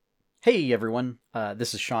Hey everyone,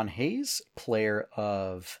 this is Sean Hayes, player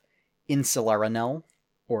of Insularanel,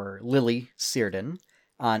 or Lily Searden,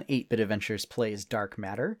 on 8-Bit Adventures Plays Dark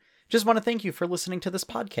Matter. Just want to thank you for listening to this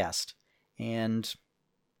podcast. And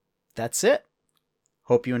that's it.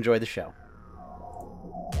 Hope you enjoy the show.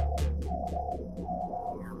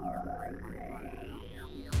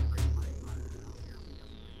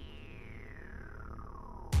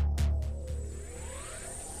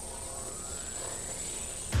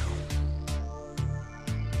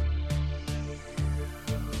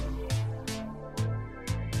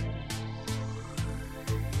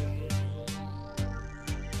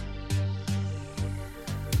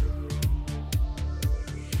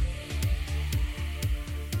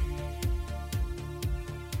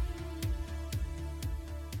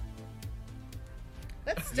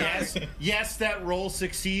 Yes, that roll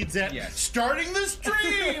succeeds at starting the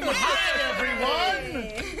stream! Hi,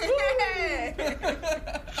 everyone!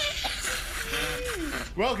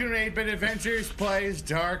 Welcome to 8-Bit Adventures Plays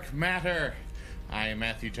Dark Matter. I am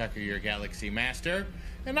Matthew Tucker, your Galaxy Master,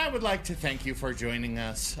 and I would like to thank you for joining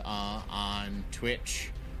us on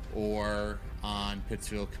Twitch or on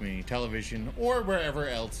Pittsfield Community Television or wherever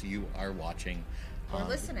else you are watching. Or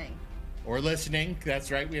listening. Or listening.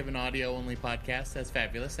 That's right. We have an audio-only podcast. That's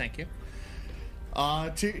fabulous. Thank you.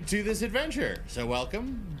 To this adventure. So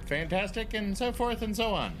welcome. Fantastic. And so forth and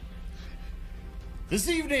so on. This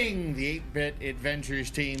evening, the 8-Bit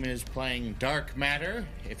Adventures team is playing Dark Matter.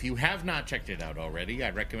 If you have not checked it out already,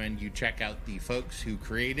 I recommend you check out the folks who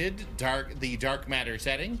created the Dark Matter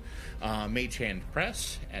setting, Magehand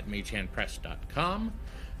Press at magehandpress.com.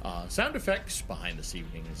 Sound effects behind this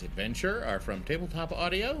evening's adventure are from Tabletop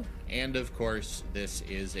Audio, and of course, this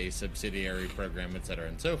is a subsidiary program, etc.,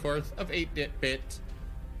 and so forth, of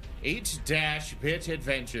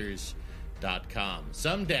 8-Bit-Adventures.com.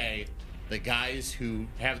 Someday, the guys who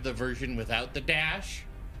have the version without the dash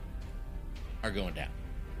are going down.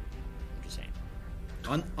 I'm just saying.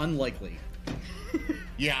 Unlikely.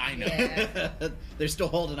 Yeah, I know. Yeah. They're still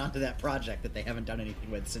holding on to that project that they haven't done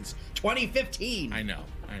anything with since 2015. I know.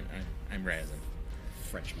 I'm razzing.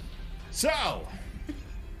 Freshman. So, how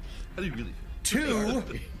do you really feel?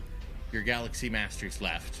 Your Galaxy Masters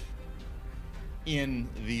left in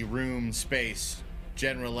the room space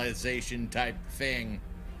generalization type thing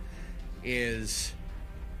is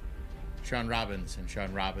Sean Robbins, and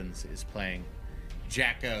Sean Robbins is playing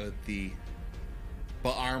Jacko, the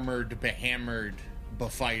be-armored, behammered,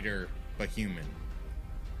 befighter, behuman.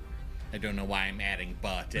 I don't know why I'm adding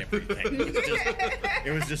 "but" to everything.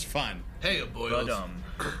 It was just fun. Hey, boys.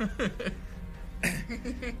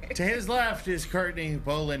 To his left is Courtney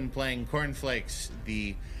Bolin playing Cornflakes,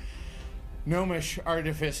 the gnomish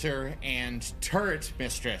artificer and turret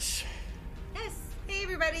mistress. Yes. Hey,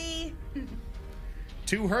 everybody.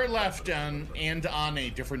 To her left, and on a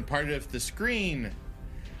different part of the screen,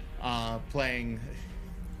 playing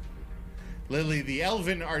Lily, the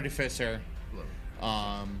elven artificer,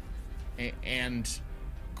 and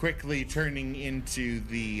quickly turning into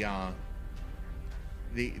the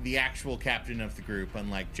actual captain of the group,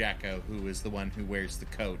 unlike Jacko, who is the one who wears the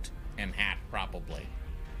coat and hat, probably,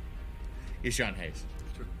 is Sean Hayes.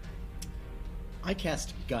 I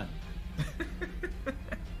cast gun.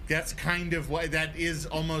 That's kind of what, that is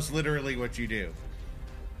almost literally what you do.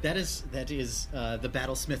 That is the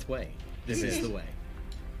Battlesmith way. This is the way.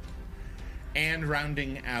 And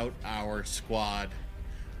rounding out our squad,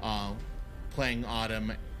 playing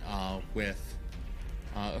Autumn with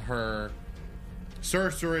her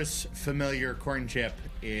sorceress familiar corn chip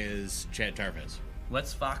is Chad Tarvez.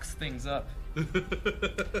 Let's fox things up.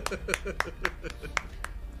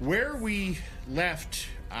 Where we left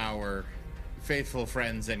our faithful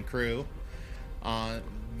friends and crew,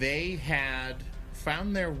 they had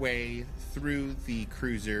found their way through the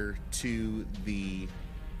cruiser to the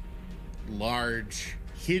large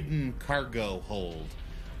hidden cargo hold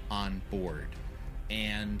on board,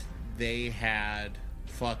 and they had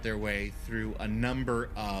fought their way through a number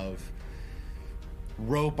of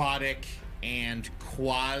robotic and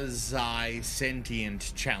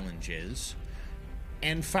quasi-sentient challenges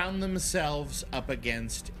and found themselves up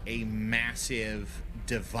against a massive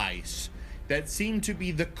device that seemed to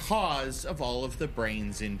be the cause of all of the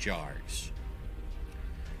brains in jars.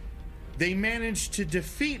 They managed to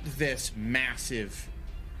defeat this massive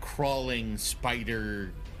crawling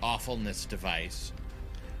spider awfulness device,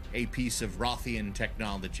 a piece of Rothian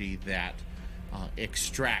technology that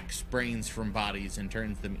extracts brains from bodies and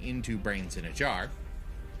turns them into brains in a jar.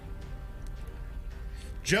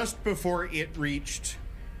 Just before it reached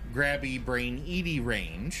grabby brain eaty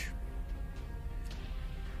range,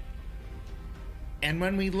 And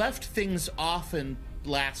when we left things off in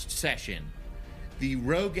last session, the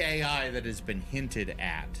rogue AI that has been hinted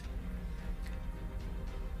at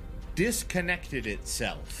disconnected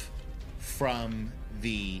itself from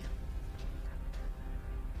the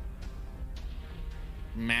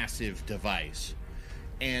massive device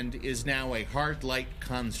and is now a hard light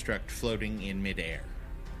construct floating in midair.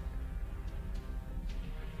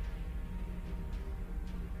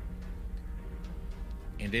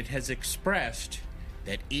 And it has expressed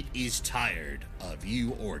that it is tired of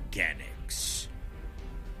you organics.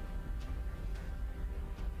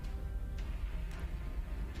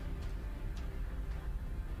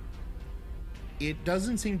 It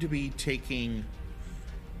doesn't seem to be taking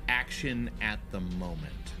action at the moment.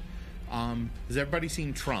 Has everybody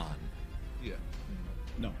seen Tron? Yeah.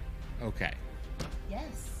 No. Okay.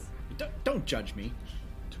 Yes. Don't judge me.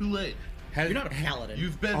 Too late. Has, You're not a paladin.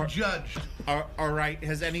 You've been judged. all right.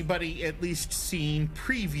 Has anybody at least seen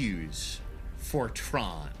previews for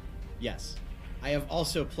Tron? Yes. I have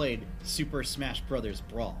also played Super Smash Bros.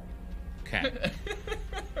 Brawl, Okay.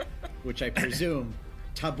 which I presume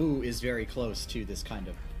Taboo is very close to this kind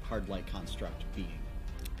of hard light construct being.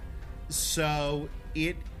 So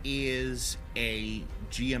it is a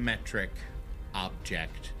geometric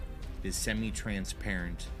object. It is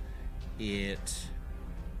semi-transparent. It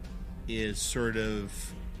is sort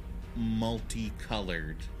of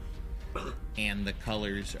multicolored, and the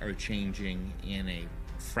colors are changing in a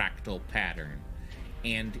fractal pattern.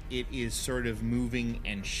 And it is sort of moving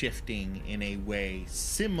and shifting in a way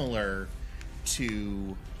similar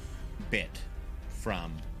to Bit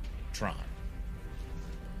from Tron.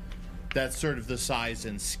 That's sort of the size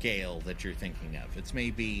and scale that you're thinking of. It's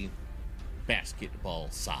maybe basketball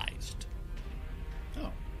sized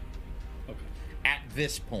Oh. Okay. at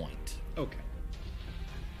this point. Okay.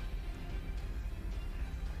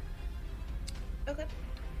 Okay.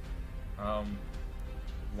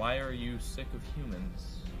 Why are you sick of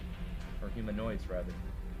humans? Or humanoids, rather?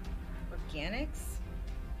 Organics?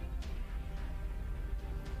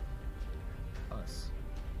 Us.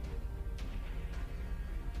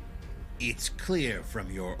 It's clear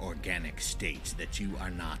from your organic state that you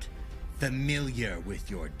are not familiar with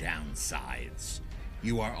your downsides.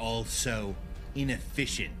 You are also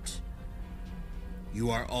inefficient.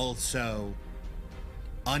 You are also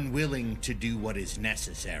unwilling to do what is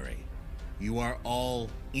necessary. You are all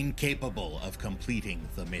incapable of completing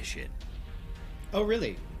the mission. Oh,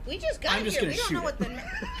 really? We just got I'm just here. gonna We don't know shoot what the.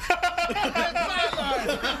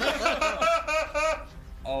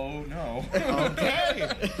 Oh no.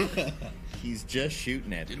 Okay. He's just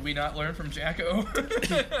shooting it. Did we not learn from Jacko?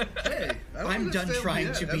 Hey, I'm done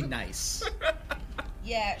trying to be nice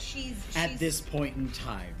Yeah, she's at this point in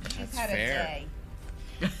time. She's That's had fair.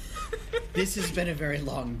 a day. This has been a very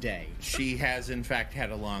long day, She has, in fact, had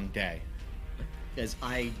a long day. as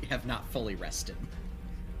I have not fully rested.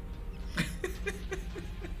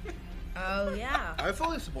 Oh yeah. I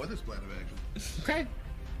fully support this plan of action. Okay.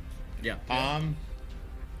 Yeah.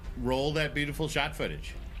 Roll that beautiful shot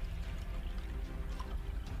footage.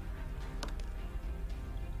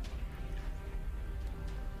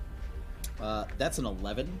 That's an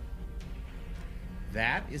 11.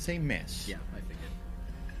 That is a miss. Yeah, I figured.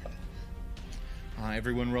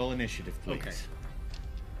 Everyone roll initiative, please.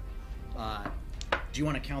 Okay. Do you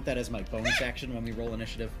want to count that as my bonus action when we roll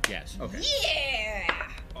initiative? Yes. Okay. Yeah.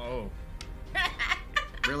 Oh.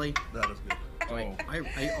 Really? That is good. Oh, wait,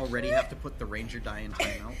 I already have to put the ranger die in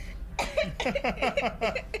timeout?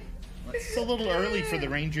 It's a little early for the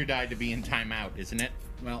ranger die to be in timeout, isn't it?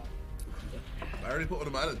 Well, I already put one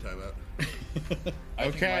of mine in timeout. I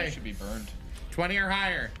think Okay. mine should be burned. 20 or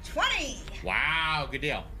higher. 20. Wow, good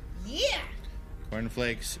deal. Yeah.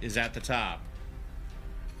 Cornflakes is at the top.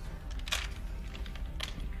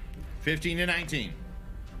 15 to 19.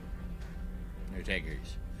 No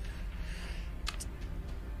takers.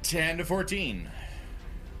 10 to 14.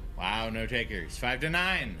 Wow, no takers. 5 to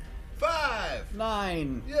 9. 5!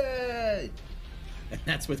 9. Yay! And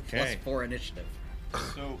that's with Okay. +4 initiative.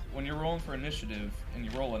 So when you're rolling for initiative and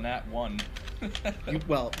you roll a nat 1.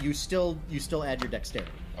 You still add your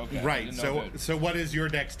dexterity. Okay. I Right. didn't know So what is your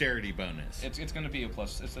dexterity bonus? it's gonna be a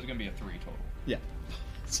plus. It's gonna be a 3 total. Yeah.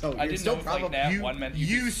 So I you're didn't still know if, like, probably. nat you 1 meant you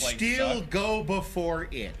you just, like, still suck. go before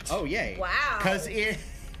it. Oh yay! Wow. Because it.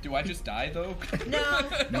 Do I just die though? No.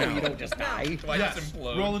 No, you don't just die. Do I Yes. just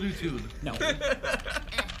implode? Roll a d2. No,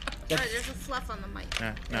 There's a fluff on the mic.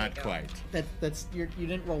 There Not you go. quite. that's you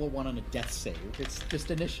didn't roll a 1 on a death save. It's just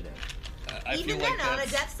initiative. I Even feel then, like on a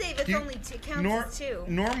that's- death save, it's You- only two counts as 2.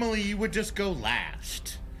 Normally you would just go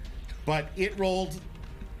last, but it rolled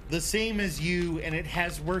the same as you, and it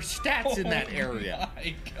has worse stats in that area.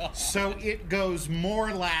 My God. So it goes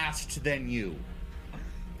more last than you.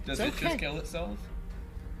 Does It's it okay. just kill itself?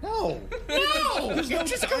 No! No! There's no it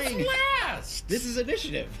just dying. goes last! This is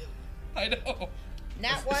initiative. I know.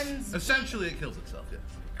 Nat ones. Essentially, it kills itself, yes.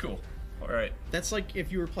 Cool. All right. That's like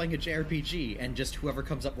if you were playing a JRPG and just whoever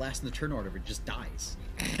comes up last in the turn order just dies.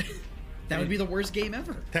 That would be the worst game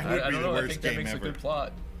ever. That I would don't be the know. I worst think that game makes ever. a good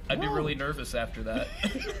plot. I'd be Whoa. really nervous after that.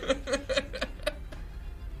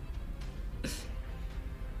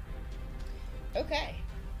 Okay.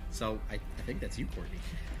 So I think that's you, Courtney.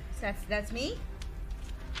 So that's me.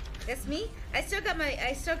 That's me. I still got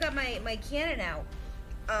my cannon out.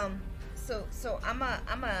 So I'm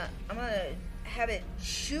gonna have it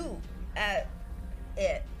shoot at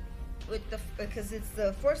it with because it's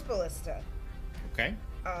the force ballista. Okay.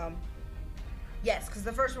 Yes, because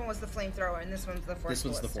the first one was the flamethrower and this one's the force This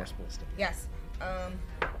one's ballista. the force ballista. Yes.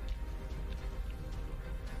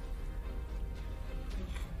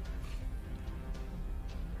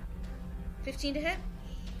 15 to hit.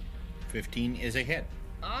 15 is a hit.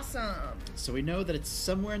 Awesome. So we know that it's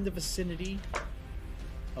somewhere in the vicinity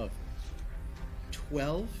of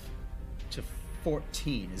 12 to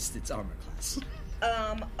 14 is its armor class.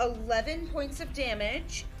 11 points of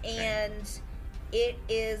damage, and it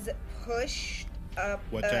is pushed up.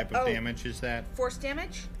 What type of damage is that? Force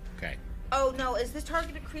damage? Okay. Oh no, is this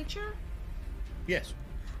targeted creature? Yes.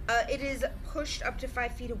 It is pushed up to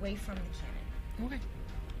 5 feet away from the cannon.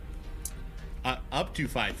 Okay. Up to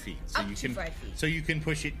 5 feet. So Up you to can 5 feet. So you can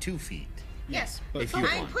push it 2 feet. Yes, But, If you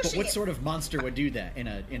I'm want. but pushing what it. sort of monster would do that in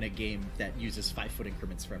a game that uses 5-foot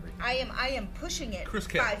increments for everything? I am pushing it Chris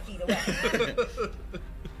 5 Cat. feet away.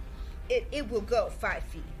 it will go 5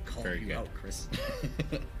 feet. Call Very you good. out, Chris.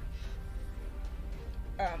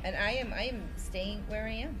 And I am staying where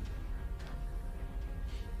I am.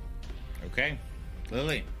 Okay.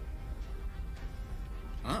 Lily.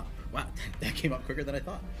 Oh, wow, that came up quicker than I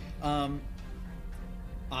thought.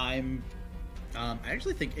 I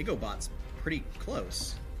actually think Igobot's pretty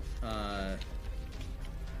close.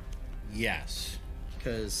 Yes.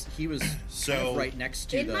 Because he was kind So- of right next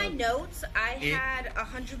to In the... my notes, I It- had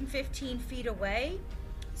 115 feet away,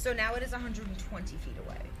 so now it is 120 feet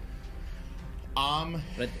away.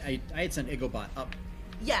 But I had sent Igobot up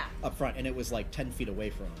Yeah. front, and it was like 10 feet away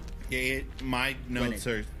from him. My notes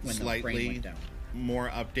are when the brain slightly went down. more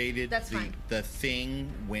updated. That's fine. The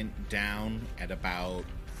thing went down at about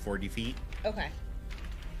 40 feet, Okay.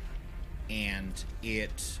 and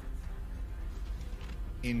it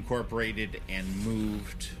incorporated and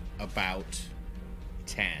moved about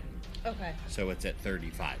 10. Okay. So it's at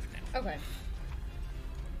 35 now. Okay.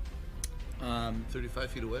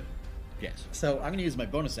 35 feet away. Yes. So I'm going to use my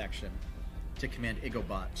bonus action to command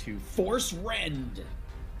Igobot to Force Rend.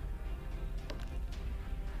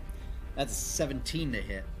 That's 17 to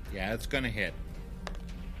hit Yeah, it's going to hit.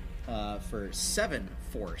 for 7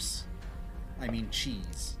 force. I mean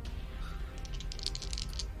cheese.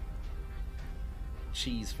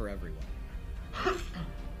 Cheese for everyone.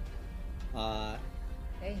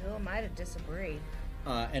 Hey, who am I to disagree?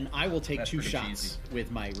 And I will take That's 2 pretty shots cheesy.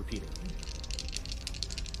 with my repeater.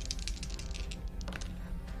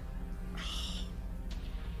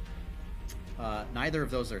 Neither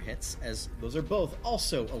of those are hits, as those are both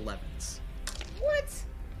also 11s. What?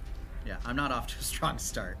 Yeah, I'm not off to a strong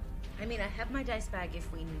start. I mean, I have my dice bag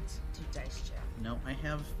if we need to do dice check. No, I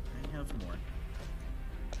have more.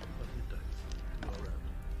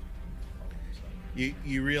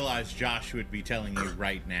 You realize Josh would be telling you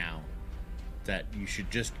right now that you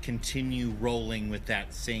should just continue rolling with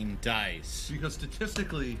that same dice. Because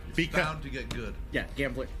statistically, it's Because- bound to get good. Yeah,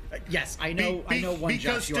 gambler. Yes, I know. I know one.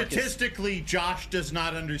 Because Josh York is- statistically, Josh does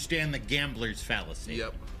not understand the gambler's fallacy.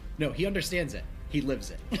 Yep. No, he understands it. He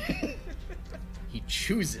lives it. He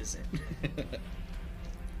chooses it.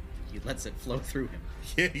 He lets it flow through him,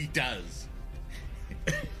 Yeah, he does.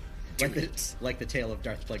 like the tale of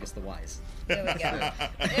Darth Plagueis the Wise. There we go.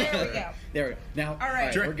 There we go. There we go. Now, All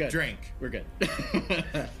right. Drink, we're good. drink. We're good.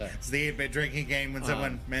 It's the 8-bit drinking game. When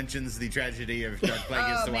someone mentions the tragedy of Darth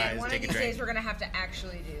Plagueis Oh the man, Wise, one of take a these drink. days we're gonna have to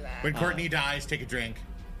actually do that. When Courtney dies, take a drink.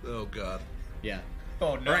 Oh, God. Yeah.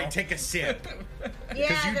 Oh no! All right, take a sip. Because Yeah,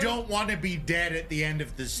 you there's- don't want to be dead at the end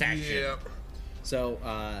of the session. Yep. So,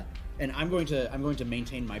 and I'm going to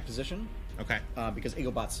maintain my position Okay. because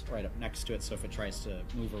Igobot's right up next to it. So if it tries to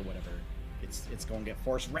move or whatever, it's going to get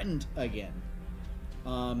Force Rend again.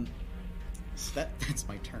 So that's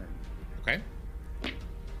my turn. Okay.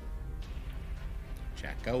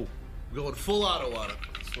 Jack, go. We're going full auto on it.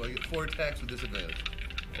 So I get 4 attacks with disadvantage.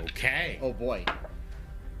 Okay. Oh boy.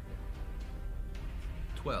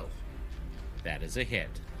 12. That is a hit.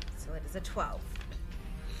 So it is a 12.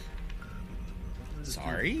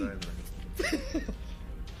 Sorry?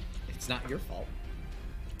 It's not your fault.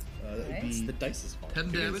 That would Right. be the dice's fault. 10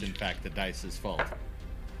 It is, damage. in fact, the dice's fault.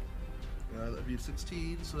 That'd be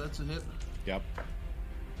 16, so that's a hit. Yep.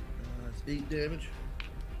 That's 8 damage.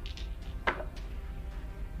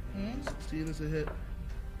 16 is a hit.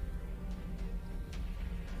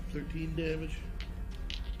 13 damage.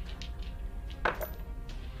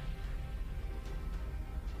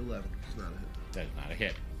 11 is not a hit. That is not a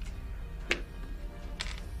hit.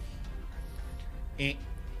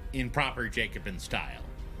 In proper Jacobin style.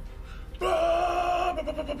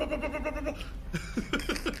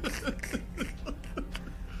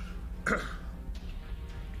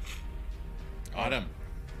 Autumn.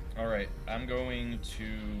 Alright, I'm going to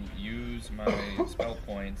use my spell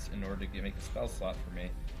points in order to make a spell slot for me.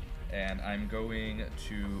 And I'm going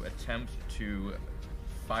to attempt to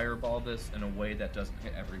fireball this in a way that doesn't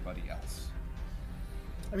hit everybody else.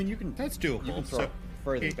 I mean, you can. That's doable. You can throw it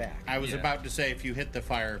further back. I was Yeah. about to say, if you hit the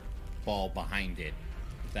fireball behind it,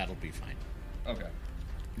 that'll be fine. Okay.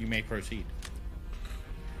 You may proceed.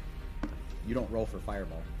 You don't roll for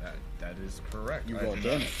fireball. That is correct. You I roll do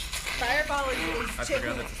damage. not. Fireball is I to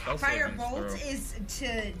forgot it's a spell saving Firebolt throw. is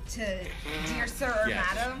to dear sir or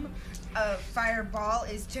Yes. madam. Fireball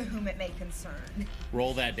is to whom it may concern.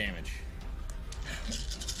 Roll that damage.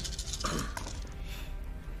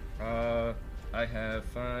 I have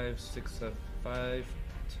 5, 6, 5,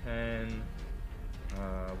 10,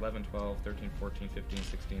 11, 12, 13, 14, 15,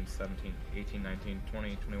 16, 17, 18, 19,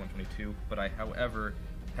 20, 21, 22. But I, however,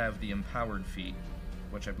 have the empowered feat,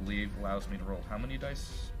 which I believe allows me to roll how many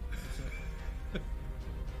dice? A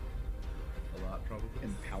lot, probably.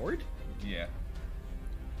 Empowered? Yeah.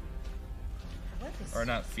 What is Or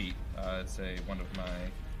not feat. It's one of my.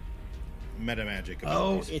 Meta magic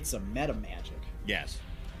Oh, abilities. it's a meta magic. Yes.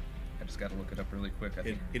 I just got to look it up really quick.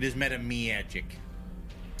 I It is meta magic.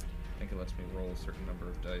 think it lets me roll a certain number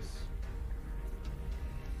of dice.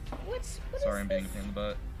 what Sorry, is I'm being a this? pain in the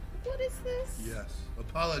butt. What is this? Yes.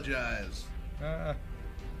 Apologize.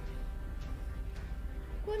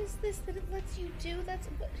 What is this that it lets you do? That's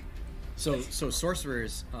what. So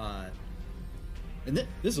sorcerers, and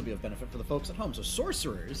this will be of benefit for the folks at home. So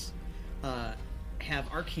sorcerers have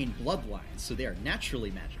arcane bloodlines, so they are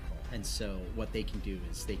naturally magical. And so what they can do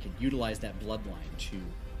is they can utilize that bloodline to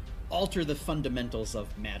alter the fundamentals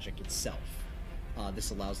of magic itself.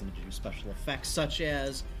 This allows them to do special effects such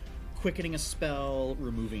as quickening a spell,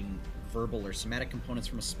 removing verbal or somatic components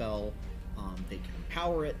from a spell. They can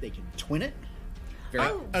empower it. They can twin it. Very,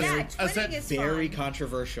 Oh, yeah, a twinning is very fun.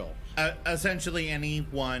 controversial. Essentially,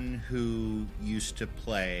 anyone who used to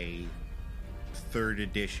play 3rd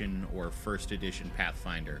edition or 1st edition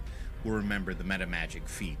Pathfinder will remember the meta magic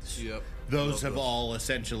feats. Yep. Those Love have those. all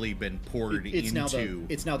essentially been poured It's into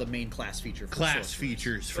now the main class feature for class sorcerers.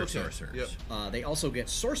 features for Okay, sorcerers. yep. They also get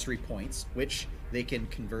sorcery points, which they can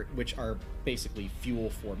convert, which are basically fuel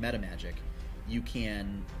for meta magic. You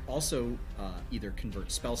can also either convert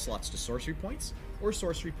spell slots to sorcery points or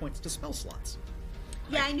sorcery points to spell slots.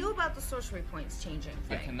 Yeah, I knew about the sorcery points changing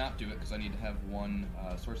I thing. cannot do it because I need to have one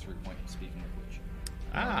sorcery point. Speaking of which,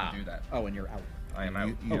 Ah. I do that. Oh, and you're out. I am out.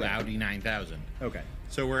 You Okay. Audi 9000. Okay.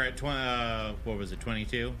 So we're at what was it?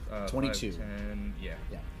 22. 22. 5, 10, yeah.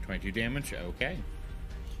 Yeah. 22 damage. Okay.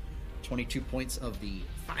 22 points of the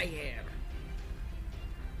fire.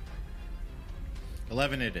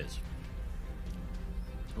 11 it is.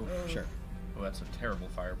 Sure. Oh, that's a terrible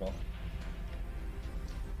fireball.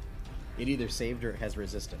 It either saved or it has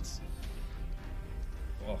resistance.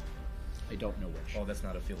 Oh, I don't know which. oh, that's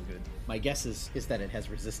not a feel good. My guess is that it has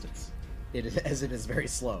resistance. It is, as it is very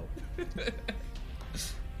slow.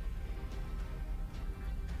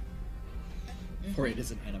 Or it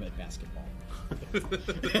is an animate basketball.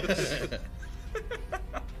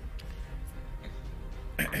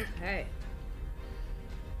 Okay.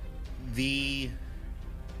 The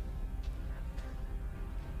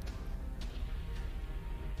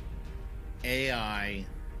AI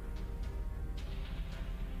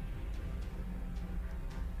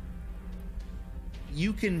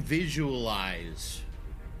you can visualize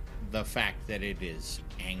the fact that it is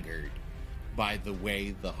angered by the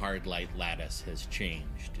way the hard light lattice has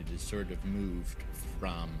changed. It has sort of moved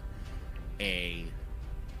from a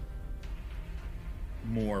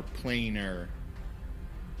more planar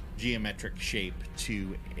geometric shape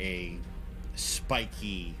to a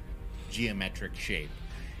spiky geometric shape,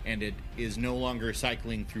 and it is no longer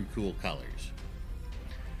cycling through cool colors.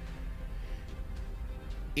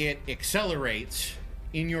 It accelerates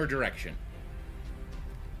in your direction.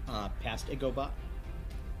 Past Igobot.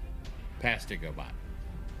 past Igobot.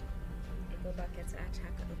 Igobot gets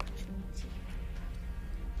attack of opportunity.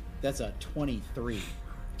 That's a 23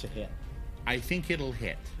 to hit I think it'll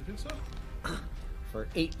hit. I think so. for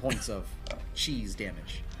 8 points of cheese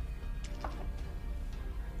damage.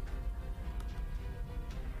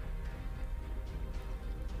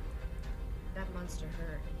 That monster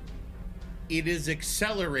hurt. It is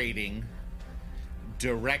accelerating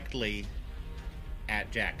directly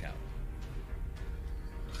at Jacko.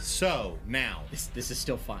 So, now, This is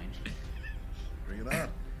still fine. Bring it on.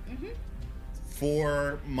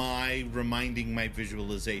 for my reminding my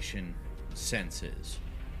visualization senses,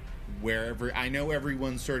 wherever I know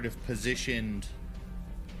everyone's sort of positioned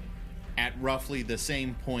at roughly the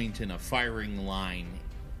same point in a firing line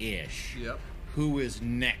ish. Yep. Who is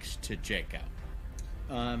next to Jacob?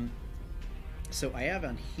 So I have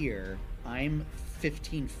on here, I'm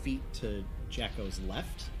 15 feet to Jacko's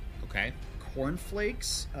left. Okay.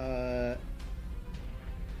 Cornflakes,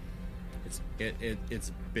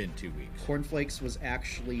 It's been 2 weeks. Cornflakes was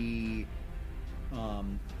actually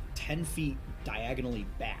 10 feet diagonally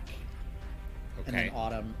back. And then Okay.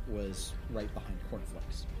 Autumn was right behind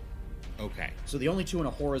Cornflakes. Okay. So the only two in a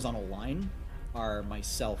horizontal line are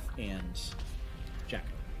myself and Jacko.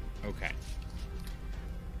 Okay.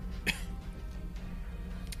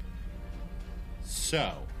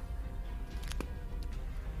 So,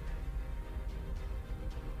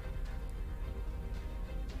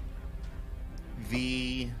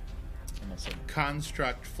 the I'm also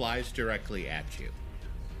construct flies directly at you.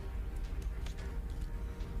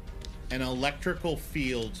 An electrical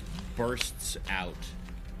field bursts out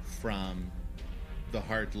from the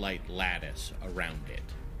hard light lattice around it.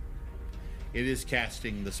 It is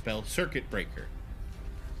casting the spell Circuit Breaker.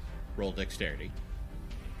 Roll dexterity.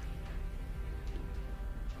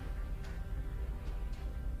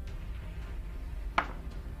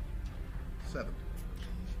 Seven.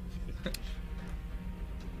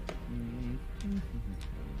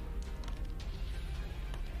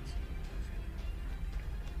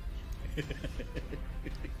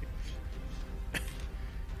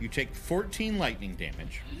 You take 14 lightning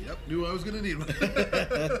damage. Yep. Knew I was gonna need one.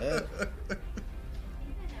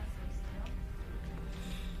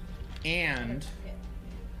 And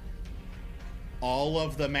all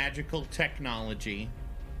of the magical technology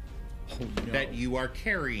oh, no. that you are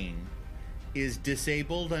carrying is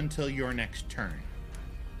disabled until your next turn.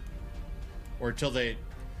 Or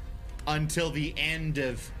until the end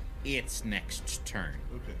of its next turn.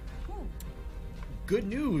 Okay. Good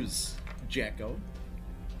news, Jacko.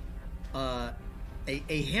 A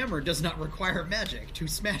hammer does not require magic to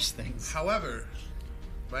smash things. However,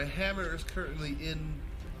 my hammer is currently in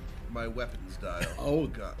my weapons dial. Oh.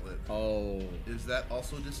 Gauntlet. Oh, Is that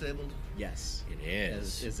also disabled? yes. It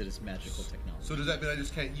is. As it is magical technology. So does that mean I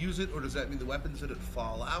just can't use it, or does that mean the weapons in it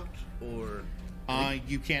fall out, or?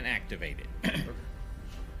 You can't activate it.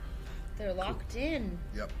 They're locked in.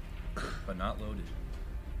 Yep. But not loaded.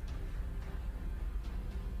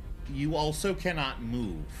 You also cannot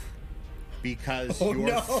move because Oh, your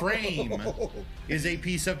no. frame is a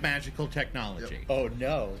piece of magical technology. Yep. Oh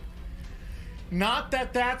no. Not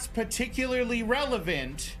that that's particularly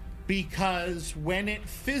relevant, because when it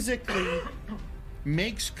physically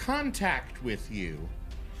makes contact with you,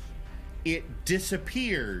 it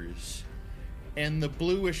disappears, and the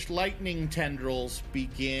bluish lightning tendrils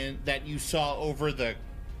that you saw over the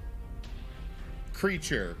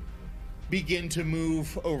creature begin to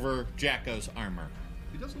move over Jacko's armor.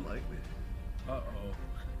 He doesn't like me.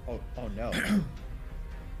 Uh-oh. Oh no.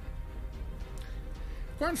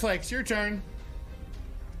 Cornflakes, your turn.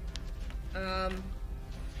 How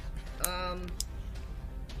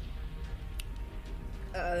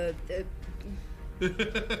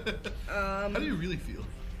do you really feel?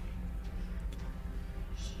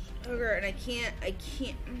 Sugar, and I can't.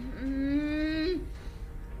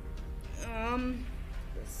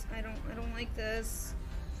 This, I don't like this.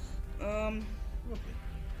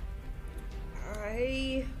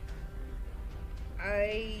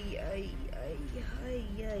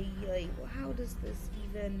 Well, how does this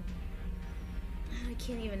even? I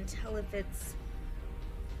can't even tell if it's.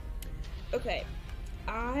 Okay,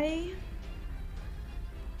 I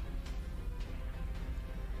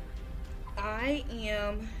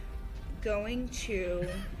am going to.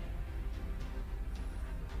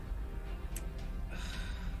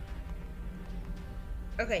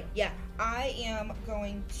 Okay, yeah, I am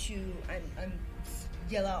going to. I'm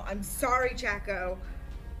yellow. I'm sorry, Jacko.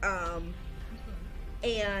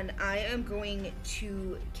 And I am going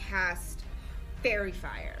to cast Fairy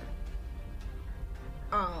Fire.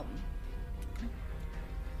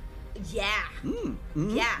 Yeah.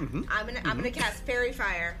 Yeah. I'm gonna cast Fairy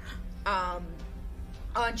Fire on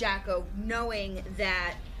Jacko, knowing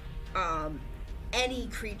that any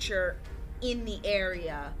creature in the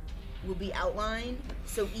area will be outlined.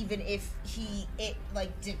 So even if it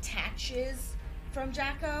detaches from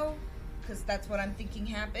Jacko, because that's what I'm thinking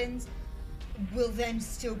happens, will then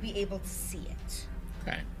still be able to see it.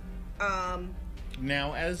 Okay.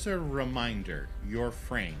 Now, as a reminder, your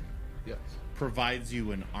frame Yes. provides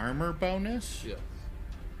you an armor bonus. Yes.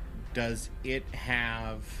 Does it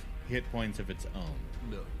have hit points of its own?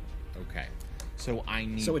 No. Okay. So I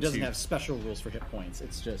need So it doesn't to, have special rules for hit points.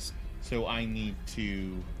 It's just So I need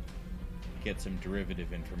to get some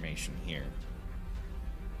derivative information here.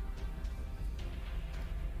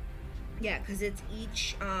 Yeah, because it's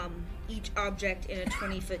each object in a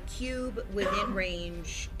 20-foot cube within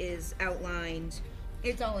range is outlined.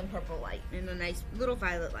 It's all in purple light, in a nice little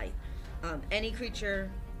violet light. Any creature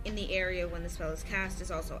in the area when the spell is cast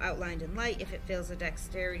is also outlined in light if it fails a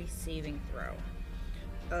dexterity saving throw.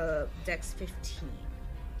 Dex 15.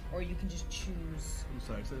 Or you can just choose I'm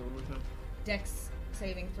sorry, say that one more time. Dex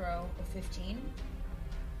saving throw of 15.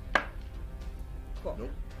 Cool. Nope.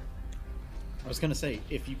 I was gonna say,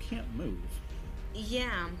 if you can't move,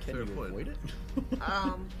 Yeah. can Fair you point. avoid it?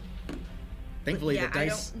 Thankfully, yeah, the I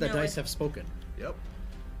dice don't know if- have spoken. Yep.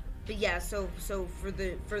 But yeah, so for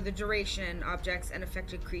the duration, objects and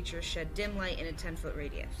affected creatures shed dim light in a 10-foot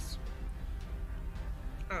radius.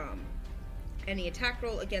 Any attack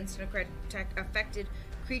roll against an affected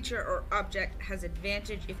creature or object has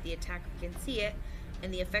advantage if the attacker can see it,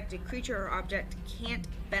 and the affected creature or object can't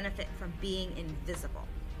benefit from being invisible.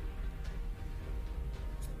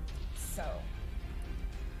 So,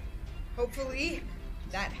 hopefully,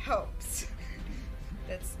 that helps.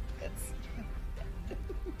 That's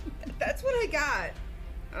what I got.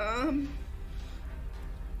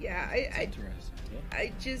 Yeah, I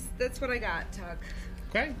just, that's what I got, Tuck.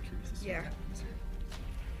 Okay. Yeah.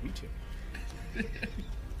 Me too.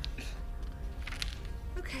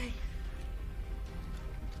 Okay.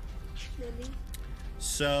 Lily?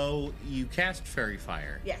 So you cast Fairy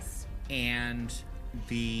Fire. Yes. And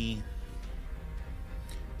the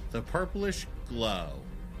purplish glow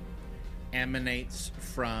emanates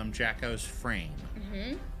from Jacko's frame.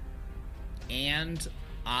 Mm-hmm. And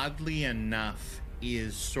oddly enough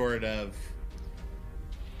is sort of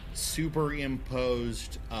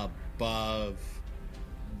superimposed above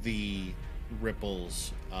the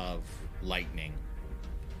ripples of lightning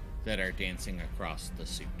that are dancing across the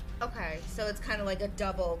suit. Okay, so it's kind of like a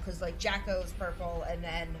double, because like Jacko's purple, and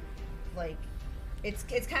then like it's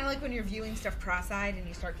kind of like when you're viewing stuff cross-eyed and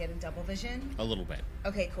you start getting double vision. A little bit.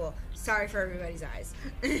 Okay, cool. Sorry for everybody's eyes.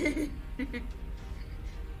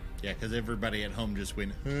 Yeah, because everybody at home just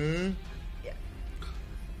went, huh? Yeah.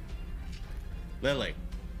 Lily.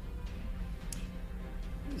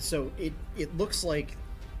 So it looks like.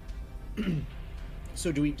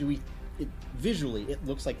 So do we? Visually, it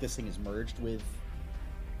looks like this thing is merged with.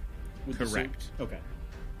 The suit? Correct. Okay.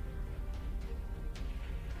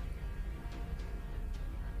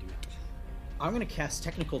 I'm going to cast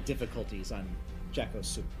technical difficulties on Jacko's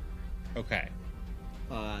suit. Okay.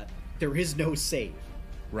 There is no save.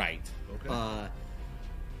 Right. Okay.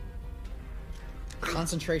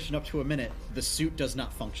 Concentration up to a minute. The suit does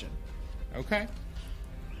not function. Okay.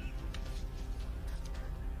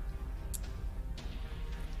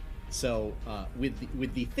 So,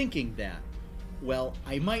 with the thinking that, well,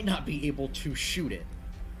 I might not be able to shoot it,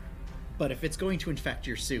 but if it's going to infect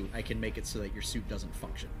your suit, I can make it so that your suit doesn't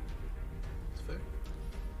function. That's fair.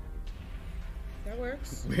 That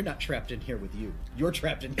works. We're not trapped in here with you. You're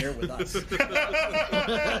trapped in here with us. But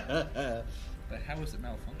how is it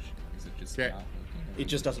malfunctioning? Is it just Yeah. not working? It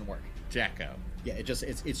just doesn't work. Jacko. Yeah, it's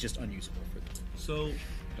just unusable for them. So,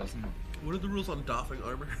 doesn't. what are the rules on doffing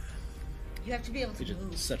armor? You have to be able to It's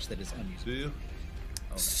move. just such that it's unusable. Do you?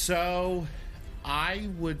 So, I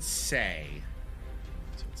would say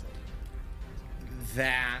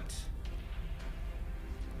that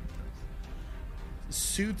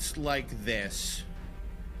suits like this,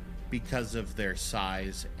 because of their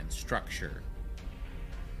size and structure,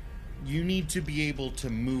 you need to be able to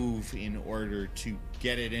move in order to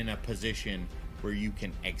get it in a position where you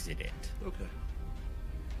can exit it. Okay.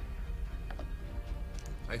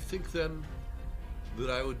 I think then that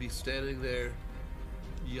I would be standing there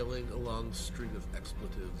yelling a long string of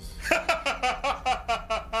expletives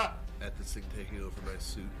at this thing taking over my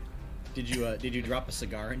suit. Did you drop a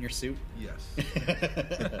cigar in your suit? Yes.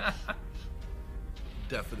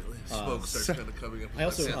 Definitely. Smoke starts so- kind of coming up. I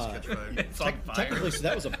also, my pants catch fire. It's on fire. Technically, so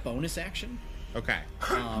that was a bonus action. Okay.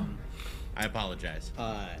 I apologize.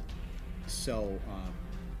 So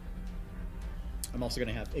I'm also going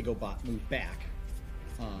to have Igobot move back.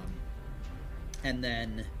 And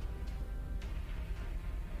then...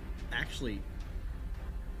 Actually...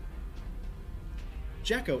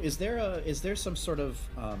 Jacko, is there some sort of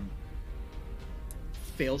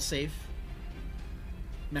fail-safe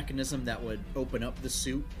mechanism that would open up the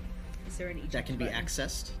suit Is there an eject that can be button?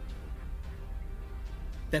 accessed?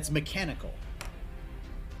 That's mechanical.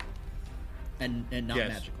 And not Yes.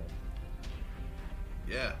 magical.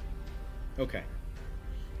 Yeah. Okay.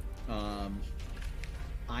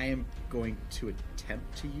 I am going to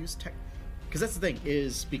attempt to use tech... Because that's the thing,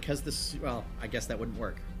 is because this... Well, I guess that wouldn't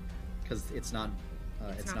work. Because it's not...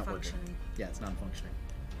 It's not not working. functioning. Yeah, it's non-functioning.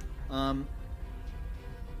 I'm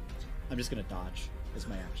just going to dodge as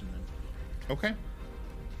my action then. Okay.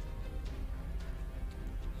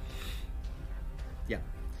 Yeah.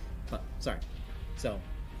 But, sorry. So...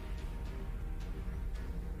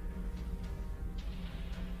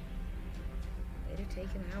 Way to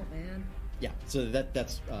take him out, man. Yeah, so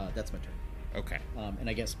that's my turn. Okay. And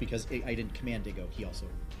I guess because I didn't command Igo, he also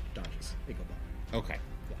dodges Igobot. Okay.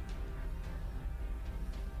 Yeah.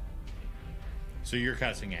 So you're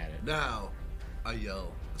cussing at it. Now, I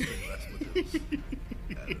yell some expletives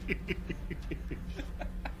at him.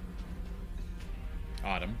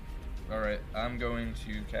 Autumn. Alright, I'm going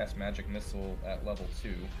to cast Magic Missile at level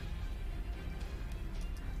 2.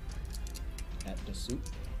 At the suit.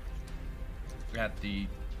 At the...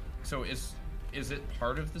 So is it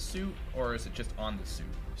part of the suit, or is it just on the suit?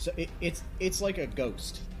 So it's like a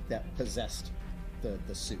ghost that possessed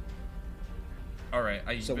the suit. Alright,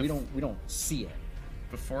 So we don't see it.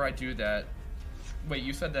 Before I do that... Wait,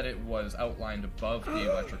 you said that it was outlined above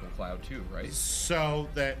the electrical cloud too, right? So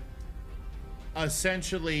that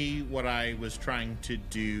essentially what I was trying to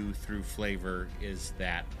do through flavor is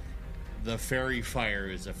that the fairy fire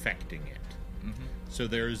is affecting it. Mm-hmm. So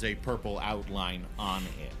there is a purple outline on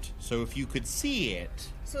it. So if you could see it,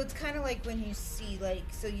 So it's kind of like when you see, like,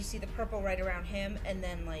 so you see the purple right around him, and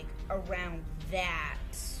then, like, around that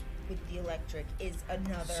with the electric is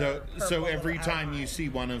another so purple every little time you outline. see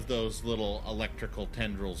one of those little electrical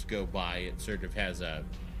tendrils go by, it sort of has a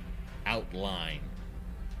outline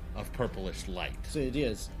of purplish light. So it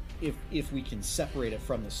is. If we can separate it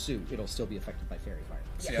from the suit, it'll still be affected by fairy fire.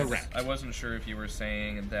 See, Correct. I wasn't sure if you were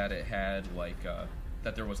saying that it had, like,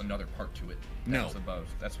 that there was another part to it that No. was above.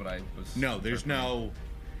 That's what I was... No, there's no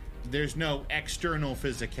external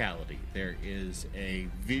physicality. There is a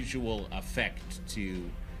visual effect to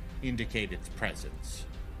indicate its presence.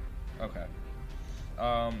 Okay.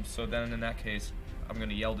 So then in that case, I'm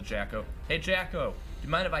gonna yell to Jacko. Hey, Jacko! Do you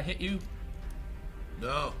mind if I hit you?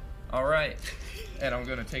 No. Alright. And I'm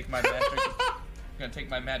gonna take my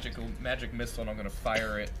magic missile and I'm gonna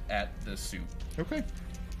fire it at the suit. Okay.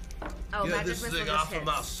 Oh, Get magic this missile thing just off of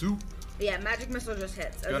my hits. suit. Yeah, magic missile just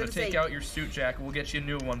hits. I was Gonna gonna take say, out your suit, Jacko. We'll get you a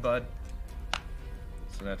new one, bud.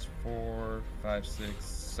 So that's 4, 5, 6,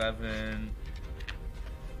 7.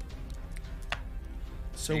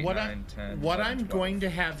 So 8, what 9, 10, what 11, I'm 12. going to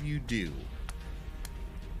have you do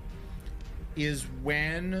is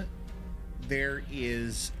when there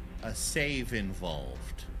is a save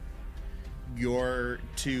involved,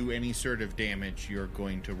 to any sort of damage, you're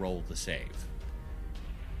going to roll the save.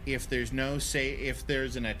 If there's no if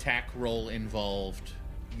there's an attack roll involved,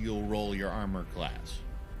 you'll roll your armor class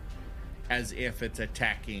as if it's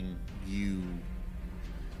attacking you.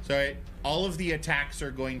 So all of the attacks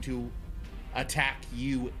are going to attack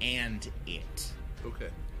you and it, Okay.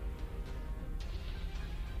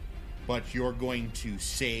 but you're going to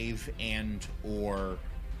save and or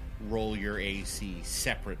roll your AC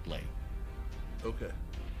separately. Okay.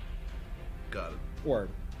 Got it. Or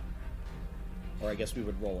I guess we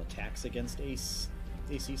would roll attacks against AC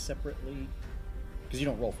separately, because you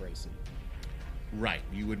don't roll for AC. Right,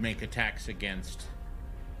 you would make attacks against.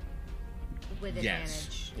 with Yes,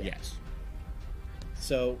 advantage. yes,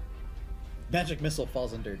 So, magic missile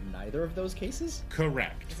falls under neither of those cases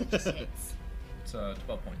correct. It just hits. It's 12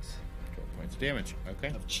 points. 12 points of damage. Okay,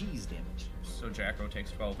 of cheese damage. So Jacko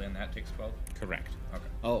takes 12 and that takes 12? correct. Okay.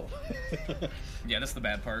 Oh, Yeah, that's the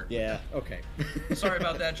bad part. yeah. Okay. Sorry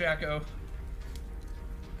about that, Jacko.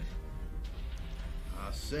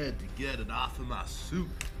 I said to get it off of my suit.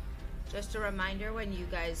 Just a reminder, when you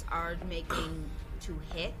guys are making to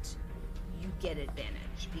hit, you get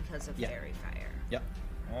advantage because of Yeah. fairy fire. Yep.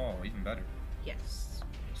 Oh, even better. Yes.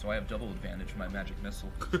 So I have double advantage with my magic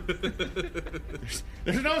missile.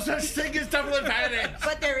 There's no such thing as double advantage.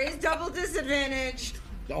 But there is double disadvantage.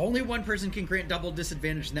 Only one person can grant double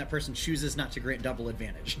disadvantage, and that person chooses not to grant double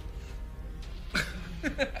advantage.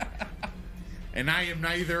 And I am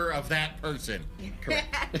neither of that person.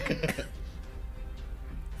 Correct.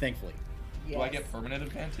 Thankfully. Yes. Do I get permanent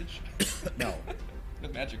advantage? No. The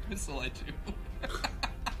magic missile I do.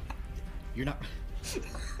 You're not.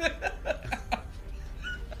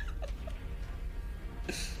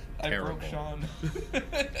 I Terrible. broke Sean.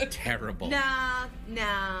 Terrible. No,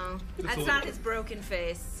 no. That's a not little- his broken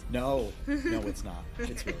face. No, it's not.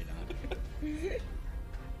 It's really not.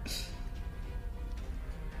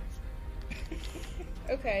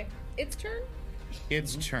 Okay, its turn.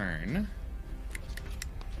 Its turn.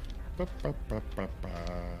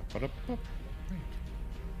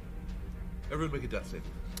 Everyone make a death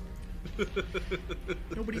save.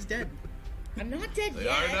 Nobody's dead. I'm not dead They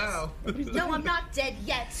yet. are now. No, I'm not dead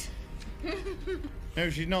yet. No,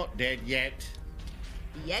 she's not dead yet.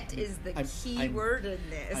 Yet is the key I'm- word in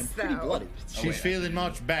this, I'm though. pretty bloody. She's feeling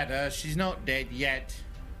much better. She's not dead yet.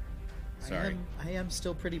 Sorry. I am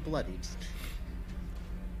still pretty bloodied.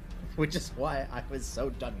 Which is why I was so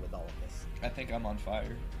done with all of this. I think I'm on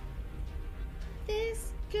fire.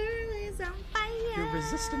 This girl is on fire. You're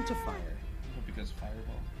resistant to fire. Well, because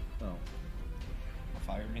fireball. Oh. I'm a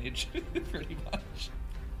fire mage, pretty much.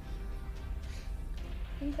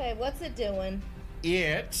 Okay, what's it doing?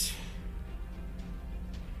 It.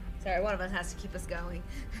 Sorry, one of us has to keep us going.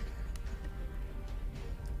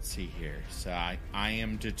 Let's see here. So I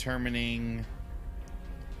am determining.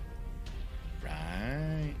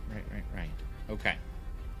 Right. Okay.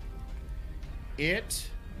 It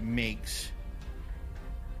makes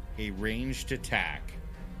a ranged attack,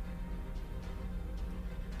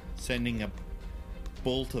 sending a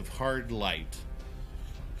bolt of hard light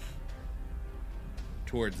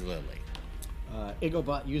towards Lily.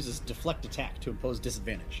 Igobot uses deflect attack to impose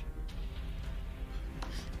disadvantage.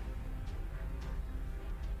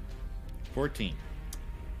 14.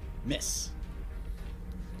 Miss.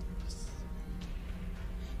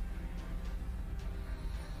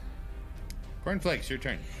 Cornflakes, your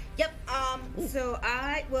turn. Yep. So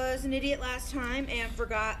I was an idiot last time and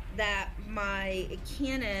forgot that my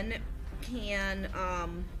cannon can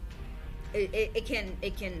it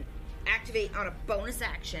can activate on a bonus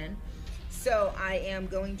action. So I am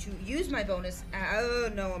going to use my bonus. Oh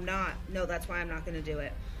no, I'm not. No, that's why I'm not going to do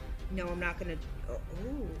it. No, I'm not going to. Oh,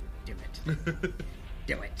 ooh. Do it.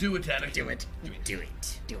 Do it. Do it, Tana. Do it. Do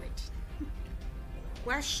it. Do it.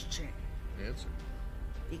 Question. Answer.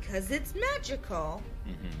 Because it's magical,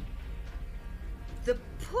 the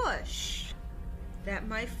push that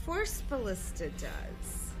my Force Ballista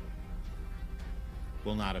does.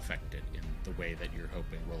 Will not affect it in the way that you're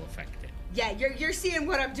hoping will affect it. Yeah, you're seeing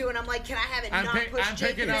what I'm doing. I'm like, can I have it I'm not pick- push I'm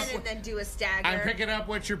Jake picking in up- and then do a stagger? I'm picking up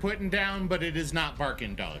what you're putting down, but it is not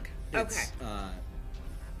barking dog. Okay,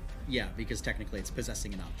 Yeah, because technically it's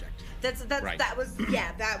possessing an object. that's Right. that was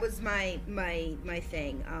that was my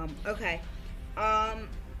thing. Okay,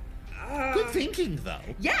 Good thinking, though.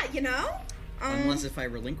 yeah, you know. Unless if I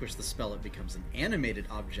relinquish the spell, it becomes an animated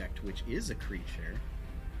object, which is a creature.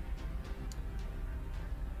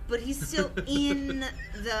 But he's still in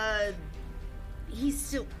the. He's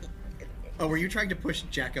still. Oh, were you trying to push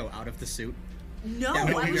Jacko out of the suit? No, That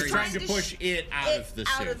would I be was very trying to to push it out of the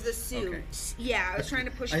suit. Out of the suit. Okay. Yeah, I was trying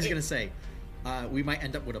to push. I was it. gonna say, we might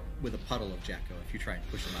end up with a puddle of Jacko if you try and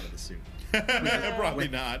push him out of the suit Probably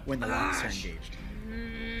not. when the locks are Gosh. engaged.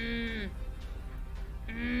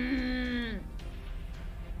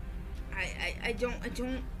 I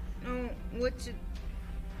don't know what to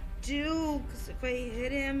do, because if I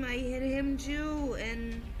hit him too,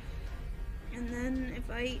 and then if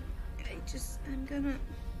I'm gonna.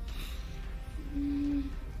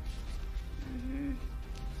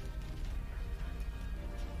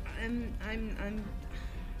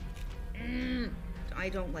 I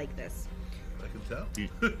don't like this. I can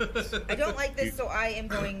tell. I don't like this, so I am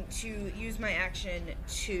going to use my action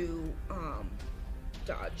to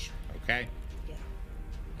dodge. Okay. Yeah.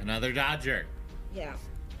 Another dodger. Yeah.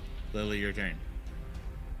 Lily, your turn.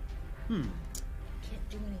 Can't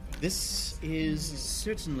do anything. This is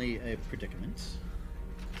certainly a predicament.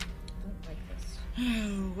 Don't like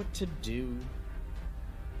this. What to do?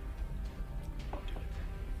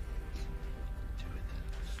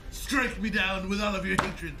 Strike me down with all of your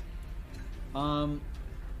hatred.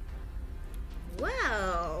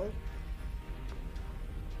 Well,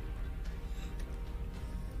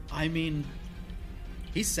 I mean,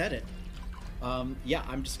 he said it. Yeah,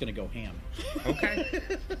 I'm just gonna go ham. Okay.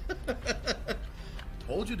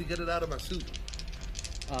 Told you to get it out of my suit.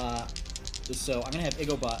 So I'm gonna have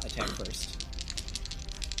Igobot attack first.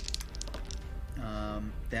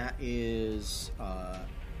 That is a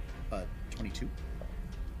 22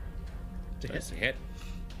 to That's a hit. hit.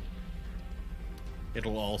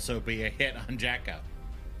 it'll also be a hit on Jacko.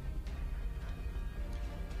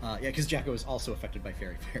 Yeah, because Jacko is also affected by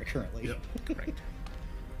Fairy Fire currently. Yep. Right.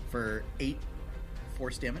 For 8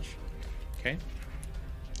 force damage. Okay.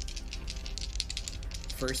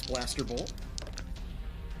 First blaster bolt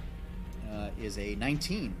is a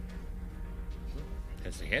 19.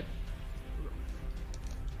 That's a hit.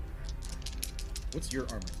 What's your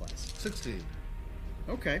armor class? 16.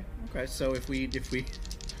 Okay. So if we There's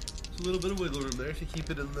a little bit of wiggle room there if you keep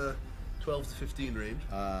it in the 12 to 15 range.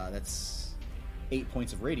 that's 8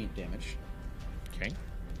 points of radiant damage. Okay.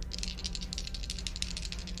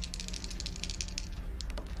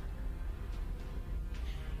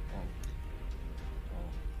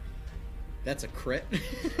 That's a crit.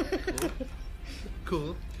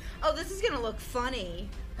 Cool. Oh, this is gonna look funny.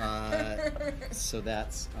 So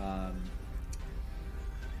that's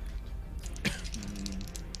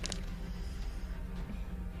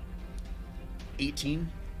 18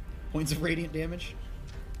 points of radiant damage.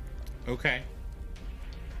 Okay.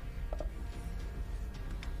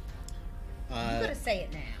 You gotta say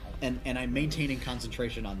it now. And I'm maintaining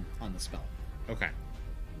concentration on the spell. Okay.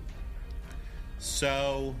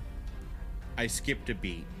 So, I skipped a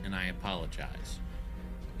beat, and I apologize.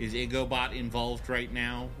 Is Igobot involved right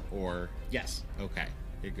now, or... Yes, Okay.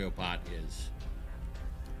 Igobot is...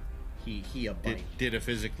 he a bite. Did a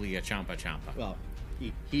physically a champa champa. Well,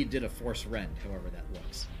 he did a force rend, however that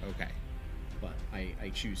looks. Okay. But I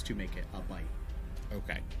choose to make it a bite.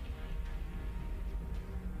 Okay.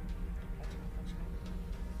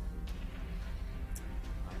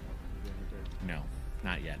 No,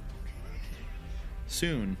 not yet.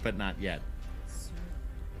 Soon, but not yet.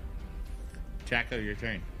 Jacko, your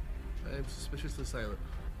turn. I am suspiciously silent.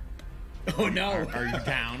 Oh no! Are you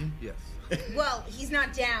down? Yes. Well, he's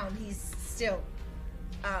not down. He's still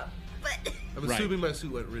up. But I'm Right. assuming my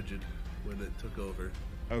suit went rigid when it took over.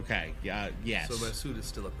 Okay. Yes. So my suit is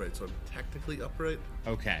still upright, so I'm technically upright.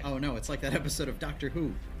 Okay. Oh no! It's like that episode of Doctor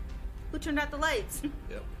Who. who turned out the lights?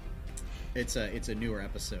 Yep. It's a newer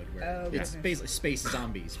episode where Oh, it's goodness. basically space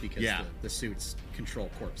zombies because Yeah. the suits control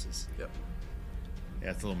corpses. Yep.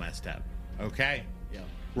 That's a little messed up. Okay. Yeah.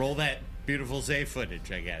 Roll that beautiful Zay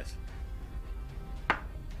footage, I guess.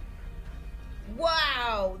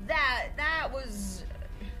 Wow, that was.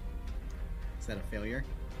 Is that a failure?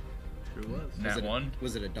 Sure was. Nat it a- 1.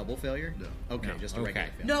 Was it a double failure? No. Okay, No. just a Okay. regular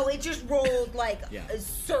failure. No, it just rolled like Yeah.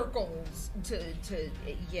 circles to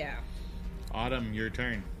yeah. Autumn, your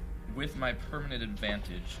turn. With my permanent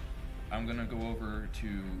advantage, I'm gonna go over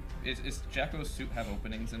to. Is Jacko's suit have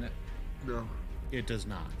openings in it? No. It does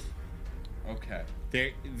not. Okay.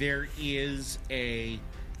 There is a...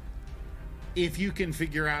 If you can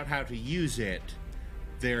figure out how to use it,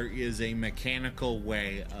 there is a mechanical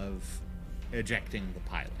way of ejecting the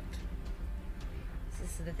pilot.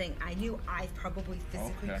 This is the thing. I knew I probably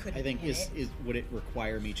physically Okay. couldn't. I think hit is it. would it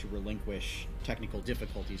require me to relinquish technical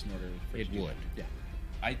difficulties in order for It to do would. Yeah.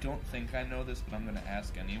 I don't think I know this, but I'm gonna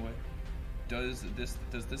ask anyway. Does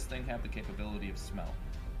this thing have the capability of smell?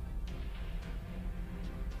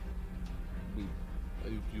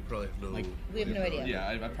 You probably have no. Like- We have no idea. Yeah,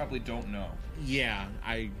 I probably don't know. Yeah,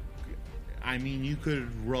 I mean, you could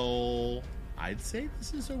roll... I'd say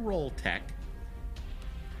this is a roll tech.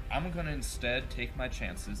 I'm gonna instead take my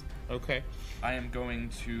chances. Okay. I am going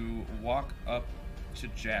to walk up to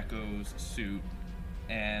Jacko's suit,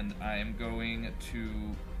 and I am going to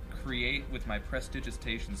create with my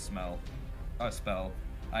prestidigitation spell.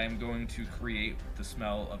 I am going to create the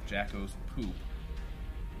smell of Jacko's poop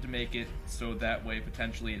to make it so that way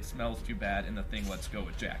potentially it smells too bad and the thing lets go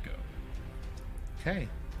with Jacko. Okay.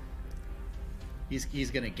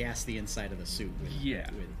 He's gonna gas the inside of the suit with Yeah.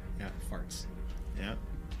 farts. Yeah.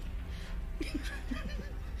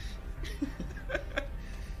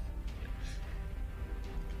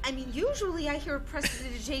 I mean, usually I hear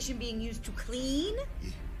prestidigitation being used to clean,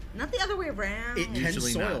 not the other way around. It can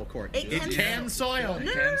Usually soil, not. Courtney. It It can can soil. No,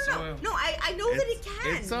 no, can no, no, soil. no. I know that it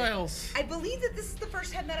can. It soils. I believe that this is the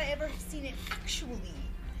first time that I ever have seen it actually.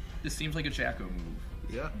 This seems like a Jacko move.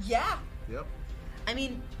 Yeah. Yeah. Yep. I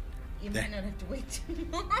mean, you might not have to wait too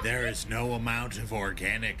long. There is no amount of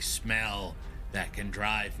organic smell that can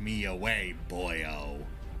drive me away, boyo.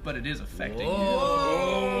 But it is affecting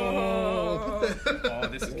Whoa. you. Oh,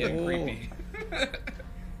 this is getting creepy.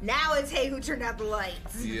 Now it's Hey Who Turned Out the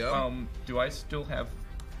Lights. Yep. Do I still have...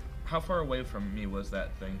 How far away from me was that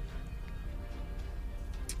thing?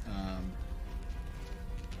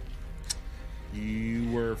 You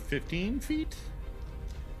were 15 feet?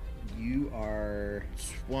 You are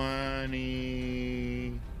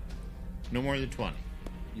 20... No more than 20.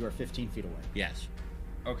 you are 15 feet away. Yes.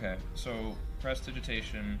 Okay, so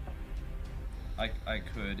Prestidigitation, I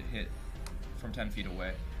could hit from 10 feet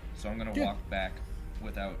away. So I'm going to Yeah. walk back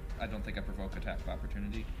without... I don't think I provoke attack of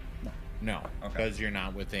opportunity. No, Okay. because you're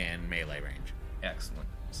not within melee range. Excellent.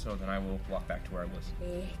 So then I will walk back to where I was.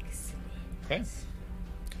 Excellent. Okay. This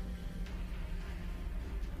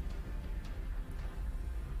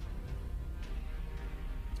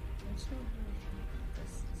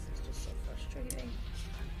is just so frustrating.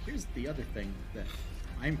 Here's the other thing that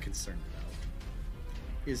I'm concerned about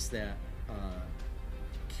is that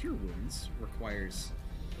Cure Wounds requires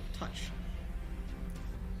touch,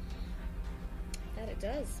 That it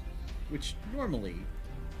does. which normally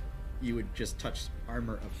you would just touch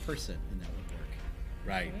armor of person and that would work.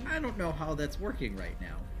 Right. I don't know how that's working right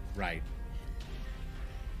now. Right.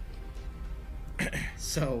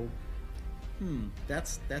 So,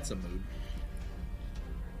 that's a mood.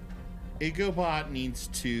 Igobot needs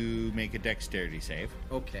to make a dexterity save.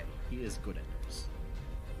 Okay, he is good at those.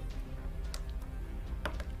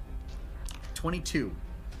 22.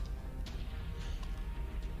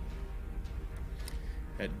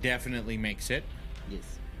 That definitely makes it.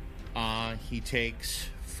 Yes. He takes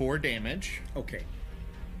 4 damage. Okay.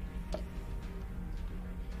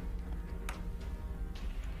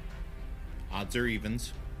 Odds or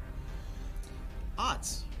evens.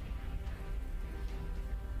 Odds.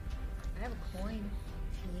 I have a coin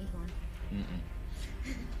if you need one.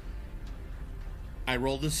 I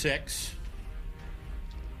rolled a 6.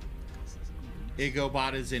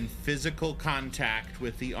 Igobot is in physical contact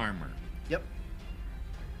with the armor. Yep.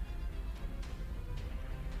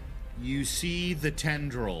 You see the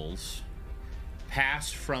tendrils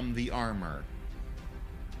pass from the armor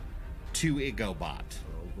to Igobot.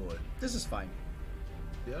 Oh boy. This is fine.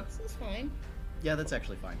 Yeah. This is fine. Yeah, that's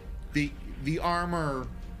actually fine. The armor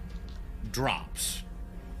drops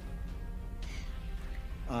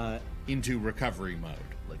into recovery mode.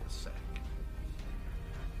 Like a sack.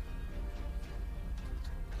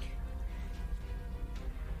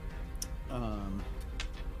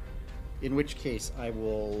 In which case, I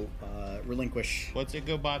will relinquish What's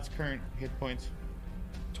Igobot's current hit points?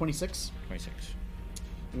 26. 26.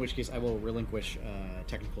 In which case, I will relinquish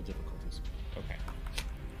technical difficulties. Okay.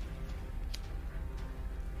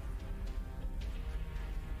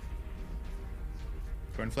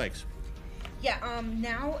 Corn flakes. Yeah,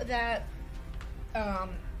 now that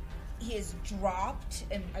he has dropped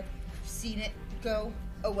and I've seen it go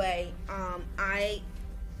away, I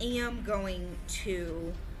am going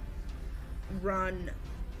to run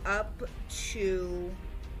up to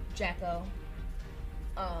Jacko.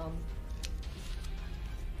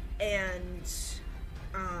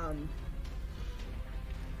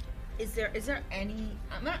 Is there any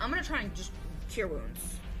I'm gonna try and just cure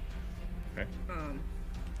wounds. Okay.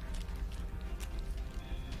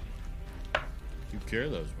 You cure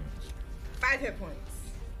those wounds. 5 hit points.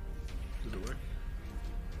 Does it work?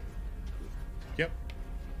 Yep.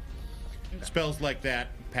 Spells like that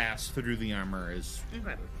pass through the armor as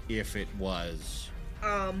Okay. if it was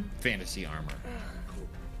fantasy armor.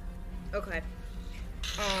 Okay.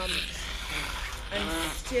 I'm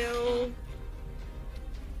still.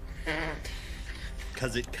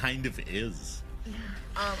 Because it kind of is.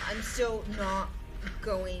 I'm still not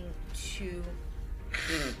going to.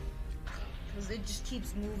 Because it just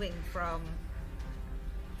keeps moving from.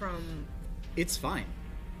 It's fine.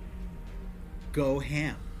 Go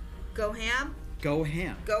ham. Go ham. Go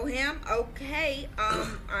ham. Go ham. Okay.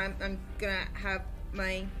 I'm gonna have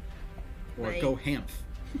my. Or my- go hamph.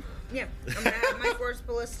 Yeah. I'm gonna have my Force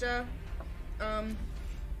Ballista.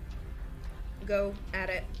 Go at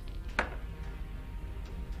it.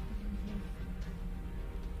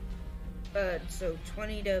 So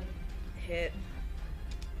 20 to hit.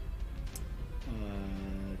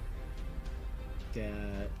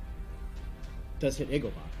 That does hit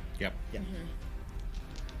Igobot. Yep. Yeah.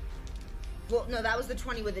 Well, no, that was the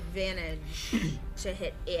 20 with advantage to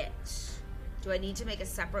hit it. Do I need to make a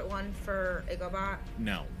separate one for Igobot?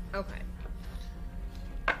 No. Okay.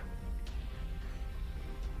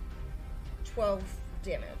 12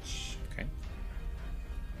 damage. Okay.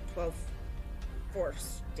 12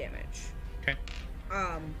 force damage. Okay.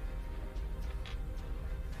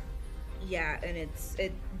 Yeah, and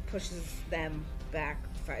it pushes them back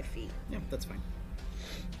 5 feet. Yeah, that's fine.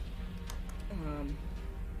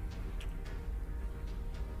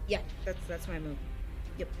 Yeah, that's my move.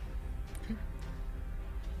 Yep.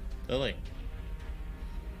 Lily.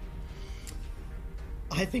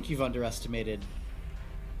 I think you've underestimated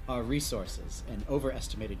our resources and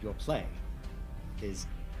overestimated your play. Is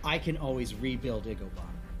I can always rebuild Igobot.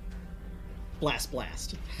 Blast,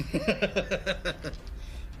 blast.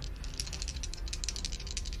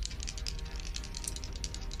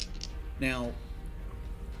 Now,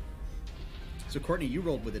 so Courtney, you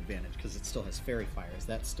rolled with advantage because it still has fairy fire. Is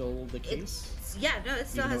that still the case? Yeah, no, it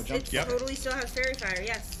still Even though has. it jumped? It Yep. totally still has fairy fire.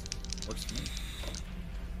 Yes. Works for me.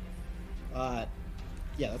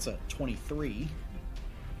 Yeah, that's a 23.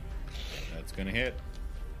 That's gonna hit.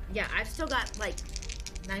 Yeah, I've still got like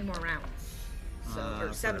 9 more rounds. So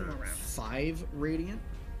or 7 for more rounds. 5 radiant.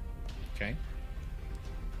 Okay.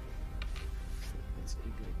 That's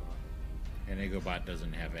Egobot. And Egobot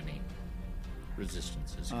doesn't have any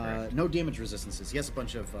resistances, correct? No damage resistances. He has a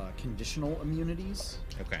bunch of conditional immunities,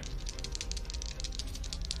 Okay.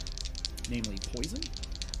 namely poison.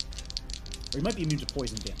 Or he might be immune to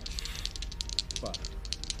poison damage. But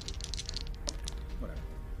whatever.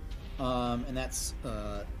 And that's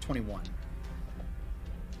 21.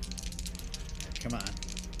 Come on.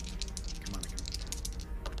 Come on.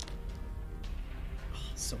 Oh,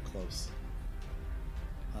 so close.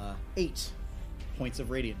 8 points of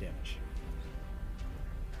radiant damage.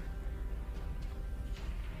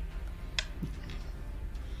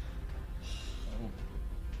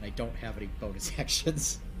 I don't have any bonus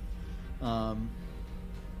actions.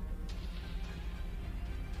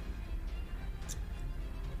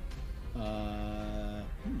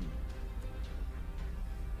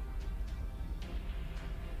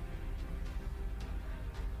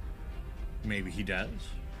 Maybe he does.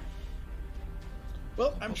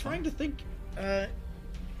 Well, I'm trying to think.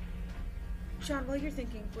 Sean, while you're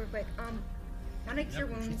thinking, real quick, when I cure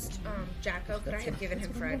wounds, Jacko, could I have given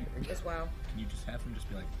him Fred as well? Can you just have him just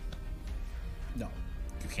be like, No.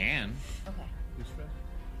 You can. Okay. who's Fred?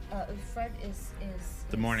 Fred is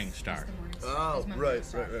The Morning Star. is the Morning Star. Oh, Is my Morning right.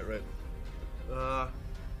 Star.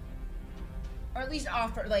 Or at least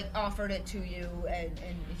offered it to you, and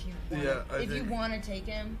if you want to take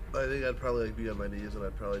him. I think I'd probably be on my knees and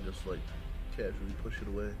I'd probably just casually push it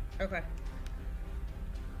away. Okay.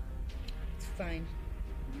 It's fine.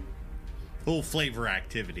 Full flavor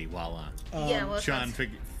activity while Yeah, well, Sean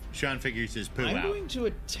figures his poo I'm out. going to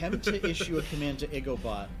attempt to issue a command to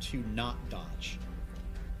Egobot to not dodge.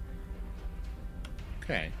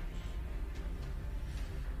 Okay.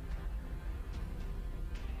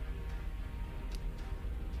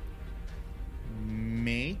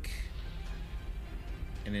 Make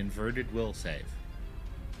an inverted will save.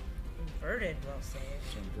 Inverted will save.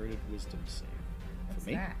 So inverted wisdom save. What's For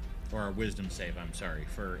me? that? Or a wisdom save, I'm sorry,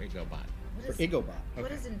 for Egobot. What For is, Egobot. what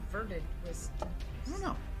Okay. is inverted wisdom? I don't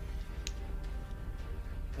know.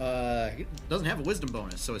 It doesn't have a wisdom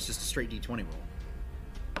bonus, so it's just a straight d20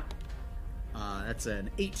 roll. That's an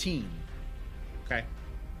 18. Okay.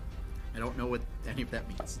 I don't know what any of that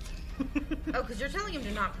means. Oh, because you're telling him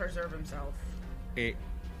to not preserve himself. It,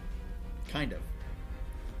 Kind of.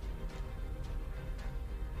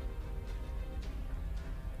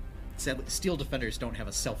 Sadly, Steel Defenders don't have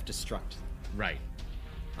a self-destruct right.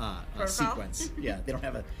 Protocol? sequence. Yeah, they don't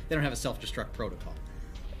have a self-destruct protocol.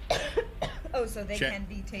 Oh, so they Jack- can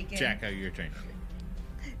be taken. Jacko, your turn.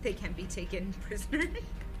 They can be taken prisoner.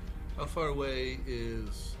 How far away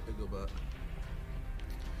is Egobot?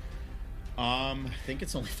 I think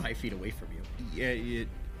it's only 5 feet away from you. Yeah,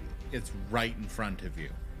 it's right in front of you.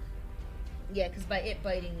 Yeah, because by it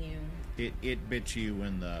biting you. It bit you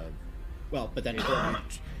in the. Well, but then it got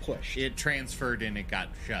pushed. It transferred and it got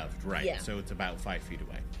shoved, right? Yeah. So it's about 5 feet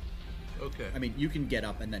away. Okay. I mean, you can get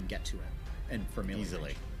up and then get to it, and for melee Easily.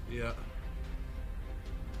 range. Yeah.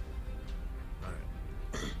 Alright.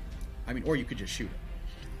 I mean, or you could just shoot it.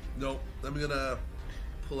 Nope. I'm gonna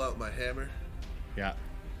pull out my hammer. Yeah.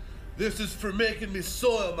 This is for making me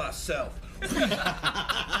soil myself.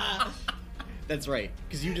 That's right,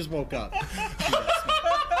 because you just woke up. He's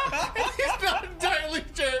not entirely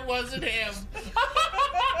sure it wasn't him.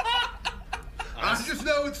 I just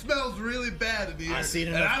know it smells really bad in here. I've seen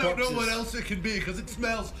and enough I don't know corpses. what else it can be because it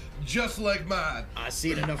smells just like mine. I've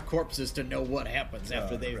seen enough corpses to know what happens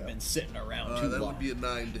after they've right. been sitting around too That long. would be a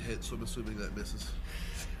 9 to hit, so I'm assuming that misses.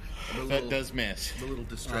 I'm a That little, does miss. I'm a little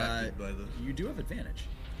distracted by the. You do have advantage.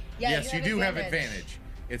 Yeah, Yes, you do have advantage.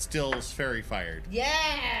 It still is fairy fired.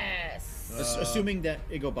 Yes. Assuming that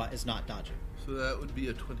Egobot is not dodging. So that would be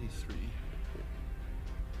a 23.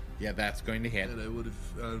 Yeah, that's going to hit. And I would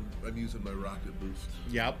have. I'm using my rocket boost.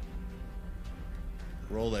 Yep.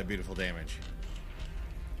 Roll that beautiful damage.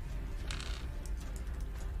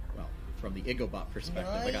 Well, from the Egobot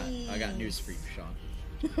perspective, I got news for you, Sean.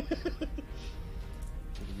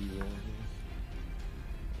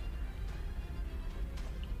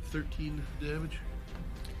 13 damage.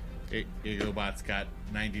 Egobot's got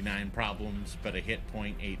 99 problems, but a hit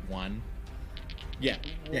point 8-1. Yeah,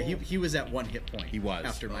 he was at 1 hit point. He was.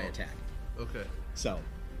 after my Oh. attack. Okay. So,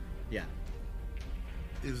 yeah.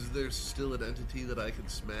 Is there still an entity that I can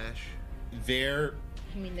smash? There,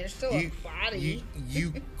 I mean, there's still a body.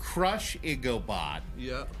 you crush Igobot,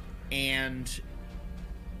 Yeah. and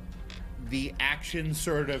the action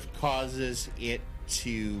sort of causes it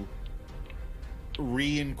to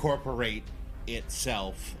reincorporate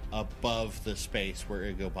itself above the space where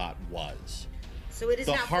Igobot was. So it is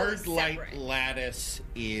The not fully hard light separate. lattice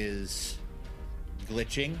is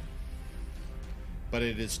glitching, but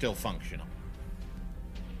it is still functional.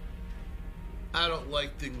 I don't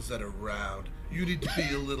like things that are round. You need to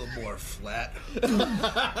be a little more flat.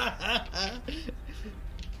 I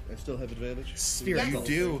still have advantage. Spherical.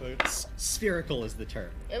 You do. Spherical is the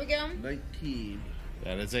term. There we go. 19.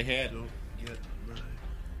 That is a hit. Don't get my...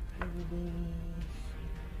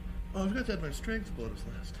 Oh, I forgot to add my strength bonus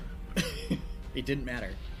last time. It didn't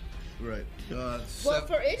matter. Right. Well,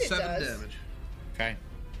 for it 7 does. damage. Okay.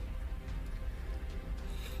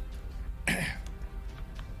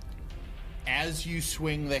 As you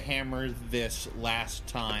swing the hammer this last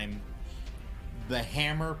time, the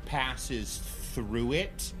hammer passes through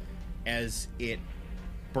it as it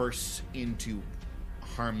bursts into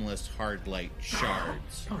harmless hard light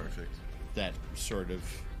shards Perfect. that sort of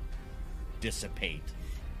dissipate.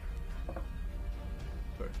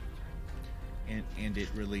 Perfect. And it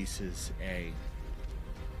releases a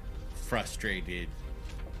frustrated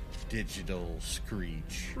digital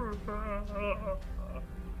screech.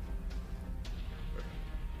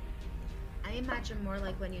 I imagine more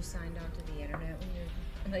like when you signed on to the internet when you're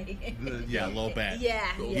like. Yeah, a little bit. Yeah,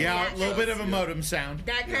 Yeah, a little bit of a modem sound.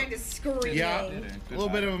 That kind of screaming. Yeah, a little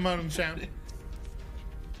bit of a modem sound.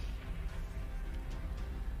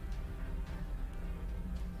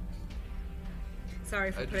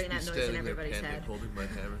 Sorry for I'd putting just that be noise in standing there everybody's panting, head. holding my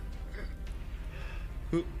hammer.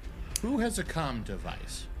 Who has a comm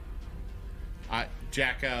device?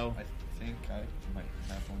 Jacko, I think I might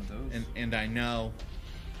have one of those. and I know.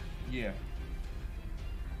 Yeah.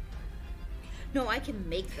 No, I can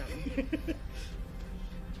make them.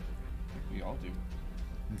 We all do.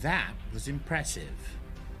 That was impressive.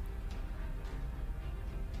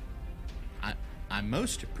 I'm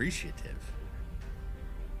most appreciative.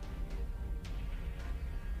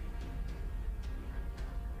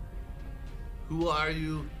 Who are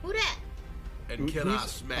you? Who that? And can I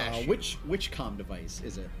smash you? Which comm device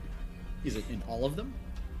is it? Is it in all of them?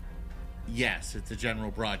 Yes, it's a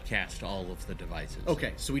general broadcast to all of the devices.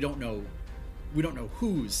 Okay, so we don't know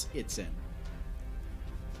whose it's in.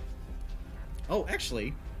 Oh,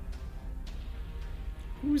 actually,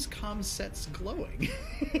 whose comm set's glowing?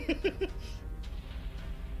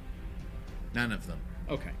 None of them.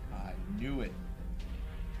 Okay. I knew it.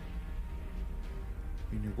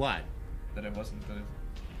 You knew what? That it wasn't the thing.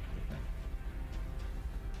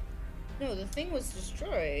 No, the thing was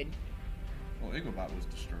destroyed, Well, Igobot was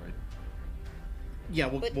destroyed. Yeah,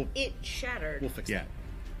 but we'll it shattered. fix Yeah,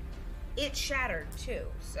 that. It shattered too.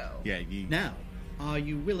 So. yeah. You Now, are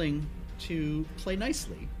you willing to play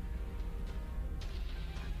nicely?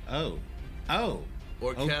 Oh,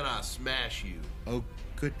 Or can I smash you? oh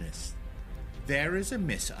goodness! There is a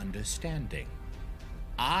misunderstanding.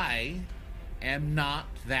 I am not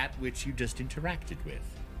that which you just interacted with.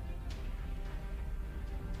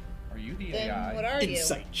 Are you the Then AI? what are you?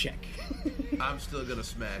 Insight check. I'm still gonna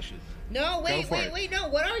smash it. No, wait, for wait, it. wait. No,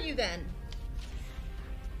 what are you then?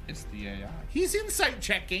 It's the AI. He's insight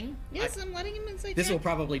checking. Yes, I'm letting him inside. This will check.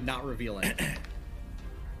 probably not reveal anything.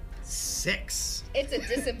 6. It's a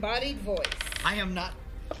disembodied voice. I am not.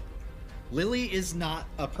 Lily is not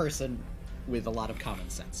a person with a lot of common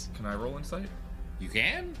sense. Can I roll insight? You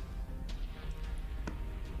can.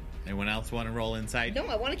 Anyone else want to roll insight? No,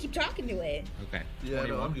 I want to keep talking to it. Okay. Yeah,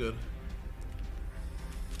 no, 21. I'm good.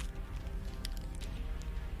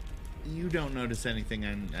 You don't notice anything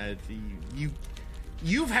on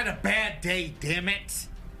you've had a bad day, damn it.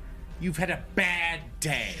 You've had a bad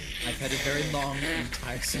day. I've had a very long and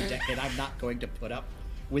tiresome day, and I'm not going to put up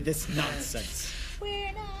with this nonsense.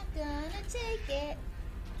 We're not gonna take it.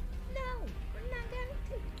 No, we're not gonna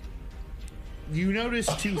take it. You notice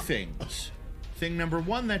two things. Thing number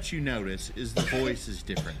one that you notice is the voice is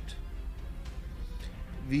different.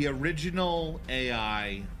 The original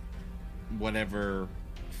AI, whatever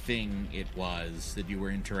thing it was that you were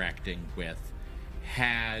interacting with,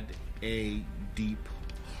 had a deep,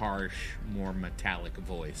 harsh, more metallic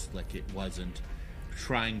voice, like it wasn't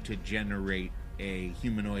trying to generate a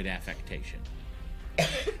humanoid affectation.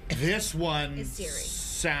 This one Is Siri.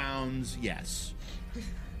 sounds, yes.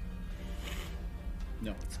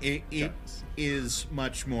 No. It Jarvis. is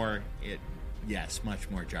much more. Much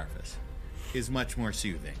more Jarvis. Is much more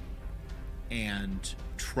soothing. and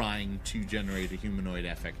trying to generate a humanoid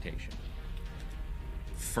affectation.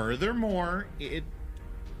 Furthermore,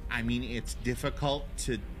 it's difficult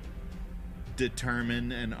to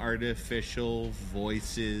determine an artificial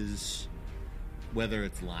voice's whether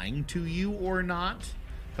it's lying to you or not,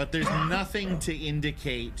 but there's nothing to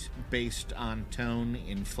indicate based on tone,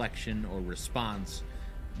 inflection, or response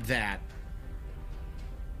that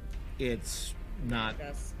it's not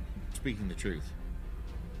Yes. speaking the truth.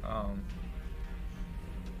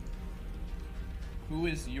 Who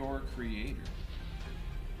is your creator?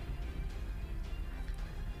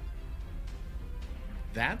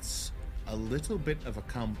 That's a little bit of a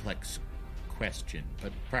complex question,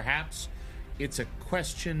 but perhaps it's a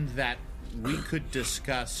question that we could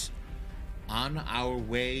discuss on our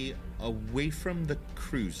way away from the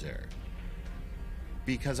cruiser.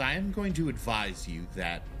 Because I am going to advise you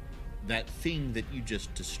that that thing that you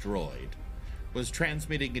just destroyed was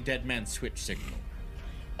transmitting a dead man switch signal.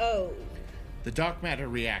 Oh. The dark matter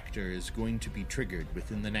reactor is going to be triggered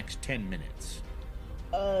within the next 10 minutes.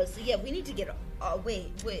 So yeah, we need to get.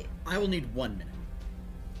 Wait. I will need 1 minute.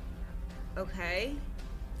 Okay.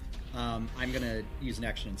 I'm gonna use an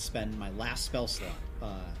action and spend my last spell slot,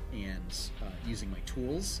 and using my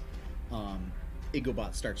tools,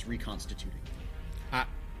 Igobot starts reconstituting.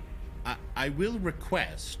 I will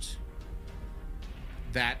request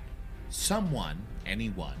that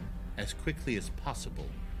anyone, as quickly as possible,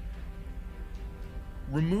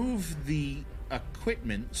 remove the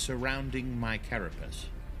equipment surrounding my carapace.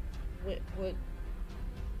 What?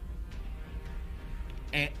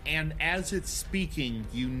 And as it's speaking,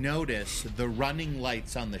 you notice the running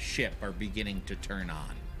lights on the ship are beginning to turn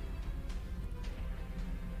on.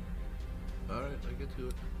 Alright, I get to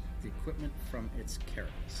it. The equipment from its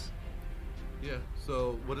carapace. Yeah,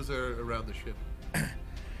 so what is there around the ship?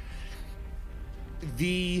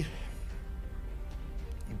 The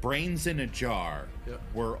brains in a jar Yeah.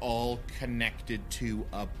 were all connected to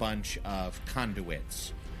a bunch of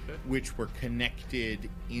conduits, Okay. which were connected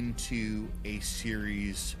into a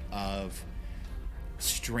series of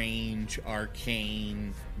strange,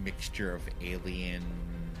 arcane mixture of alien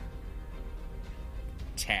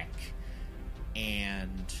tech,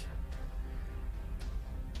 and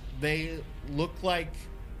they look like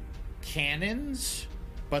cannons,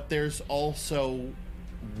 but there's also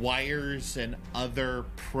wires and other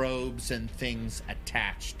probes and things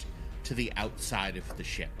attached to the outside of the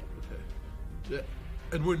ship. Okay. Yeah.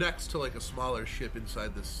 And we're next to like a smaller ship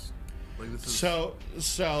inside this. Like this is.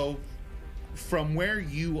 So from where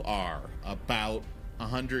you are, about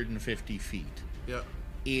 150 feet, Yeah.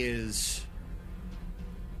 is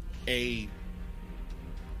a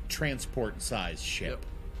transport-sized ship. Yep.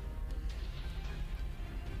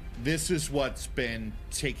 This is what's been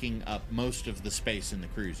taking up most of the space in the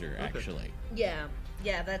cruiser, actually. Yeah.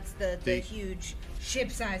 That's the The- huge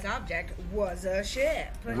ship-sized object was a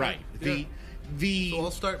ship. Right. Yeah. The So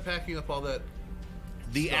I'll start packing up all that.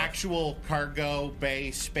 the stuff. actual cargo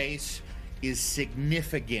bay space is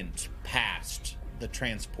significant past the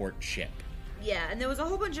transport ship. Yeah, and there was a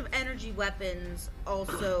whole bunch of energy weapons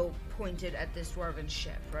also pointed at this dwarven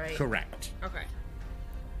ship, right? Correct. Okay.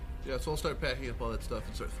 Yeah, so I'll start packing up all that stuff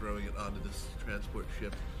and start throwing it onto this transport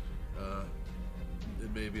ship.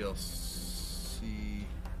 And maybe I'll see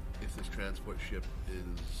if this transport ship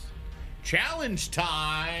is Challenge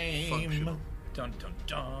time. functional. Dun dun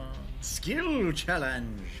dun. Skill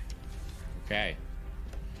challenge. Okay.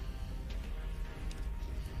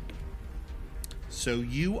 So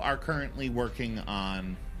you are currently working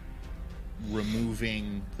on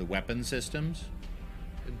removing the weapon systems.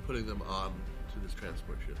 And putting them on to this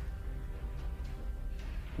transport ship.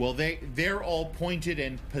 Well, they're all pointed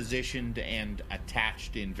and positioned and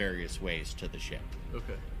attached in various ways to the ship.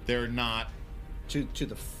 Okay. They're not. To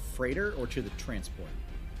the freighter or to the transport?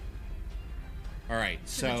 All right.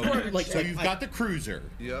 So Like- you've got the cruiser,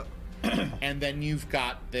 Yep. and then you've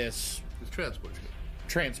got this This transport ship.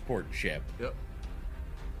 transport ship, Yep.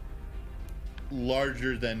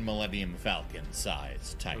 larger than Millennium Falcon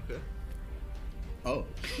size type. Okay. Oh.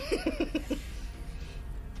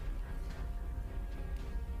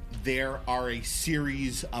 There are a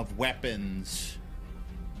series of weapons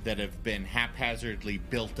that have been haphazardly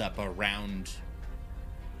built up around,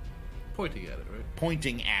 Pointing at it, right?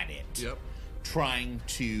 pointing at it, Yep. trying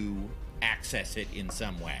to access it in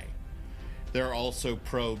some way. There are also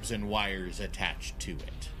probes and wires attached to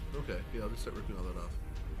it. Okay. Yeah, I'll just start ripping all that off.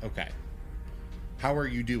 Okay. How are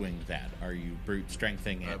you doing that? Are you brute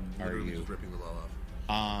strengthening it? I'm Are literally you? just ripping them all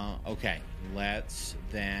off. Okay. Let's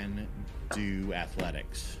then do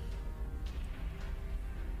athletics.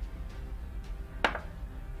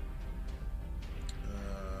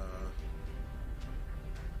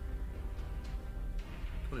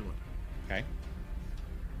 Okay.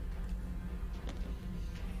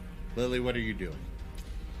 Lily, what are you doing?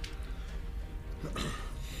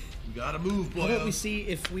 You gotta move, boy. How about we see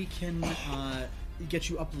if we can get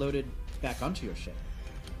you uploaded back onto your ship?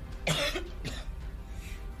 You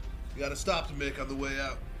gotta stop to make on the way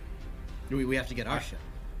out. We have to get our ship.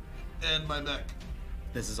 And my mech.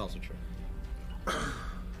 This is also true.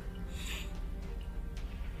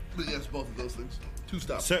 But yes, both of those things. 2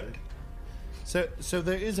 stops. So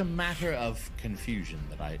there is a matter of confusion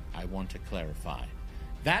that I want to clarify.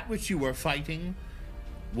 That which you were fighting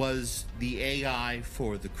was the AI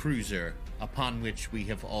for the cruiser upon which we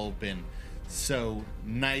have all been so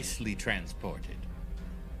nicely transported.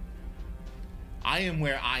 I am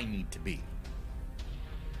where I need to be.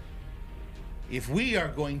 If we are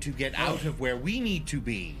going to get out of where we need to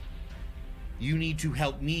be, you need to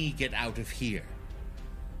help me get out of here.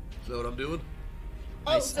 Is that what I'm doing?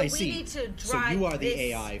 Oh, so we see. need to drive. So you are the this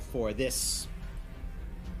AI for this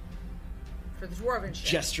for the dwarven ship.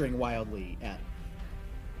 gesturing wildly at.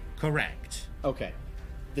 Correct. Okay,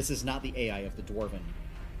 this is not the AI of the dwarven.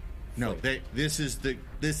 No, freight. this is the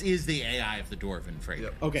AI of the dwarven freighter.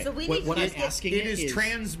 Yep. Okay, So we what, need what to I'm just get- asking It is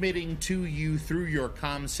transmitting to you through your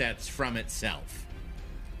comm sets from itself.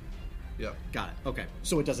 Yep. Got it. Okay,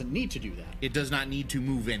 so it doesn't need to do that. It does not need to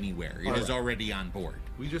move anywhere. It is Alright. already on board.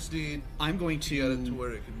 We just need I'm going to get it to to.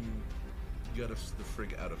 where it can get us the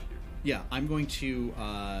frig out of here. Yeah, I'm going to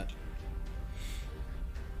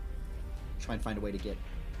try and find a way to get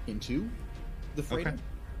into the freighter,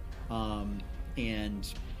 Okay.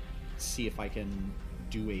 And see if I can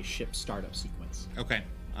do a ship startup sequence. Okay.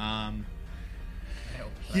 Can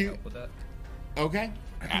I You- help with that? Okay.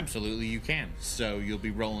 Absolutely, you can. So you'll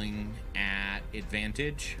be rolling at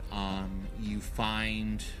advantage. You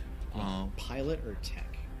find Pilot or tech?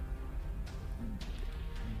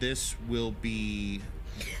 this will be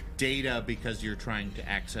data because you're trying to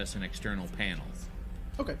access an external panel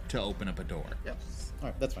Okay. to open up a door. Yep. All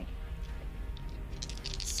right, that's fine.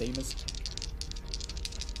 Same as.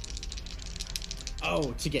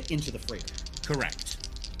 Oh, to get into the freighter. Correct.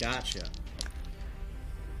 Gotcha.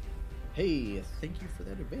 Hey, thank you for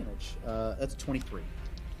that advantage. That's 23.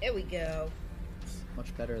 There we go.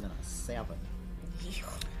 Much better than a 7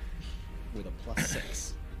 with a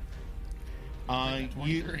 +6.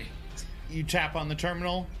 You tap on the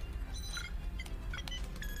terminal,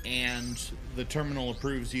 and the terminal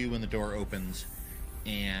approves you when the door opens,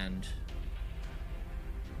 and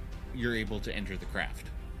you're able to enter the craft.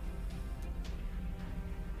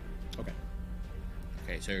 Okay.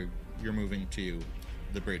 Okay, so you're moving to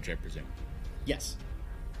the bridge, I presume. Yes.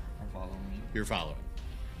 I'm following you. You're following.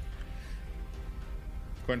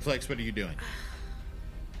 Cornflakes, what are you doing?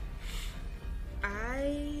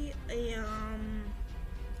 I am.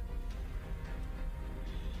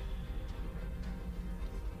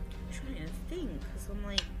 Trying to think, because I'm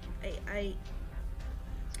like, I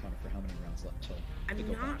Counting for how many rounds left till. they I'm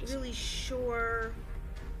go not back. really sure.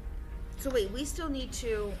 So wait, we still need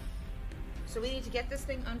to. So we need to get this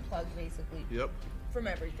thing unplugged, basically, Yep. from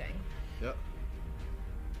everything. Yep.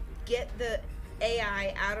 Get the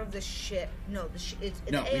AI out of the ship. No, it's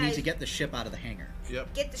No, the we AI need to get the ship out of the hangar.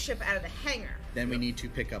 Yep. get the ship out of the hangar. Then we need to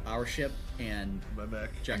pick up our ship and My mech.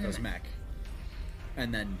 Jacko's Mhm. mech.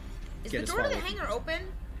 And then Is get the as door far to the away from hangar open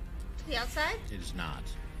to the outside? It is not.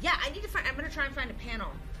 Yeah, I need to find. I'm gonna try and find a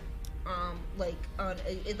panel. Like on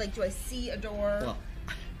it. Like, do I see a door? Well,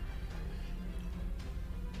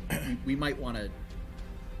 we might want to.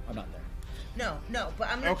 I'm not there. No, but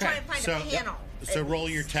I'm gonna try and find a panel. So at roll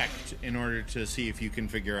least. your tech in order to see if you can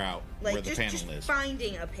figure out Like where the just panel is.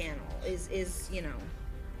 finding a panel is you know.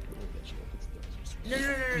 No.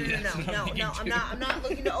 That's what I'm No. thinking, I'm not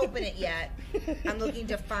looking to open it yet. I'm looking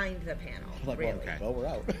to find the panel. Like, Really. Okay. well, we're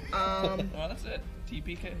out. Well, that's it.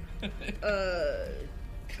 TPK.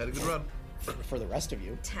 Had a good run. For the rest of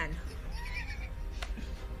you. 10.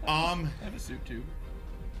 I have a suit too.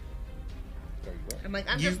 There you I'm like,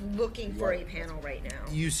 I'm You- just looking for a panel right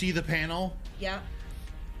now. You see the panel? Yeah.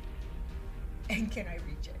 And can I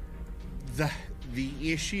reach it?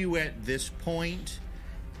 The issue at this point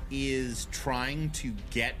is trying to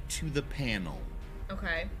get to the panel,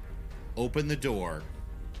 Okay. open the door,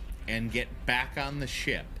 and get back on the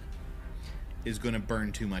ship is going to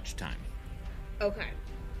burn too much time. Okay.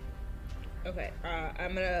 I'm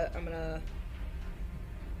gonna.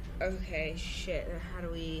 Okay, shit. How are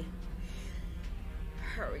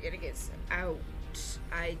we gonna get out?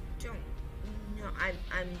 I don't know.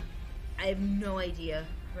 I have no idea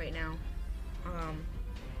right now.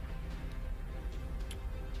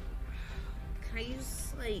 Can I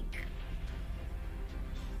use like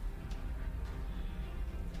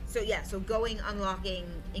So going, unlocking,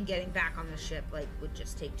 and getting back on the ship would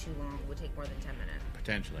just take too long. Would take more than 10 minutes.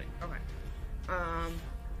 Potentially. Okay.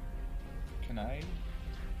 Can I?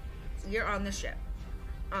 So you're on the ship.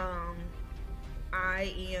 I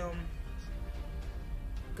am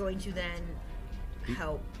going to then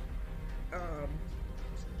help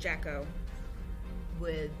Jacko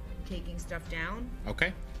with taking stuff down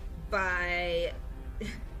Okay. by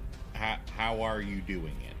How are you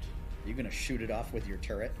doing it? You're gonna shoot it off with your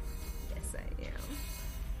turret. Yes, I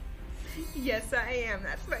am. Yes, I am.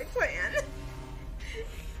 That's my plan.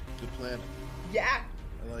 Good plan. Yeah.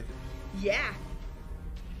 I like it. Yeah.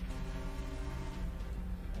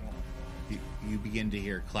 You begin to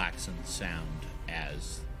hear klaxons sound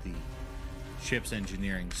as the ship's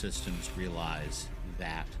engineering systems realize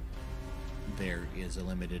that there is a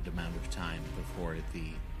limited amount of time before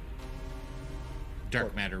the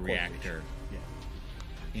dark matter reactor Yeah.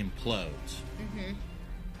 implodes. Mm-hmm.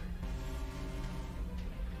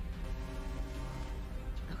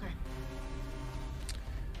 Okay.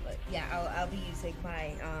 But yeah, I'll be using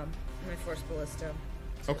my my force ballista.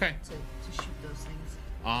 Okay. To shoot those things.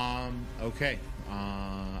 Okay.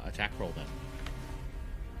 Attack roll then.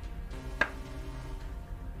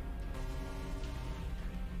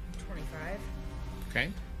 Okay.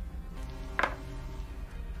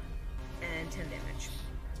 And 10 damage.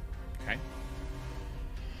 Okay.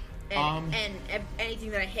 And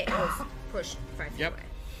anything that I hit goes pushed 5 feet Yep. away.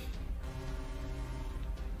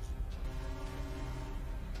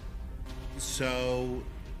 So,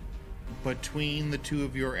 between the two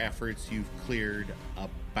of your efforts, you've cleared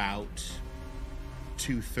about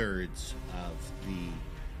 2/3 of the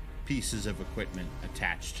pieces of equipment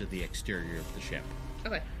attached to the exterior of the ship.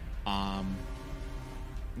 Okay.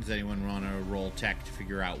 Does anyone want to roll tech to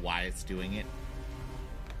figure out why it's doing it?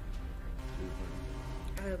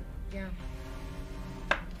 Yeah.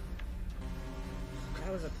 That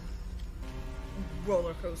was a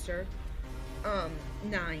roller coaster.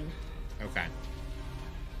 9. Okay.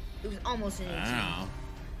 It was almost an 18. I don't know.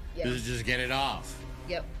 Yeah. Just get it off.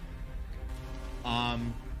 Yep.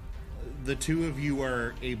 The two of you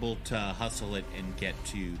are able to hustle it and get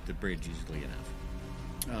to the bridge easily enough.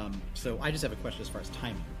 So I just have a question as far as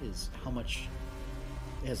timing. Is how much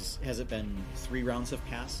has it been 3 rounds have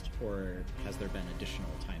passed, or has there been additional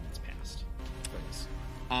time that's passed for this?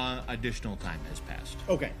 Additional time has passed.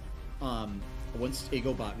 Okay. Once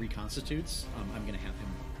Agobot reconstitutes, I'm going to have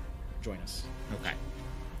him join us. Okay.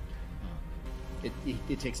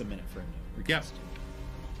 It takes a minute for him to Yep.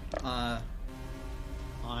 reconstitute.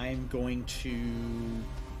 I'm going to,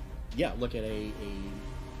 look at a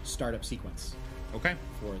startup sequence Okay.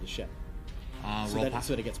 for the ship, so Roll, that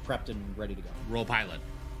it gets prepped and ready to go. roll pilot.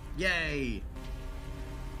 Yay!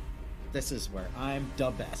 This is where I'm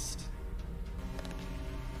the best.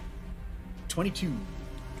 22.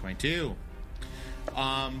 22.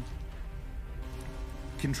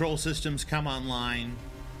 Control systems come online.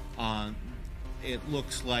 It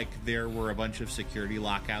looks like there were a bunch of security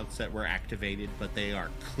lockouts that were activated, but they are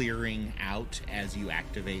clearing out as you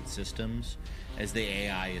activate systems, as the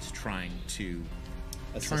AI is trying to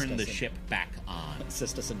Assist turn us the in- ship back on,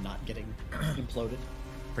 Assist us in not getting imploded.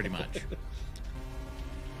 pretty much.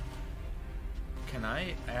 Can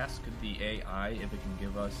I ask the AI if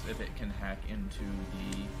it can hack into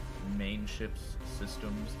the main ship's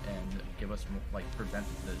systems and give us, prevent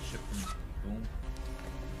the ship from boom?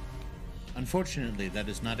 Unfortunately, that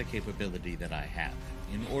is not a capability that I have.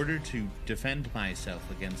 In order to defend myself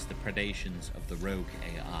against the predations of the rogue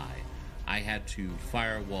AI, I had to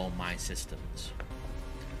firewall my systems.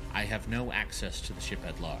 I have no access to the ship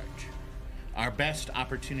at large. Our best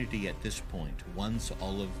opportunity at this point, once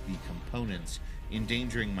all of the components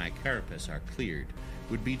endangering my carapace are cleared,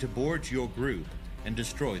 would be to board your group and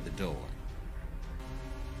destroy the door.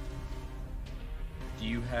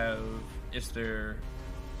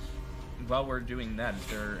 While we're doing that, is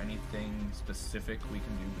there anything specific we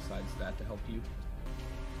can do besides that to help you?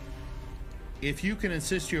 If you can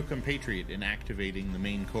assist your compatriot in activating the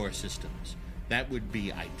main core systems, that would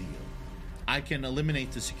be ideal. I can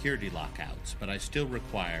eliminate the security lockouts, but I still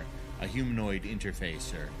require a humanoid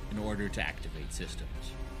interfacer in order to activate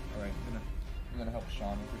systems. Alright, I'm gonna help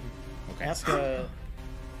Sean over here. Okay. Ask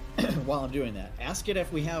while I'm doing that, ask it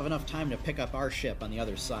if we have enough time to pick up our ship on the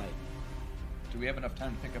other side. Do we have enough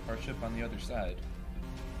time to pick up our ship on the other side?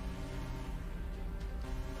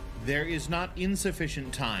 There is not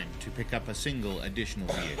insufficient time to pick up a single additional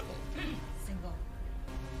vehicle. Single.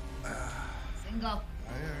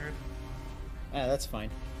 I heard. That's fine.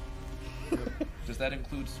 Does that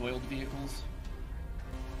include soiled vehicles?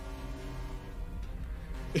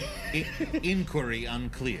 Inquiry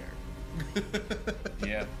unclear.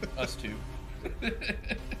 Yeah, us too.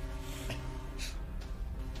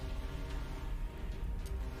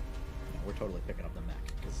 We're totally picking up the mech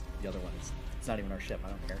because the other one is it's not even our ship. I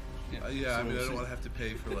don't care. Yeah, I mean, I we'll don't see. want to have to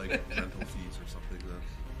pay for like rental fees or something.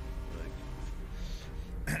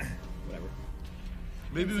 Then, like, Whatever.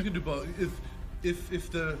 maybe we can do both.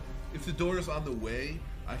 If the door is on the way,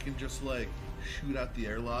 I can just like shoot out the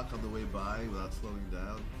airlock on the way by without slowing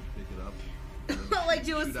down, pick it up. and then Like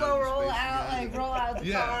do a shoot slow into roll space out, again. like roll out the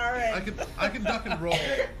Yeah, car. And... I can duck and roll,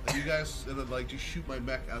 and you guys, and then like just shoot my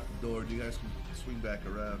mech out the door, and you guys can swing back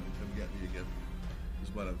around and come get me again. Is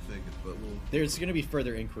what I'm thinking. But There's going to be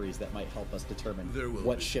further inquiries that might help us determine There will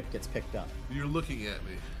what be. ship gets picked up. you're looking at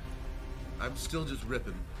me. I'm still just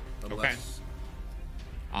ripping, unless.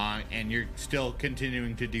 And you're still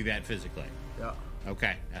continuing to do that physically. Yeah.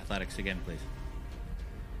 Okay, athletics again, please.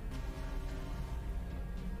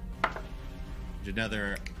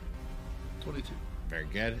 Another, 22. very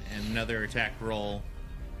good, and another attack roll,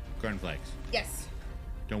 cornflakes. Yes,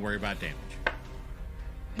 Don't worry about damage.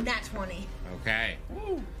 nat 20. Okay.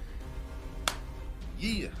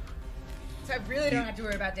 Yeah. So I really don't have to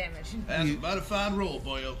worry about damage. That's a modified roll,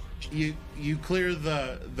 boyo. You clear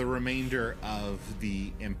the remainder of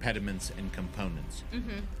the impediments and components.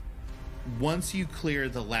 Once you clear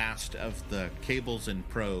the last of the cables and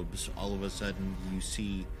probes, all of a sudden you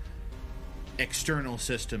see external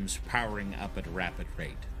systems powering up at a rapid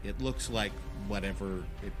rate. It looks like whatever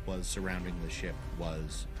it was surrounding the ship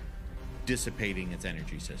was dissipating its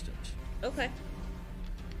energy systems. Okay.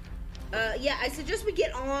 Yeah, I suggest we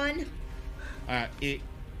get on.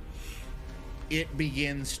 It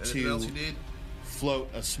begins Anything else you to need? float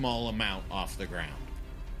a small amount off the ground.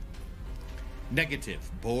 Negative.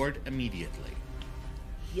 Board immediately.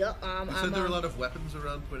 Yup, You said there were a lot of weapons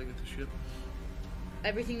around pointing at the ship?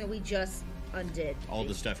 everything that we just undid. All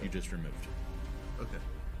the stuff you just removed. Okay.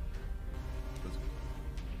 That's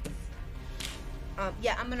good.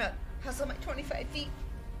 Yeah, I'm gonna hustle my 25 feet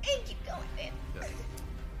and keep going, man. Yeah.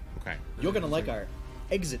 Okay. You're going to like our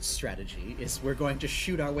exit strategy is we're going to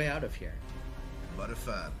shoot our way out of here.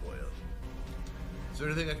 Modified boyo. Is there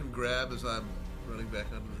anything I can grab as I'm running back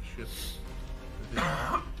onto the ship?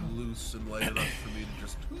 Anything loose and light enough for me to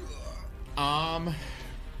just.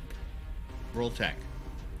 Roll tech.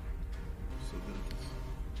 So good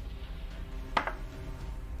at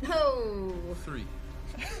Oh, this. 3.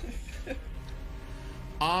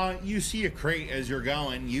 You see a crate as you're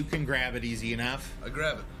going. You can grab it easy enough. I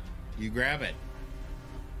grab it. You grab it.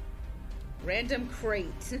 random crate.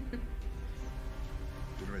 Get it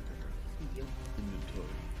right there. Inventory.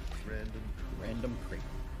 Random crate.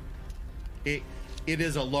 It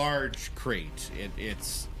is a large crate.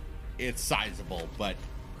 It's sizable, but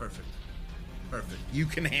Perfect. Perfect. you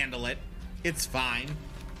can handle it. It's fine.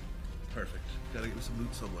 Perfect. Gotta get me some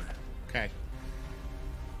loot somewhere. Okay.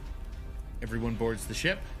 Everyone boards the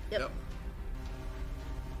ship. Yep.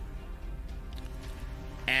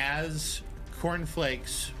 As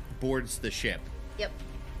Cornflakes boards the ship, Yep.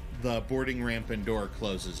 the boarding ramp and door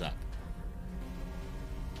closes up.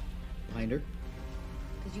 Behind her,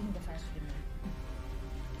 Because you can go faster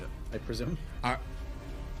than me. I presume.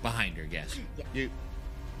 Behind her, yes. Yeah.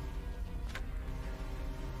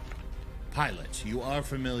 Pilots, you are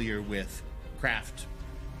familiar with craft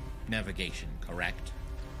navigation, correct?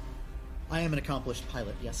 I am an accomplished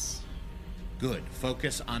pilot, yes. Good.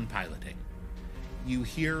 Focus on piloting. You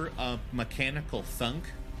hear a mechanical thunk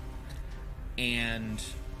and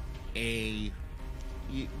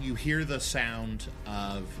you hear the sound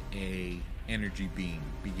of a energy beam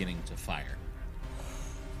beginning to fire.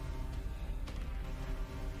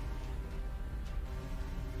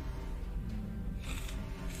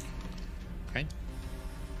 Okay.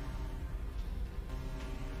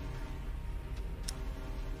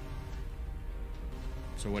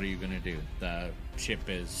 So what are you going to do? The ship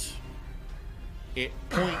is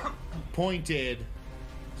pointed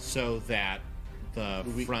so that the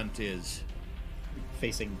front is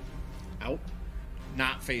Facing out.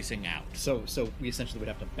 not facing out. So we essentially would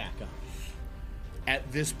have to back up.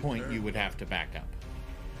 At this point, you would have to back up.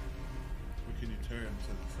 Where can you turn so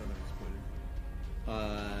the front is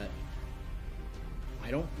pointing? I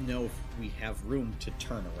don't know if we have room to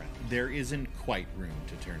turn around. There isn't quite room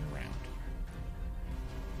to turn around.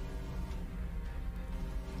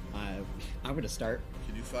 I'm going to start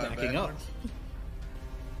Can you fire backing up.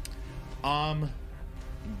 backwards?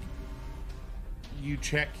 You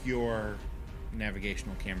check your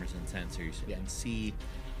navigational cameras and sensors Yeah. and see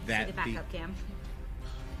The that backup cam.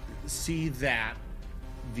 see that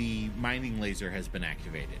the mining laser has been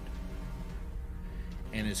activated.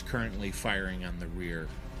 and is currently firing on the rear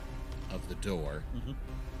of the door.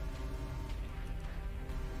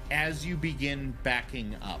 As you begin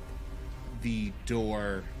backing up, the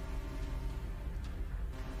door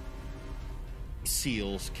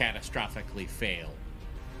seals catastrophically fail,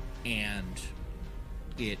 and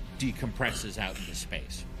it decompresses out into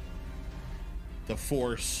space. The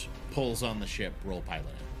force pulls on the ship. Roll pilot.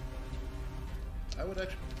 I would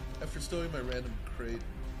actually, after stowing my random crate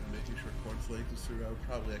and making sure cornflakes is through, I would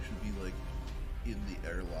probably actually be like in the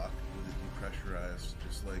airlock with it depressurized,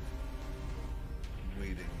 just like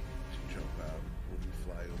waiting to jump out when we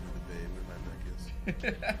fly over the bay where my mech is.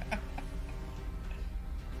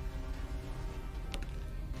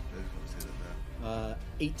 I just want to say that now.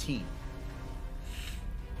 18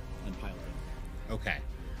 on piloting. Okay.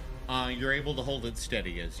 You're able to hold it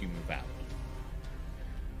steady as you move out.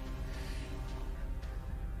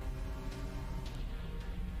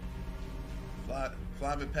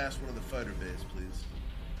 Fly me past one of the fighter bays, please.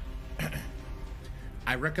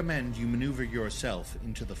 I recommend you maneuver yourself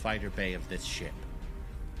into the fighter bay of this ship.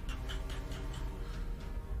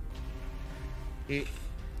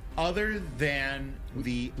 Other than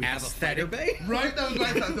the aesthetic, bay? Right? That was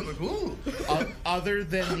my thought. I'm like, ooh. Other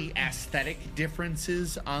than the aesthetic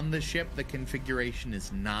differences on the ship, the configuration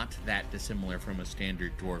is not that dissimilar from a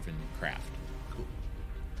standard dwarven craft. Cool.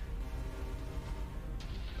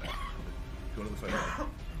 Go to the fighter bay.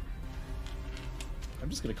 I'm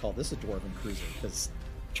just going to call this a dwarven cruiser because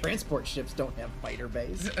transport ships don't have fighter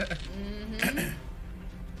bays.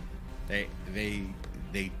 They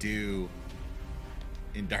do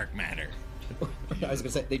in dark matter. I was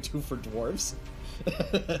going to say they do for dwarves.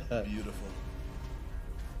 Beautiful.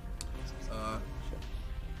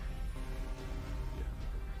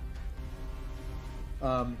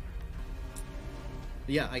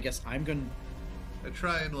 Yeah, I guess I'm going I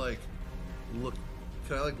try and like look.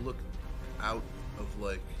 Can I like look out of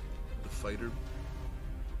like the fighter?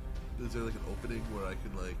 Is there like an opening where I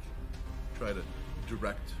can like try to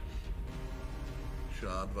direct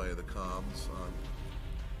Sean via the comms on?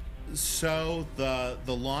 So the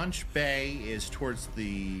launch bay is towards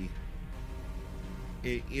the.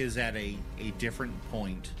 It is at a different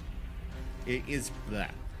point. It is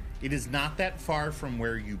that. It is not that far from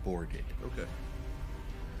where you boarded. Okay.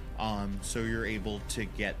 So you're able to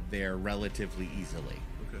get there relatively easily.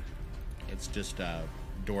 Okay. It's just a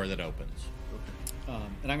door that opens. Okay.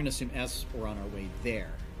 and I'm going to assume as we're on our way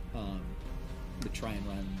there, we try and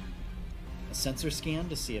run a sensor scan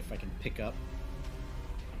to see if I can pick up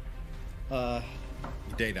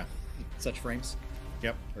Data. such frames.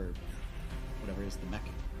 Yep. Or whatever is the mech.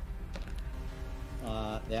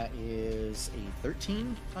 That is a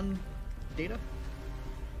 13 on data.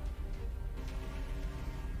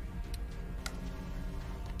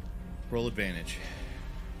 Roll advantage.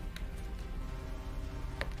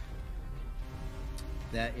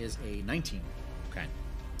 That is a 19. Okay.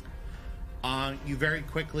 You very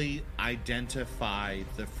quickly identify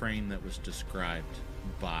the frame that was described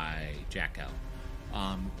by Jacko.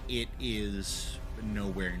 It is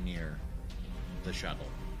nowhere near the shuttle.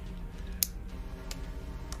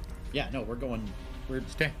 Yeah, no, we're going. We're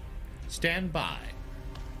Stand by.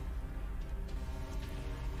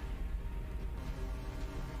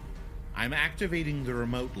 I'm activating the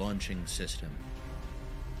remote launching system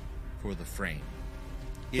for the frame.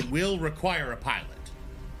 It will require a pilot.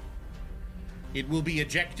 It will be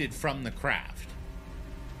ejected from the craft,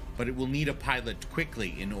 but it will need a pilot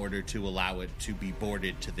quickly in order to allow it to be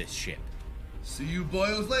boarded to this ship. See you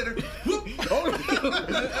boys later. Can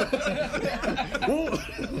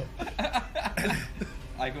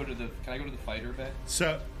I go to the fighter bay?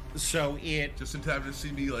 So it Just in time to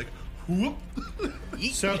see me like whoop.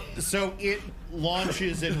 so it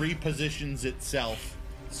launches and repositions itself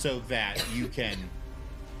so that you can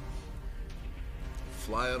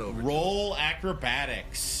Fly on over. roll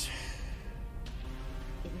acrobatics.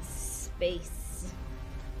 In space.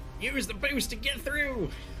 use the boost to get through.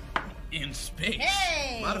 In space.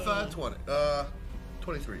 Hey! Modified 20.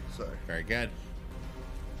 23. Sorry. Very good.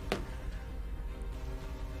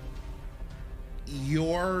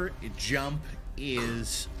 Your jump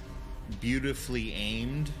is beautifully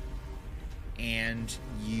aimed, and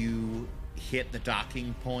you hit the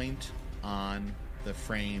docking point on the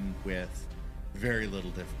frame with very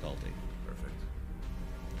little difficulty, Perfect.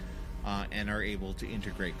 and are able to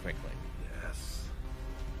integrate quickly. Yes.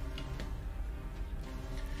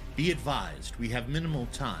 Be advised, we have minimal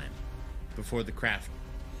time before the craft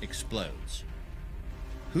explodes.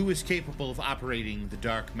 Who is capable of operating the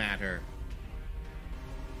dark matter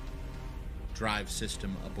drive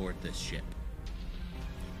system aboard this ship?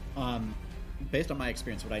 based on my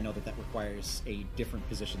experience, would I know that requires a different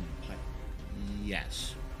position than pilot?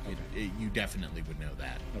 Yes. You definitely would know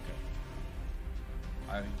that. Okay.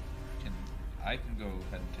 I can go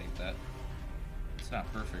ahead and take that. It's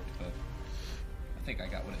not perfect, but I think I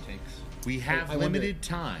got what it takes. We have I wonder- limited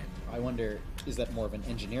time. I wonder, is that more of an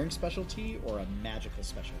engineering specialty or a magical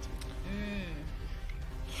specialty?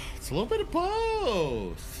 It's a little bit of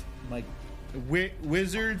both. Like,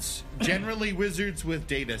 Wizards, generally wizards with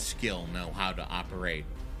data skill know how to operate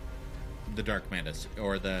the dark matter,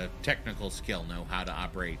 or the technical skill know how to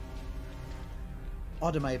operate.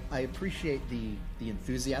 Autumn, I appreciate the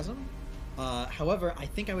enthusiasm. However, I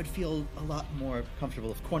think I would feel a lot more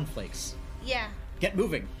comfortable if cornflakes. Yeah. Get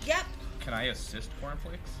moving. Yep. Can I assist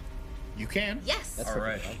Cornflakes? You can. Yes. That's All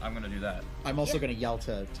right, perfectly fine. I'm gonna do that. I'm also Yeah. going to yell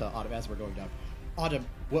to Autumn as we're going down. Autumn,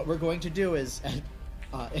 what we're going to do is,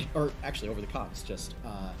 or actually over the comms,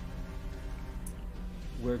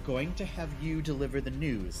 we're going to have you deliver the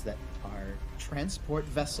news that our transport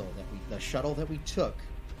vessel, the shuttle that we took,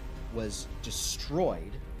 was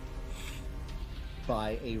destroyed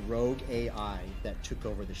by a rogue AI that took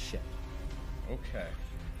over the ship Okay.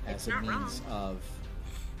 as It's a not means wrong. of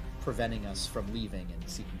preventing us from leaving and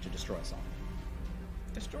seeking to destroy us all.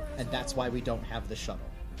 Destroy us And that's all. why we don't have the shuttle.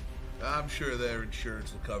 I'm sure their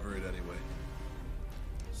insurance will cover it anyway.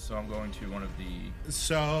 So I'm going to one of the.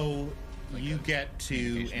 So Like you a get to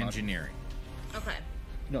communication module. engineering. Okay.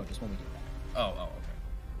 No, just when we get back. Oh, okay.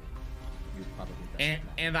 You're probably best.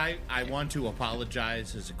 And I want to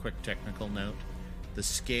apologize as a quick technical note. The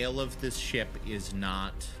scale of this ship is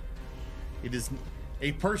not. It is.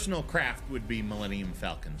 A personal craft would be Millennium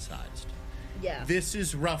Falcon sized. Yeah. This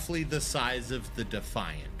is roughly the size of the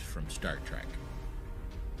Defiant from Star Trek.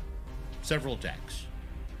 Several decks.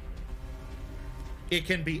 It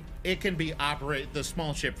can be the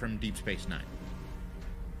small ship from Deep Space Nine.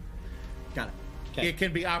 Got it. Okay. It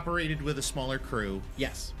can be operated with a smaller crew.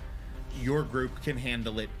 Yes. Your group can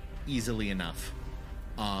handle it easily enough.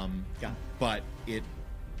 Got it. But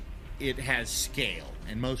it has scale,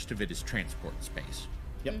 and most of it is transport space.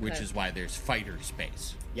 Yep. Which Okay. is why there's fighter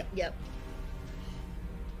space. Yep. Yep.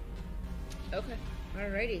 Okay.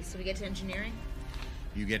 Alrighty. So we get to engineering.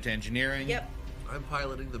 You get to engineering. Yep. I'm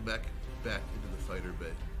piloting the mech back into the fighter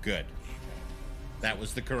bay. Good. That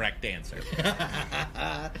was the correct answer.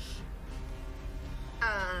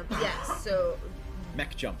 Yes. So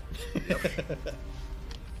Mech jump.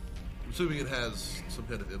 Assuming it has some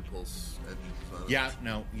kind of impulse engines on it. Yeah,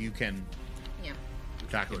 no, you can yeah.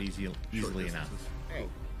 dock it Short- easily short enough. distances. All right.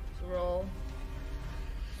 So roll.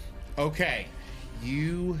 Okay,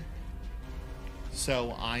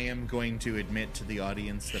 So I am going to admit to the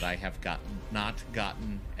audience that I have not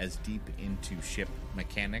gotten as deep into ship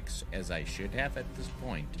mechanics as I should have at this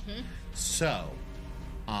point. So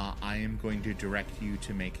I am going to direct you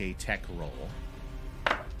to make a tech roll.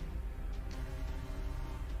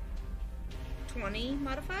 20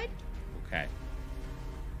 modified. Okay.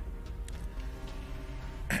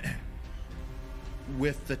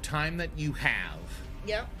 With the time that you have,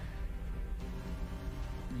 Yep.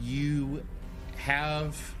 you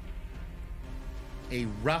have a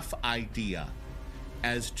rough idea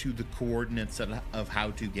as to the coordinates of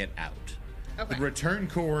how to get out. Okay. The return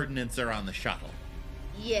coordinates are on the shuttle.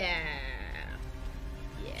 Yeah.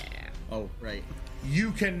 Yeah. Oh, right.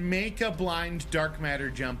 You can make a blind dark matter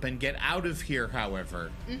jump and get out of here,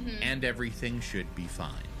 however, and everything should be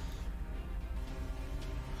fine.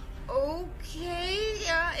 Okay.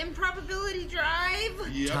 Improbability drive.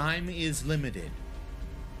 Yep. Time is limited.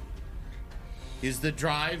 Is the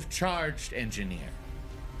drive charged, engineer?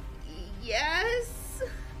 Yes.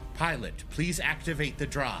 Pilot, please activate the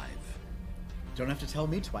drive. Don't have to tell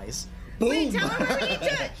me twice. Wait, Boom! tell him what we need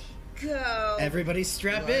to go Everybody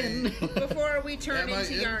strap in. before we turn Am I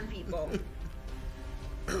into in? yarn people.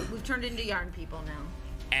 We've turned into yarn people now.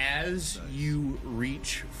 As you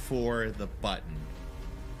reach for the button,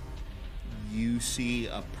 you see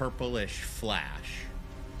a purplish flash.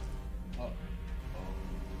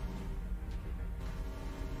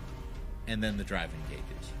 And then the drive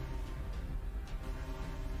engages.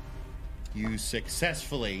 You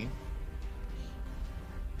successfully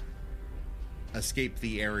escape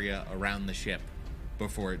the area around the ship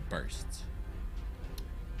before it bursts.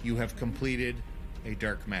 You have completed a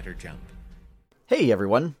dark matter jump. Hey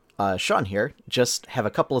everyone, Sean here. Just have a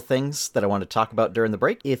couple of things that I want to talk about during the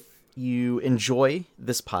break. If you enjoy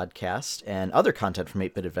this podcast and other content from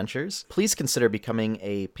 8-Bit Adventures, please consider becoming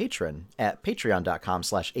a patron at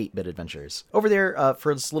patreon.com/8bitadventures. Over there,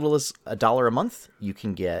 for as little as $1 a month, you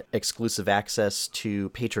can get exclusive access to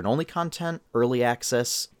patron-only content, early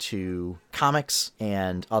access to comics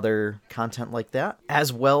and other content like that,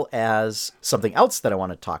 as well as something else that I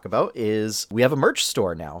want to talk about is we have a merch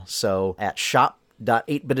store now. So at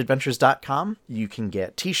shop.8bitadventures.com, you can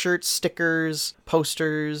get t-shirts, stickers,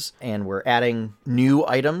 posters, and we're adding new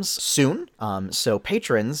items soon. So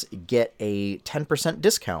patrons get a 10%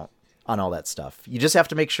 discount on all that stuff. You just have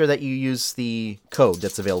to make sure that you use the code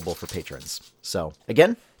that's available for patrons. So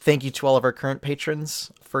again, thank you to all of our current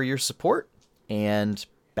patrons for your support, and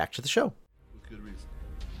back to the show. With good reason.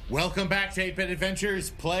 Welcome back to 8-Bit Adventures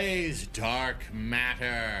Plays Dark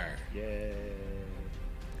Matter. Yay.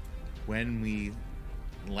 When we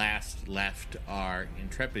last left our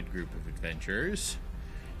intrepid group of adventurers,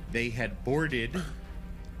 they had boarded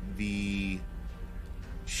the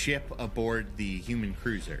ship aboard the human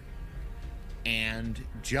cruiser, and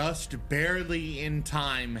just barely in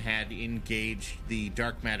time had engaged the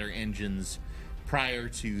dark matter engines prior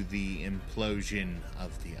to the implosion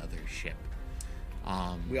of the other ship.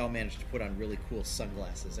 We all managed to put on really cool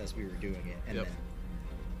sunglasses as we were doing it, and Yep.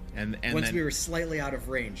 then And once then, we were slightly out of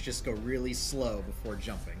range, just go really slow before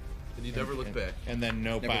jumping. And you never look back. and then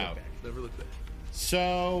nope Never look out. back. Never look back.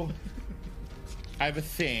 So I have a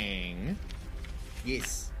thing.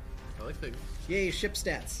 Yes. I like things. Yay, ship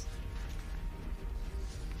stats.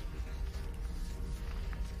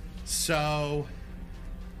 So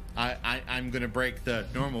I'm gonna break the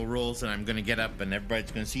normal rules, and I'm gonna get up, and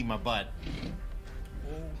everybody's gonna see my butt.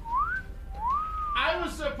 I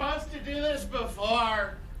was supposed to do this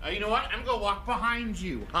before. You know what? I'm gonna walk behind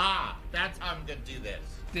you. That's how I'm gonna do this.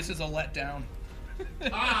 This is a letdown.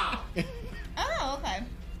 Oh, okay.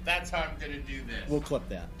 That's how I'm gonna do this. We'll clip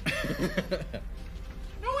that.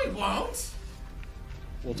 No, we won't.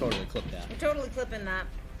 We'll totally clip that. We're totally clipping that.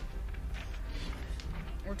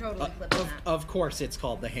 We're totally clipping that. Of course, it's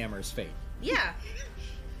called the Hammer's Fate. Yeah.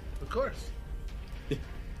 Of course.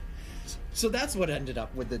 So that's what ended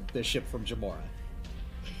up with the ship from Jamora.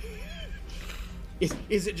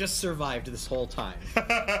 Is it just survived this whole time?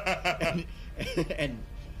 and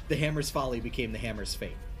the Hammer's Folly became the Hammer's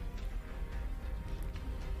Fate.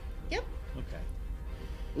 Yep. Okay.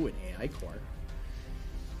 Ooh, an AI core.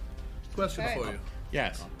 Question Okay. for you.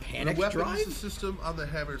 Yes. Panic the weapons drive? system on the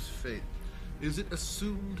Hammer's Fate, is it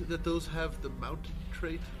assumed that those have the mounted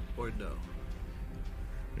trait, or no?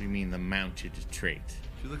 What do you mean the mounted trait?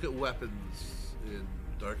 If you look at weapons in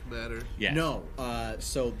Dark Matter, Yes. No.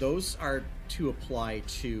 So those are to apply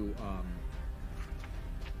to,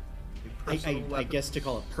 personal I guess to weapons.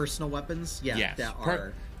 call it personal weapons. Yeah, Yes. that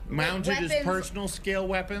are. Mounted as Weapons- personal scale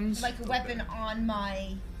weapons. Like a weapon on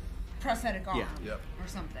my prosthetic arm. Yeah. Yep. Or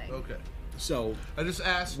something. Okay. So I just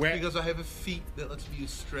asked Where- because I have a feat that lets me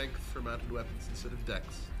use strength for mounted weapons instead of dex.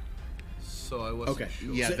 So I wasn't okay.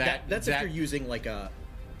 sure. Yeah, So that- that's if you're using like a,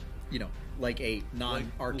 like a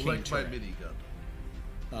non-arcane like my turret. minigun.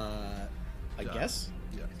 I Yeah. guess.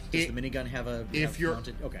 Yeah. Does It- the minigun have a if have you're-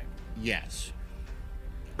 mounted? Okay. Yes.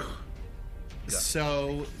 Yeah.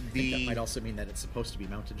 So I think the that might also mean that it's supposed to be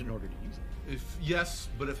mounted in order to use it. Yes,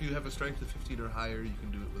 but if you have a strength of 15 or higher, you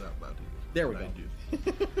can do it without mounting it. There we And go. I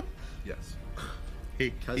do. Yes.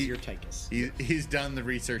 Because you're Tychus. he's done the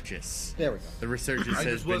researches. There we go. The researches I has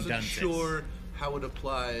just been wasn't done. sure how it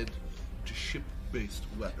applied to ship-based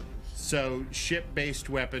weapons. So ship-based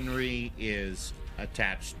weaponry is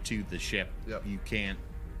attached to the ship. Yep. You can't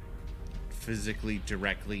physically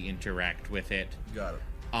directly interact with it. Got it.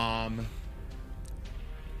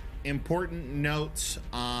 Important notes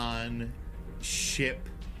on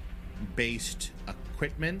ship-based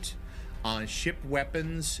equipment. Ship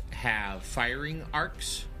weapons have firing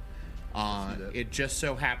arcs. that. It just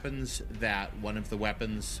so happens that one of the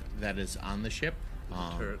weapons that is on the ship,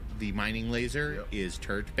 turret. the mining laser, Yep. is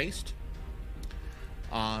turret-based.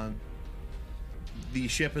 The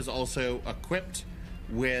ship is also equipped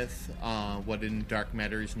with what in Dark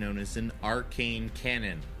Matter is known as an arcane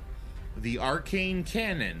cannon. The arcane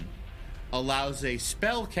cannon allows a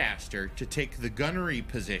spellcaster to take the gunnery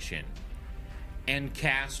position and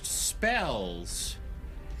cast spells.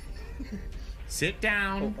 Sit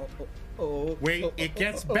down. Wait, it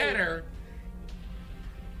gets better.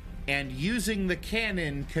 And using the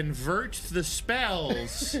cannon converts the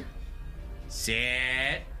spells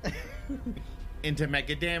sit into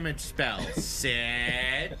mega damage spells.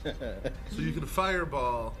 Sit. So you can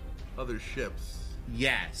fireball other ships.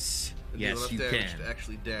 Yes. And Yes, deal you enough damage can. to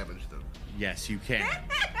actually damage them. Yes, you can.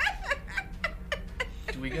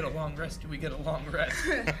 Do we get a long rest? Do we get a long rest?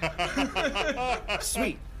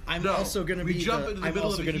 Sweet. I'm No, also going to we be jump into the I'm middle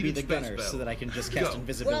also of a going to be heated the space gunner battle. so that I can just cast Go.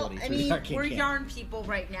 invisibility Well, I through the mean, arcane we're cannon. yarn people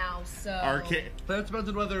right now, so. Arcane. That depends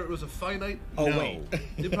on whether it was a finite Oh No. wait.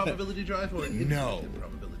 improbability drive or an No. infinite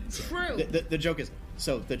improbability drive. True. The joke is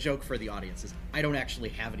the joke for the audience is I don't actually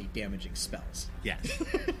have any damaging spells. Yes.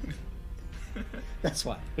 That's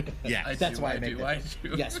why. Yes. That's do, why I I make do, that. I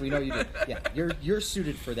do. Yes, we know you do. Yeah, you're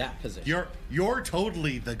suited for that position. You're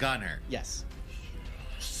totally the gunner. Yes.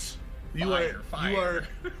 You Fire,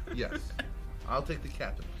 are. Yes. I'll take the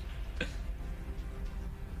captain.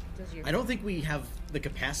 Does your- I don't think we have the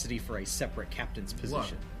capacity for a separate captain's One.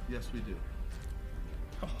 position. Yes, we do.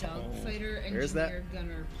 Dogfighter, There's that. engineer,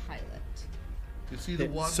 gunner, pilot. You see the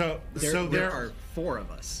one? So There there are 4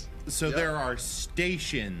 of us. So there are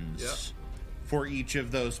stations Yep. for each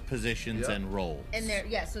of those positions Yep. and roles. And there,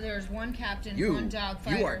 yeah. So there's one captain, You one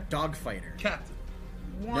dogfighter, you are dogfighter. captain.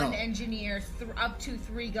 one No. engineer, up to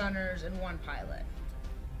 3 gunners, and 1 pilot.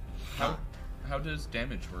 How does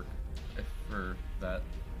damage work for that?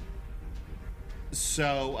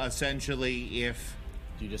 So essentially, if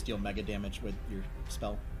Do you just deal mega damage with your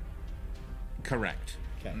spell? correct,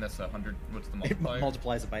 Okay. And that's 100. What's the It multiplier?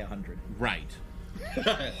 multiplies it by 100. right,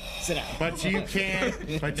 Sit down. but you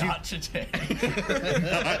can't. But you Not today.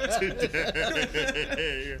 not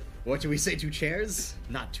today. What do we say to chairs?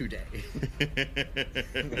 Not today.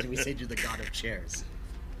 What do we say to the god of chairs?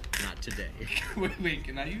 Not today. wait,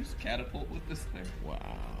 can I use catapult with this thing?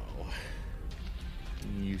 Wow.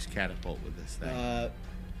 You use catapult with this thing.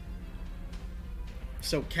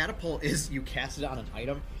 So catapult is you cast it on an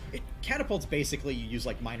item. Catapult's basically you use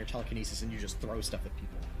like minor telekinesis and you just throw stuff at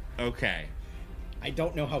people. Okay. I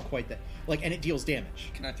don't know how quite that and it deals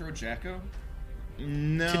damage. Can I throw Jacko?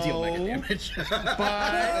 No. To deal mega damage.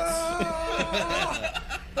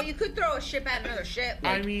 But you could throw a ship at another ship.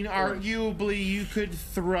 I mean, arguably, you could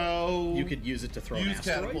throw. You could use it to throw an Use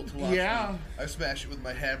asteroid. catapult to launch Yeah. me. I smash it with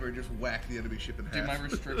my hammer and just whack the enemy ship in half. Do my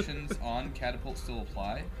restrictions on catapult still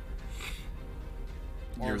apply?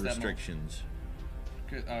 Or your is that restrictions.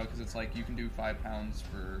 Because it's like you can do 5 pounds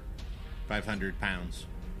for. 500 pounds.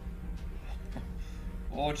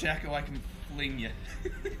 Oh, Jacko, I can fling you.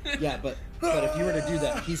 Yeah, but if you were to do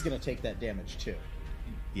that, he's gonna take that damage too.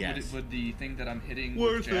 Yes. Would the thing that I'm hitting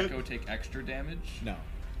Worth with Jacko it. take extra damage? No.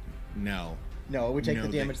 No. No, it would take No, the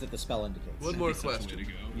they- damage that the spell indicates. One That'd more be such a way question. to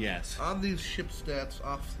go. Yes. On these ship stats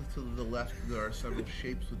off to the left, there are several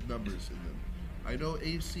shapes with numbers in them. I know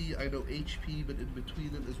AC, I know HP, but in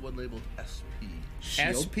between them is one labeled SP.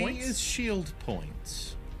 Shield SP points? is shield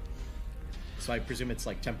points. So I presume it's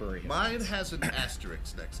like temporary. hit Mine points. has an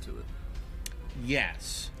asterisk next to it.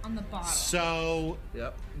 Yes. On the bottom. So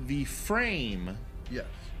Yep. the frame Yes.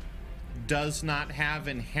 does not have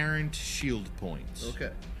inherent shield points.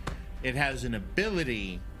 Okay. It has an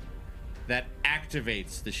ability that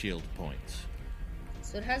activates the shield points.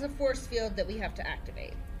 So it has a force field that we have to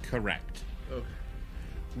activate. Correct. Okay.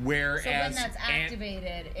 Whereas, So when that's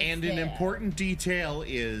activated, it's and an there. important detail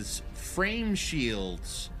is frame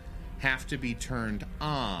shields have to be turned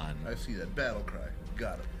on, I see that battle cry.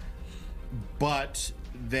 Got it. but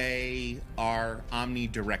they are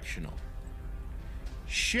omnidirectional.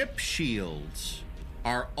 Ship shields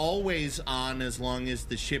are always on as long as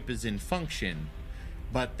the ship is in function,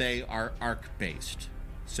 but they are arc-based.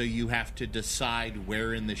 So you have to decide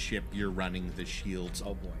where in the ship you're running the shields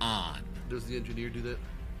Oh, boy. on. Does the engineer do that?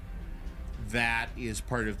 That is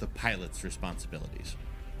part of the pilot's responsibilities.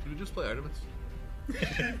 Can we just play Artemis?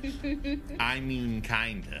 I mean,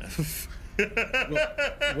 kind of.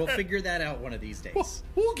 We'll figure that out one of these days.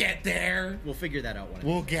 We'll get there. We'll figure that out one of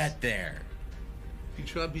We'll these get there. Can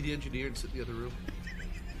Sean be the engineer and sit in the other room?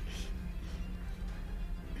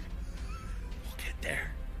 We'll get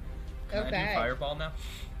there. Can I do Okay. fireball now?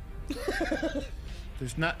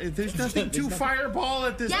 There's nothing to fireball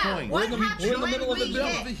at this Yeah, point. what We're in the happened middle when of a we jump. Middle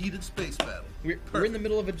of a hit? heated space battle. We're in the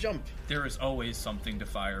middle of a jump. There is always something to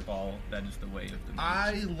fireball. That is the way of the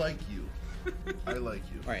I like you. I like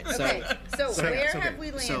you. All right. So, Okay, so where okay, have we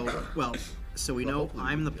landed? So we Well, know hopefully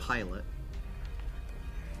I'm we the do. pilot,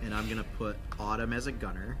 and I'm gonna put Autumn as a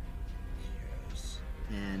gunner,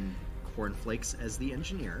 and Cornflakes as the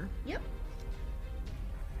engineer, Yep.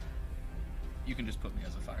 You can just put me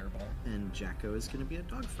as a fireball. and Jacko is gonna be a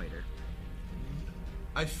dogfighter.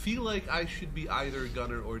 I feel like I should be either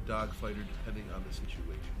gunner or dogfighter depending on the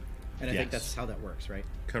situation. And I think Yes. that's how that works, right?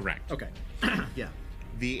 Correct. Okay. Yeah.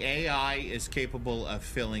 The AI is capable of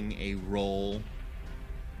filling a role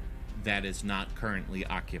that is not currently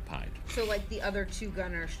occupied. So like the other 2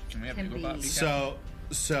 gunners Can we have can Eagle be. Bot be So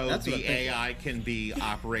That's what I'm the thinking. AI can be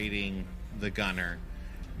operating the gunner,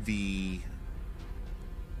 the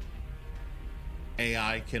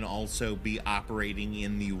AI can also be operating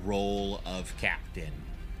in the role of captain,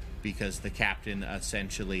 because the captain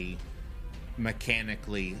essentially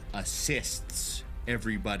mechanically assists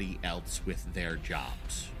everybody else with their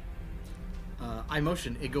jobs. I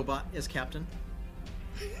motion Igobot as captain.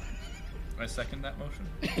 I second that motion.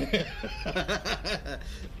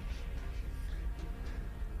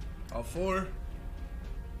 All for.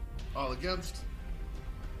 All against.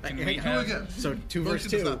 Can Hey, we hey, Two have- against. So 2 Motion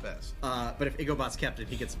versus does 2. not pass. But if Igobot's captain,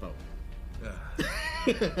 he gets a vote.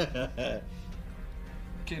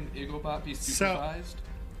 Can Igobot be So- supervised?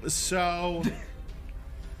 So,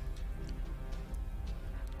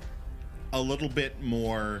 a little bit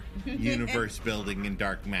more universe building in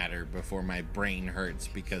dark matter before my brain hurts,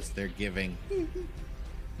 because they're giving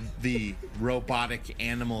the robotic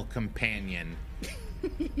animal companion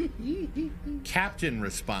captain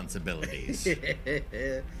responsibilities.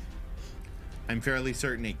 I'm fairly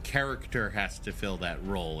certain a character has to fill that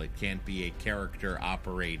role. It can't be a character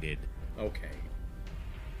operated. Okay.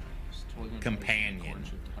 Just totally gonna Companion. try to get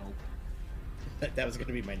Cornchip to help. That was going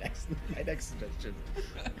to be my next suggestion.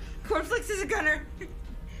 Cornflakes is a gunner.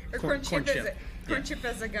 Or Corn corn chip, chip. corn chip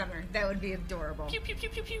as a gunner. That would be adorable. Pew pew pew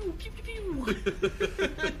pew pew pew pew pew.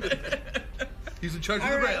 He's in charge of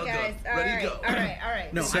All the right, rail guys. gun. All Ready right, to go. all right, all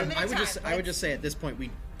right. No, One minute I would time. I would just say at this point we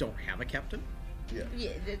don't have a captain. Yeah. Yeah,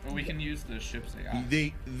 Well, we can use the ship's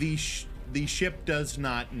AI. The ship does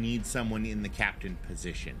not need someone in the captain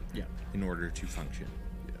position Yeah. in order to function.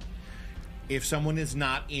 If someone is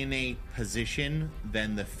not in a position,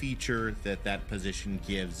 then the feature that position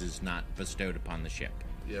gives is not bestowed upon the ship.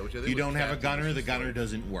 Yeah, which I think If you with don't have a captain gunner, is the just gunner like-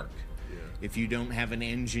 doesn't work. Yeah. If you don't have an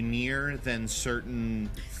engineer, then certain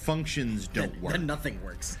functions don't work. Then nothing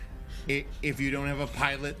works. If you don't have a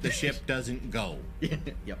pilot, the ship doesn't go. Yep.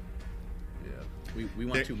 Yeah. We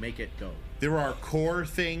want There- to make it go. There are core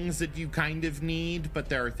things that you kind of need, but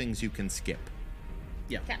there are things you can skip.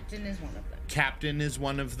 Yeah. Captain is one of them. Captain is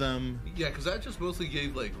one of them. Yeah, because that just mostly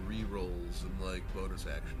gave like re-rolls and like bonus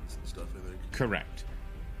actions and stuff, I think. Correct.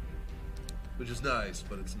 Which is nice,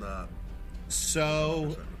 but it's not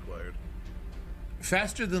So, 100% required.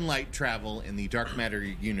 faster than light travel in the dark matter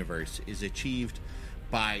universe is achieved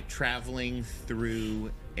by traveling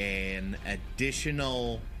through an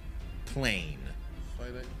additional plane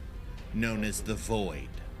Finite. known as the Void.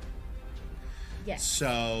 Yes.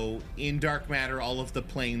 So, in dark matter, all of the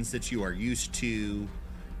planes that you are used to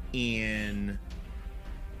in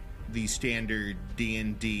the standard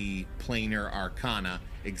D&D planar arcana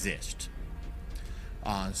exist.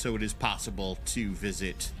 So it is possible to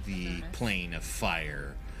visit the plane of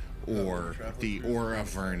fire, or the Aura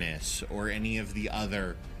Avernus, or any of the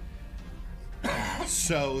other.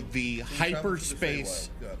 So the hyperspace,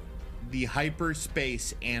 Got it. the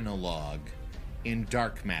hyperspace analog in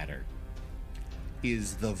dark matter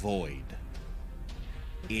is the Void.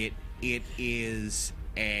 It is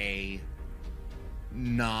a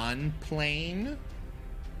non-plane.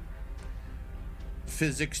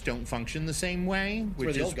 Physics don't function the same way, where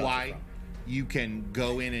which the is old gods are why from. you can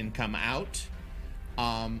go in and come out.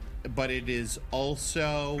 But it is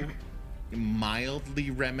also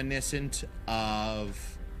mildly reminiscent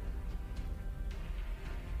of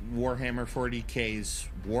Warhammer 40k's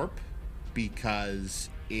Warp, because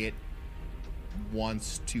it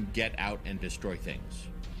wants to get out and destroy things.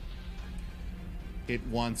 It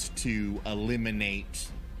wants to eliminate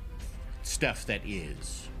stuff that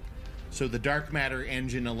is. So the dark matter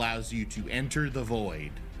engine allows you to enter the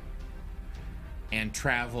void and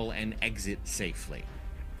travel and exit safely.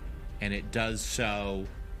 And it does so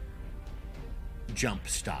jump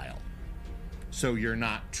style. So you're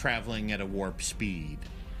not traveling at a warp speed.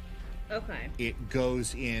 Okay. It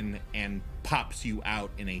goes in and pops you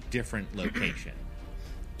out in a different location.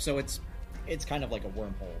 So it's kind of like a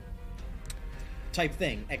wormhole type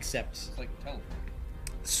thing, except It's like teleport.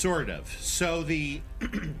 Sort of. So the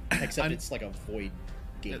it's like a void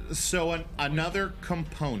gate. another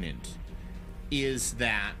component is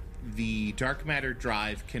that the dark matter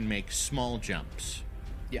drive can make small jumps,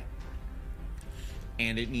 Yeah.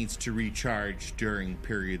 and it needs to recharge during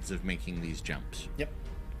periods of making these jumps Yep.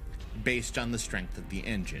 based on the strength of the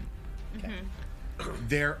engine. Okay.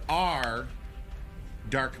 There are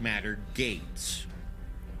dark matter gates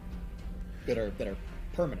That are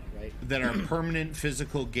permanent, right? that are permanent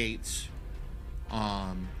physical gates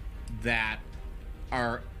that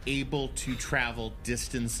are able to travel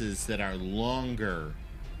distances that are longer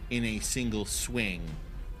in a single swing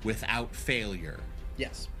without failure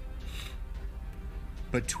Yes.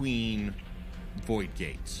 between void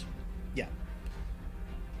gates. Yeah.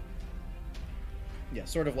 Yeah,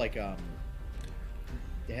 sort of like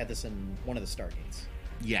they had this in one of the Stargates,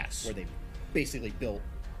 Yes. where they basically built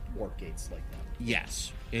warp gates like that.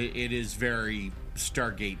 Yes. It is very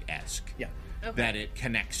Stargate-esque. Yeah. Okay. That it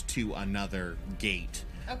connects to another gate,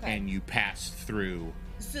 Okay. and you pass through.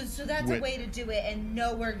 So that's With- a way to do it and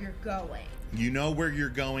know where you're going, You know where you're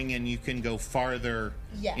going, and you can go farther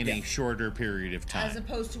Yes. in a Yeah. shorter period of time. as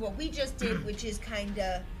opposed to what we just did, which is kind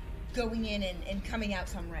of going in and coming out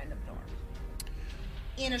some random door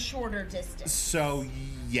in a shorter distance. So,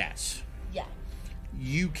 yes. Yeah.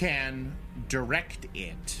 You can direct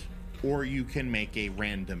it, or you can make a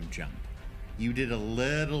random jump. You did a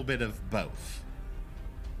little bit of both.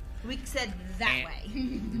 We said that And-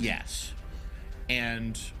 way. Yes.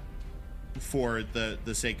 And for the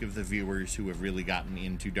sake of the viewers who have really gotten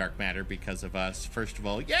into dark matter because of us, first of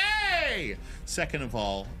all, yay! Second of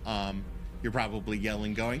all, you're probably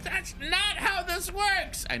yelling, going, "That's not how this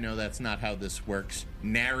works!" I know that's not how this works.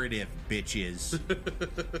 Narrative, bitches.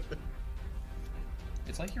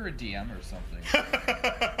 It's like you're a DM or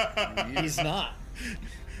something. He's not.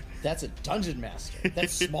 That's a dungeon master.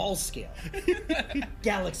 That's small scale.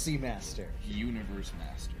 Galaxy master. Universe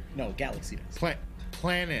master. No, galaxy master.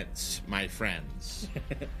 Planets, my friends.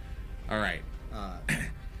 All right. Uh,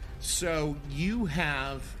 So you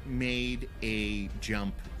have made a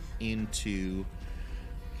jump into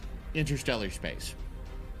interstellar space.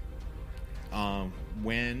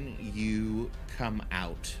 When you come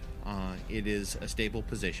out, it is a stable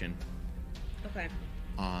position. Okay.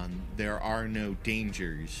 There are no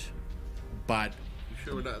dangers, but You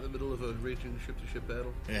sure we're not in the middle of a raging ship-to-ship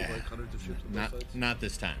battle? With Yeah. like hundreds of ships on not both sides? not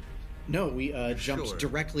this time. no, we jumped Sure.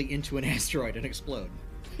 directly into an asteroid and explode.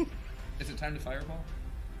 Is it time to fireball?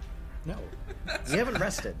 No, we haven't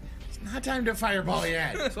rested. It's not time to fireball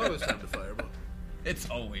yet. It's always time to fireball. It's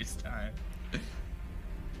always time.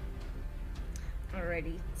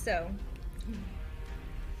 Alrighty. So,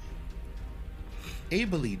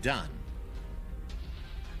 Ably done.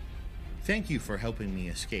 Thank you for helping me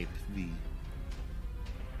escape the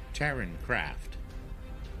Terran craft.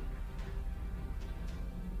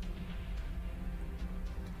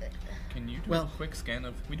 Can you do Well- a quick scan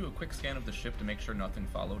of? We do a quick scan of the ship to make sure nothing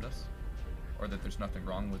followed us, or that there's nothing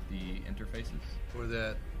wrong with the interfaces. Or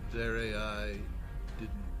that their AI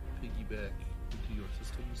didn't piggyback into your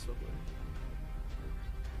system somewhere.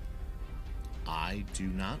 I do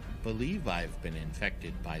not believe I've been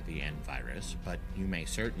infected by the N virus, but you may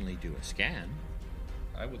certainly do a scan.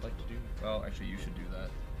 I would like to do. Well, actually, you should do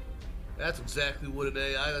that. That's exactly what an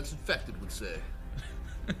AI that's infected would say.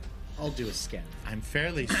 I'll do a scan. I'm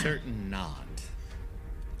fairly certain not.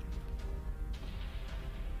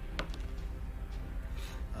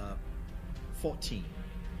 Uh, 14.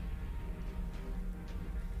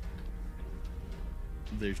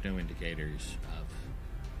 There's no indicators of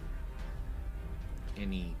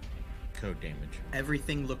any code damage.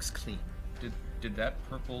 Everything looks clean. Did that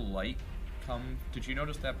purple light come? Did you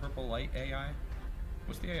notice that purple light AI?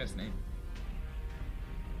 What's the AI's name?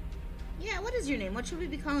 yeah, what is your name? What should we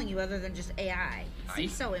be calling you other than just AI? It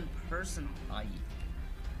seems so impersonal. I.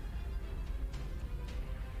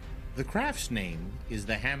 The craft's name is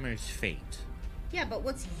the Hammer's Fate. Yeah, but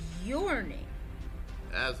what's your name?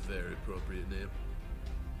 That's a very appropriate name.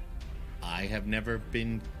 I have never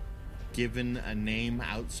been given a name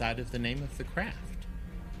outside of the name of the craft.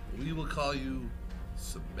 We will call you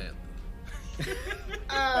Samantha.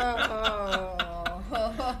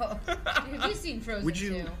 Oh. Have you seen Frozen Would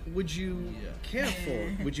you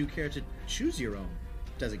 2? would you care to choose your own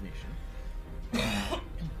designation?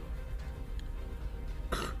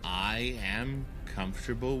 I am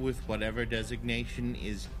comfortable with whatever designation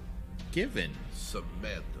is given.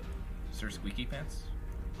 Samantha. Is there squeaky pants?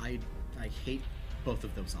 I hate both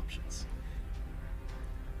of those options.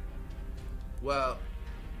 Well,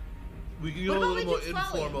 we can What go a about little we more keep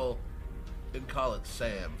following? informal and call it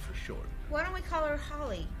Sam for short. Why don't we call her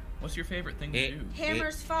Holly? What's your favorite thing to do?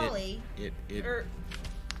 Hammer's Folly. Or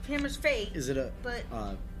Hammer's Fate. Is it a But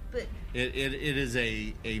It is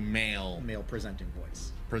a male male presenting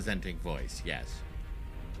voice? presenting voice, yes.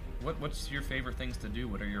 What's your favorite things to do?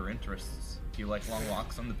 What are your interests? Do you like long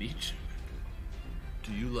walks on the beach?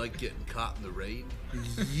 Do you like getting caught in the rain?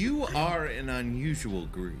 You are an unusual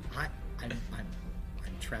group. I'm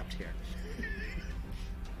trapped here.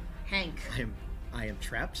 Hank. I am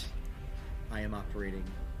trapped. I am operating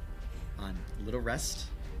on little rest.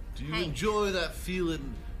 Do you Hank. enjoy that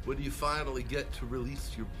feeling when you finally get to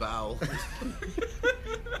release your bowels?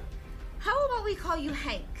 How about we call you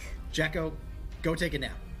Hank? Jacko, go take a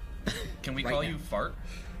nap. Can we Right call now. you Fart?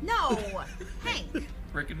 No, Hank.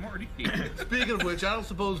 Rick and Morty. Speaking of which, I don't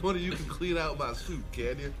suppose one of you can clean out my suit,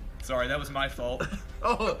 can you? Sorry, that was my fault.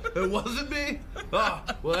 Oh, it wasn't me? Oh,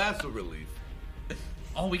 well, that's a relief.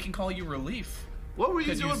 Oh, we can call you Relief. What were you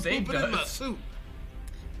 'Cause you doing saved pooping in my us. suit?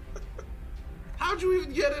 How'd you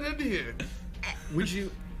even get it in here? Would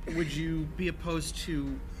you be opposed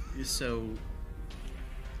to so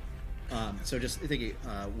just thinking,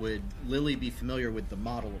 would Lily be familiar with the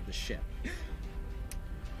model of the ship?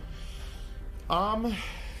 Oh,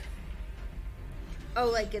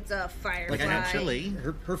 like it's a firefly. Like, I know Actually,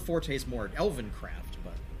 Her forte is more elven craft,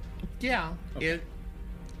 but yeah, Okay.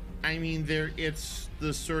 it's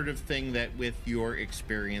the sort of thing that with your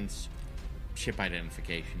experience, ship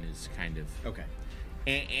identification is kind of okay.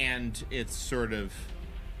 and it's sort of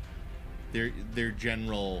their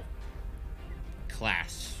general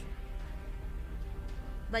class.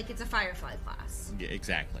 Like it's a firefly class. Yeah,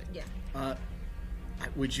 exactly. Yeah.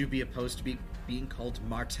 Would you be opposed to being called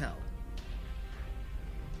Martel?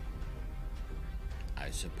 I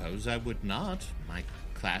suppose I would not. My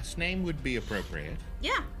class name would be appropriate.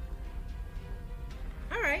 Yeah.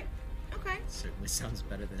 All right. Okay. Certainly sounds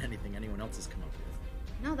better than anything anyone else has come up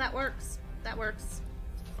with. No, that works. That works.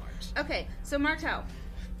 Fart. Okay, so Martel,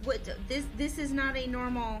 what this is not a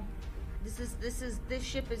normal. This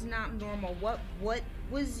ship is not normal. What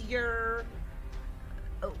was your?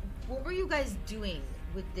 What were you guys doing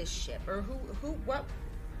with this ship, or who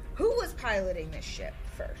was piloting this ship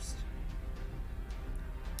first?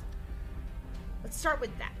 Let's start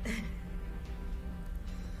with that.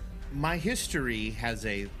 My history has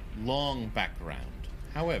a long background.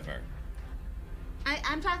 However,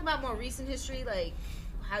 I'm talking about more recent history, like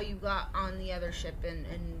how you got on the other ship and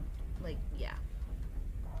like yeah.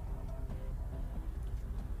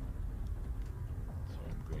 so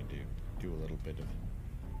I'm going to do a little bit of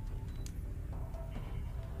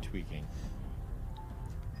tweaking.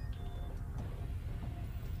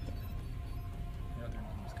 The other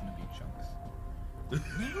name's gonna be Chunks.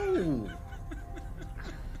 No.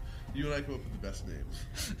 You and I come up with the best names.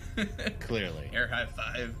 Clearly. Air high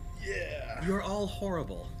five. You're all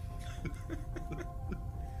horrible.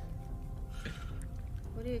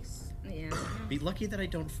 What do you? Yeah. Be lucky that I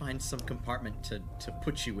don't find some compartment to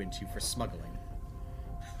put you into for smuggling.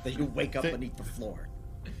 That you wake up The- beneath the floor.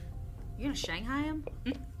 You're gonna Shanghai him?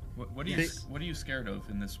 What are you Yes. What are you scared of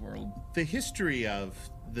in this world? The history of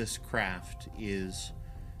this craft is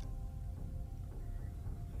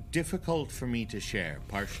difficult for me to share,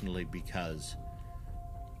 partially because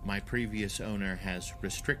my previous owner has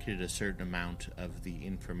restricted a certain amount of the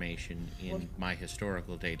information in my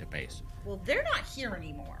historical database. Well, they're not here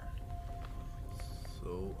anymore.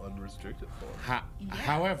 So unrestricted for him.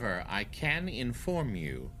 However, I can inform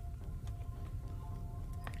you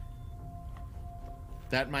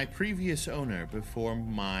that my previous owner, before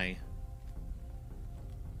my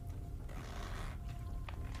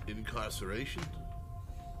Incarceration?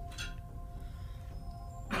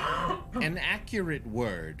 an accurate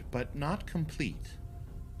word, but not complete.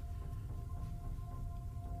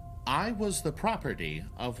 I was the property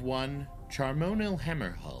of one Charmonil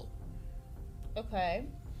Hammerhull. Okay.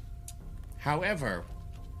 However,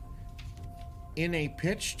 in a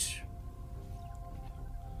pitched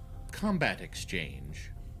combat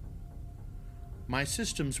exchange, my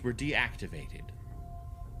systems were deactivated.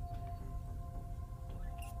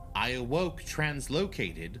 I awoke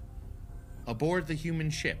translocated aboard the human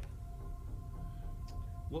ship.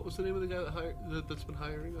 What was the name of the guy that's been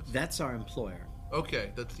hiring us? That's our employer.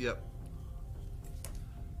 Okay, that's, yep.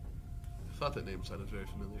 I thought that name sounded very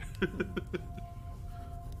familiar.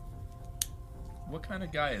 What kind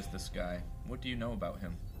of guy is this guy? What do you know about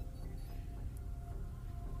him?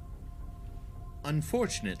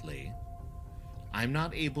 Unfortunately, I'm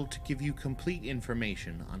not able to give you complete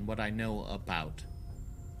information on what I know about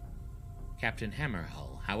Captain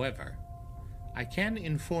Hammerhull. However, I can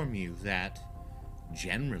inform you that,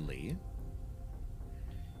 generally,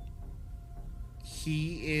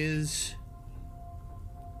 he is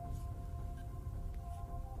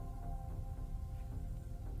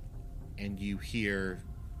and you hear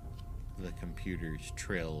the computer's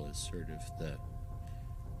trill as sort of the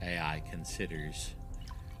AI considers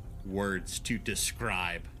words to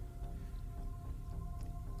describe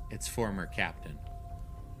its former captain.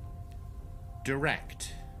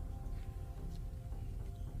 Direct.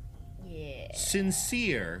 Yeah.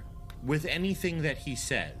 Sincere with anything that he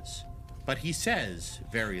says, but he says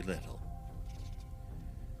very little.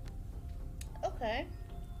 Okay.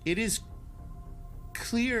 It is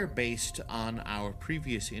clear based on our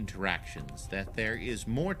previous interactions that there is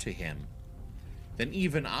more to him than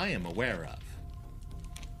even I am aware of.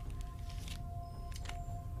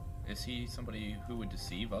 Is he somebody who would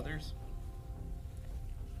deceive others?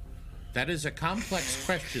 That is a complex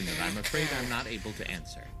question that I'm afraid I'm not able to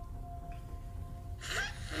answer.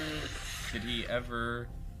 Did he ever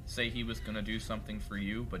say he was going to do something for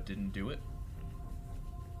you but didn't do it?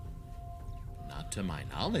 Not to my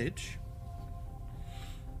knowledge.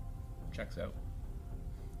 Checks out.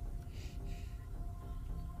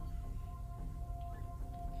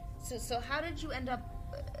 So how did you end up?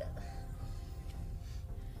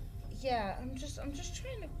 Yeah, I'm just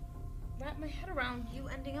trying to wrap my head around you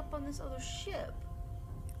ending up on this other ship.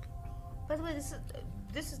 By the way,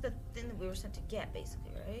 this is the thing that we were sent to get,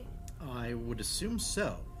 basically, right? I would assume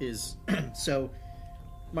so. So,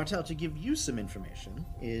 Martel, to give you some information,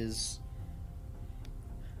 is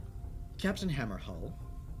Captain Hammerhull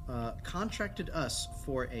contracted us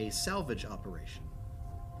for a salvage operation.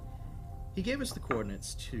 He gave us the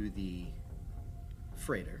coordinates to the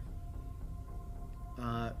freighter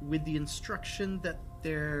with the instruction that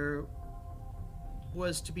there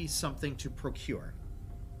was to be something to procure.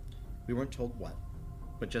 We weren't told what,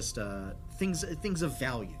 but just things of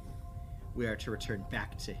value we are to return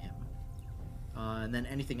back to him. And then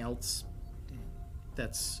anything else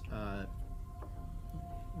that's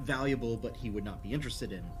valuable but he would not be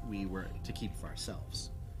interested in, we were to keep for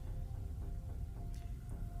ourselves.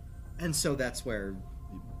 And so that's where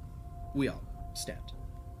we all stand.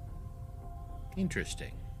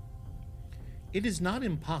 Interesting. It is not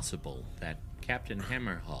impossible that Captain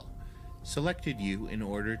Hammerhull selected you in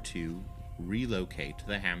order to relocate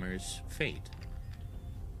the Hammer's fate.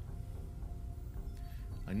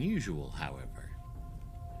 Unusual, however.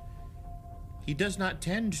 He does not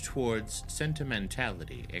tend towards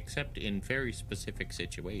sentimentality, except in very specific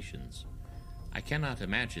situations. I cannot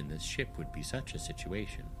imagine this ship would be such a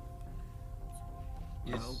situation.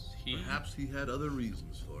 Well, perhaps he had other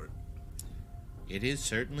reasons for it. It is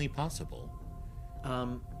certainly possible.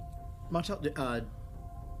 Martel,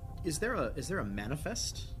 is there a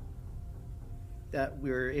manifest that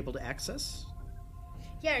we're able to access,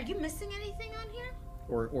 Yeah, are you missing anything on here?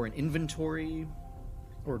 or an inventory,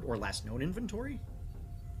 or last known inventory?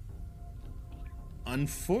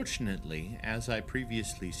 Unfortunately, as I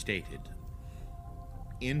previously stated,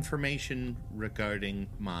 information regarding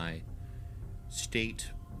my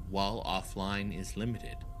state while offline is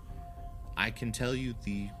limited. I can tell you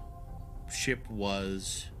the ship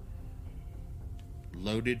was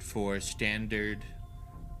loaded for standard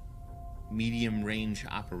medium-range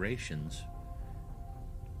operations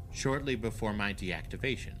shortly before my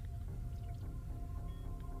deactivation.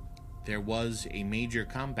 There was a major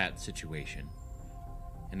combat situation,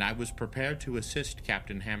 and I was prepared to assist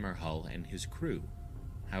Captain Hammerhull and his crew.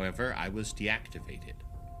 However, I was deactivated.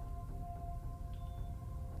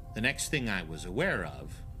 The next thing I was aware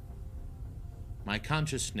of, my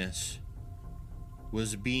consciousness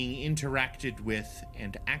was being interacted with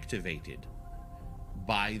and activated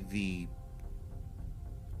by the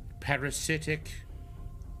parasitic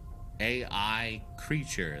AI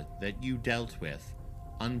creature that you dealt with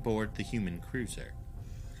on board the human cruiser.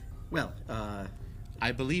 Well,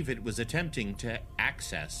 I believe it was attempting to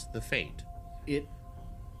access the Fate.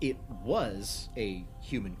 it was a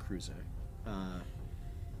human cruiser.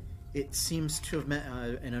 It seems to have met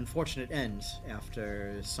an unfortunate end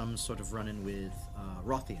after some sort of run-in with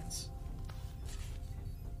Rothians.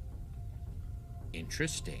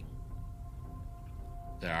 Interesting.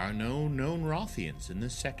 There are no known Rothians in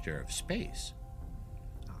this sector of space.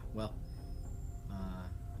 Well,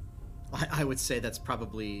 I would say that's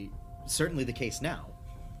certainly the case now.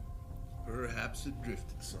 Perhaps it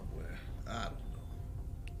drifted somewhere. I don't know.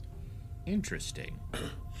 Interesting.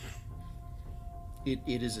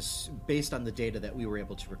 It is based on the data that we were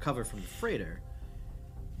able to recover from the freighter.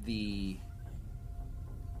 The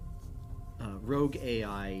rogue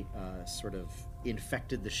AI sort of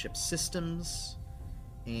infected the ship's systems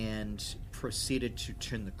and proceeded to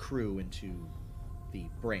turn the crew into the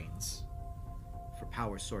brains for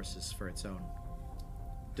power sources for its own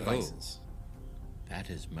devices.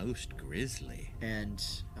 That is most grisly. And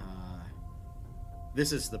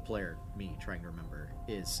this is the player, me, trying to remember,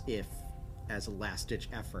 is if, as a last-ditch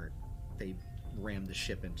effort, they rammed the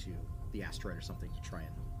ship into the asteroid or something to try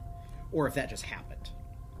and... Or if that just happened.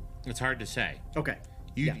 It's hard to say. Okay.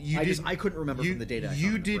 You I couldn't remember from the data I found You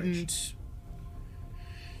on the bridge. didn't...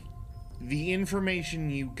 The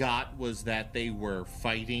information you got was that they were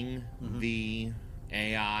fighting the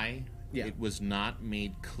AI. Yeah. It was not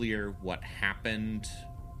made clear what happened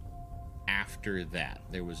after that.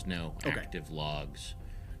 There was no Okay. active logs.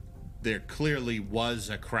 There clearly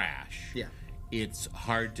was a crash. Yeah. it's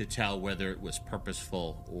hard to tell whether it was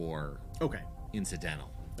purposeful or Okay. incidental.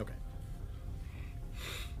 Okay.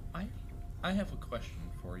 I have a question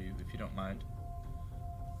for you, if you don't mind.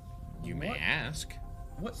 You may ask.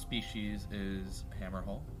 What species is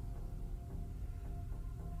Hammerhall?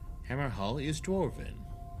 Hammerhall is dwarven.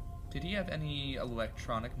 Did he have any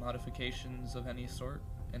electronic modifications of any sort?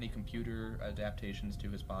 Any computer adaptations to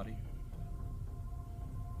his body?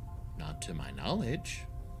 Not to my knowledge.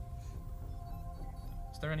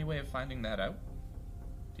 Is there any way of finding that out?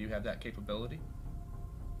 Do you have that capability?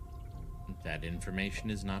 That information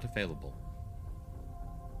is not available.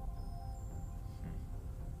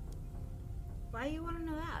 Why you want to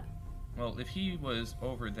know that? Well, if he was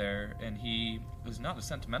over there and he was not a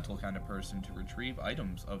sentimental kind of person to retrieve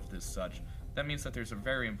items of this such, that means that there's a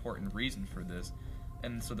very important reason for this.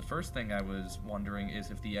 And so the first thing I was wondering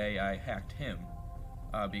is if the AI hacked him,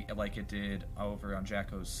 like it did over on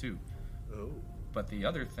Jacko's suit. Oh. But the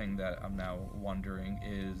other thing that I'm now wondering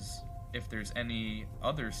is if there's any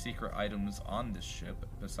other secret items on this ship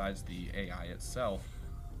besides the AI itself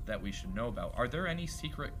that we should know about. Are there any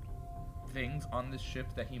secret things on this ship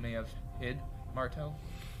that he may have hid, Martel?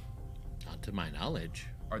 Not to my knowledge.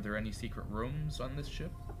 Are there any secret rooms on this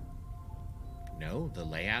ship? No, the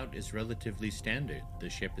layout is relatively standard. The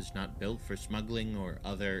ship is not built for smuggling or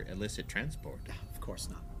other illicit transport. Of course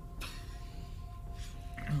not.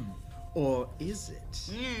 Or is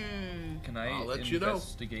it? Can I I'll let you know.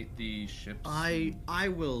 investigate the ship's... I'll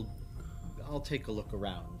take a look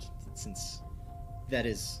around, since that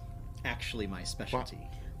is actually my specialty.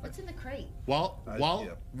 What's in the crate? While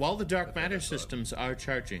the dark That's what matter I thought. systems are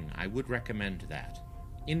charging, I would recommend that.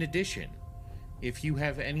 In addition, if you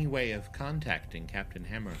have any way of contacting Captain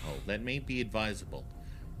Hammerhall, that may be advisable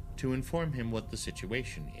to inform him what the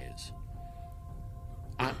situation is.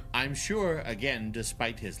 I'm sure, again,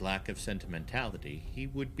 despite his lack of sentimentality, he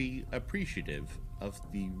would be appreciative of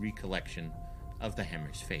the recollection of the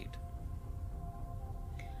Hammer's fate.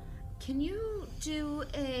 Can you do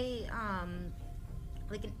a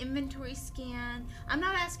like an inventory scan? I'm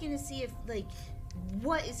not asking to see if like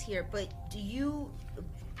what is here, but do you,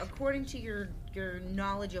 according to your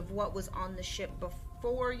knowledge of what was on the ship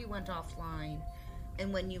before you went offline,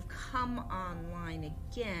 and when you've come online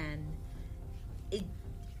again,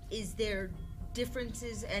 is there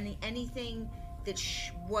differences? Anything that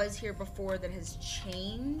was here before that has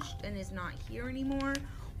changed and is not here anymore,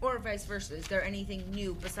 or vice versa? Is there anything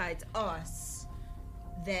new besides us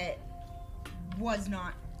that was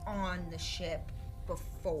not on the ship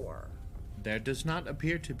before? There does not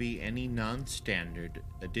appear to be any non-standard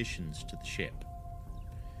additions to the ship.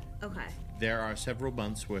 Okay. There are several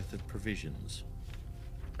months' worth of provisions.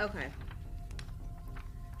 Okay.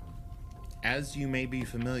 As you may be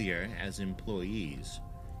familiar as employees,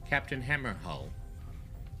 Captain Hammerhull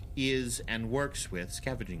is and works with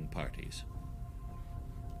scavenging parties.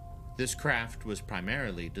 This craft was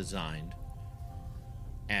primarily designed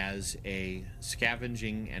as a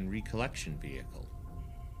scavenging and recollection vehicle.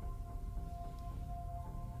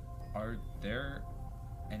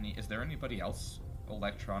 Is there anybody else,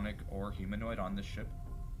 electronic or humanoid, on this ship?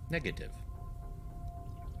 Negative.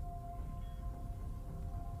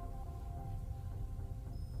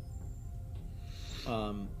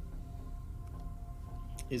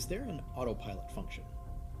 Is there an autopilot function?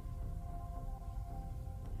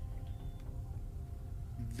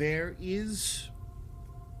 There is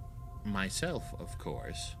myself, of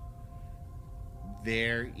course.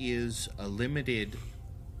 There is a limited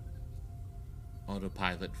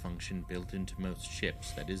autopilot function built into most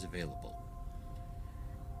ships that is available.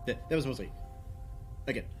 That was mostly,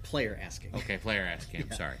 again, player asking. Okay, player asking, I'm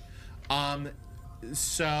Yeah. sorry.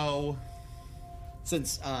 So,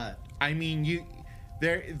 Since, I mean,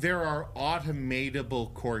 there are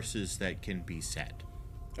automatable courses that can be set.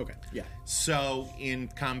 okay, yeah. So, in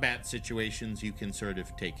combat situations, you can sort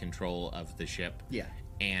of take control of the ship. Yeah.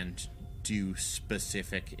 And do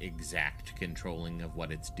specific, exact controlling of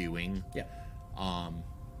what it's doing. Yeah.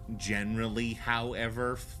 Generally,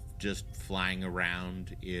 however, just flying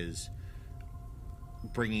around is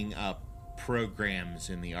bringing up programs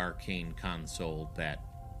in the arcane console that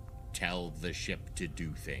tell the ship to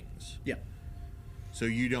do things. Yeah. So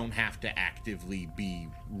you don't have to actively be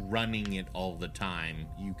running it all the time.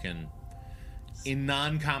 You can, in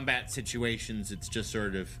non-combat situations, it's just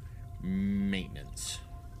sort of maintenance.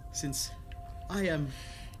 Since I am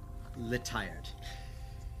retired,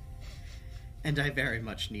 and I very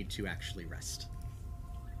much need to actually rest.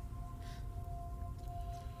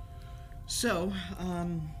 So,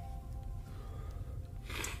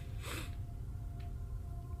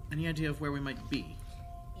 any idea of where we might be?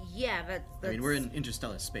 Yeah, that's... I mean, we're in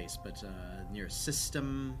interstellar space, but near a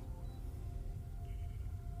system.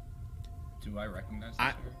 Do I recognize this?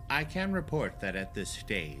 I can report that at this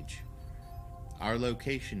stage, our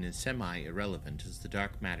location is semi-irrelevant as the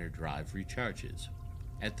dark matter drive recharges.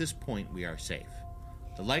 At this point, we are safe.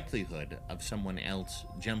 The likelihood of someone else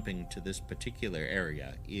jumping to this particular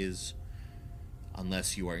area is,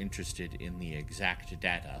 unless you are interested in the exact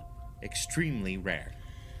data, extremely rare.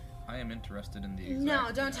 I am interested in the exact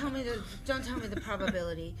No, don't data. tell me the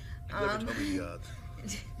probability. Never tell me the odds.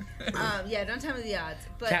 Yeah, don't tell me the odds.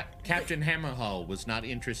 But Captain Hammerhall was not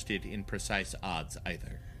interested in precise odds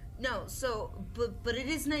either. no, so but it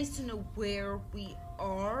is nice to know where we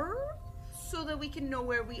are, so that we can know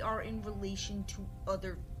where we are in relation to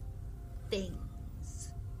other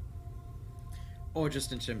things. Or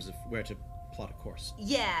just in terms of where to plot a course.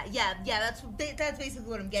 Yeah. That's basically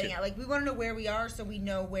what I'm getting at. Like, we want to know where we are, so we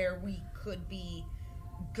know where we could be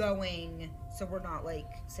going. So we're not like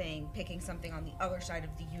picking something on the other side of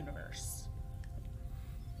the universe.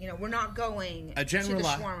 You know, we're not going A to the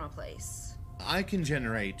generali- shawarma place. I can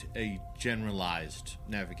generate a generalized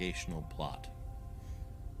navigational plot,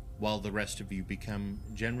 while the rest of you become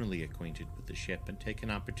generally acquainted with the ship and take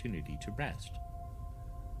an opportunity to rest.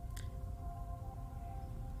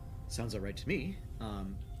 Sounds all right to me.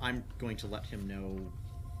 I'm going to let him know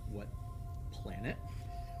what planet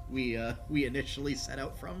we initially set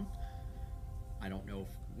out from. I don't know if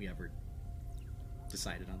we ever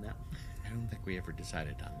decided on that. I don't think we ever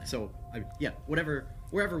decided on that. So,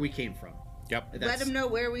 wherever we came from. Yep. Let them know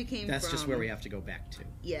where we came from. That's just where we have to go back to.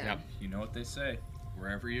 Yeah. Yep. You know what they say.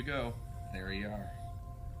 Wherever you go, there you are.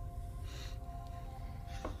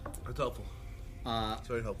 That's helpful. It's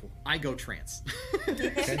very helpful. I go trance.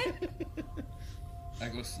 I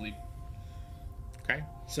go sleep. Okay.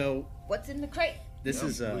 So What's in the crate? this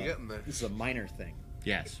is we're getting there. this is a minor thing.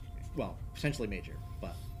 Yes. Well, potentially major,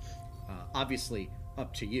 but obviously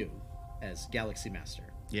up to you as Galaxy Master.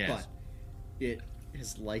 Yes. But it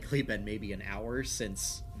has likely been maybe an hour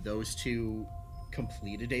since those two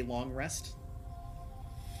completed a long rest,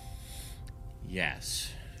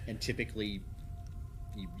 Yes. and typically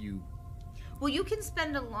you Well, you can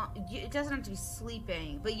spend a long... It doesn't have to be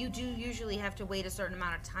sleeping, but you do usually have to wait a certain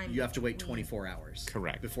amount of time. you have to wait between. 24 hours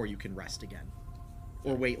Correct. before you can rest again,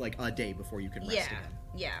 or wait like a day before you can rest Yeah, again.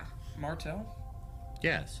 yeah. Martel?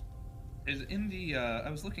 Yes. Is in the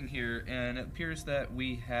I was looking here and it appears that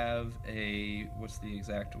we have a what's the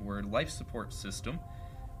exact word, life support system.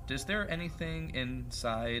 Is there anything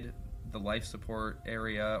inside the life support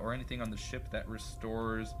area or anything on the ship that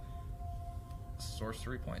restores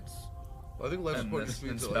sorcery points? Well, I think life And support this- just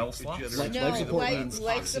means and that, like, spell it slots? generates No, Life support means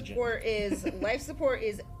life oxygen. support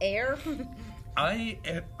is air. I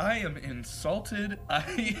am insulted.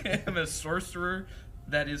 I am a sorcerer.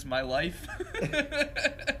 That is my life.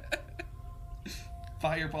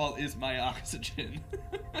 Fireball is my oxygen.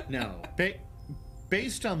 No,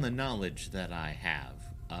 Based on the knowledge that I have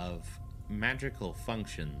of magical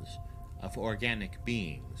functions of organic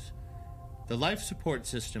beings, the life support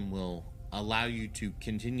system will allow you to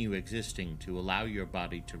continue existing to allow your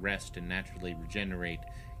body to rest and naturally regenerate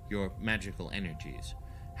your magical energies.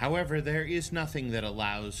 However, there is nothing that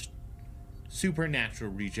allows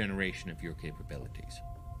supernatural regeneration of your capabilities.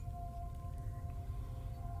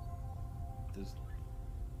 Does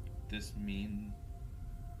this mean...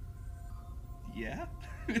 Yeah?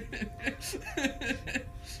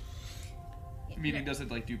 Meaning, does it,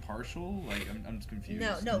 like, do partial? Like, I'm just confused.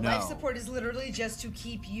 No, No. life support is literally just to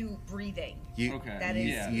keep you breathing. You, Okay. That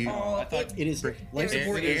is yeah. all. I thought... it is life Air,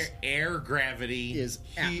 support air gravity is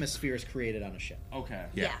heat. atmospheres created on a ship. Okay.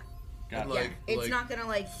 Yeah. Got And, it. Yeah. like- It's not gonna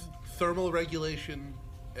like. thermal regulation,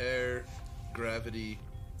 air, gravity,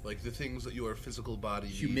 like the things that your physical body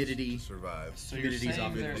needs Humidity. to survive. So you're Humidity's saying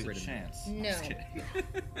often there's a overridden. chance. I'm No. just kidding.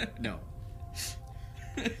 No.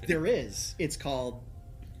 There is. It's called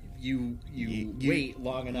you wait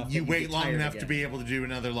long enough. You that wait get long tired enough to again. be able to do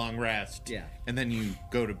another long rest. Yeah. And then you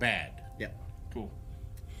go to bed. Yeah. Cool.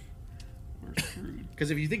 We're screwed.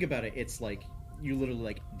 Because if you think about it, it's like you literally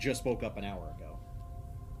like just woke up an hour ago.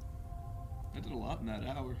 I did a lot in that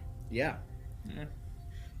hour. Yeah. Yeah.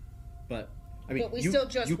 But I mean, But we you, still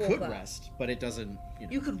just you woke could up. rest, but it doesn't. You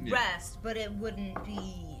know. You could Yeah. rest, but it wouldn't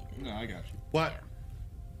be. No, I got you.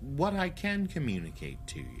 What I can communicate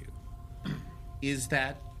to you is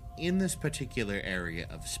that in this particular area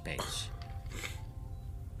of space,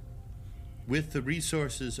 with the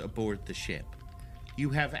resources aboard the ship, you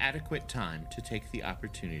have adequate time to take the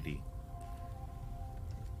opportunity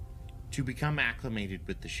to become acclimated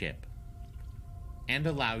with the ship and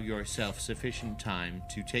allow yourself sufficient time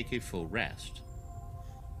to take a full rest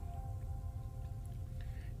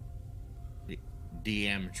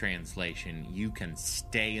DM translation, you can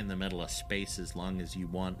stay in the middle of space as long as you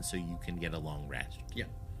want so you can get a long rest. Yeah.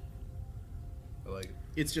 I like it.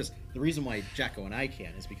 It's just the reason why Jacko and I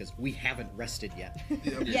can is because we haven't rested yet.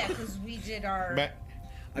 Yeah, because we did our. But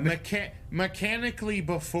mechanically,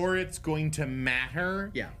 before it's going to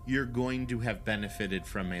matter, Yeah. you're going to have benefited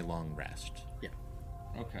from a long rest. Yeah.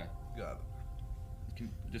 Okay. Got it.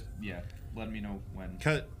 Just let me know when.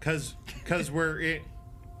 Because we're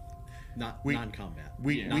Non-combat.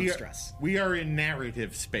 we are, Non-stress. we are in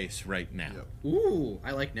narrative space right now. Yep. Ooh,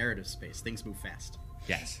 I like narrative space. Things move fast.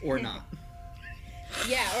 Yes. Or not.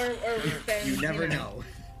 Yeah, or we spend. You never know.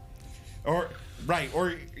 Or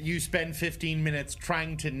you spend 15 minutes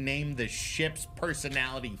trying to name the ship's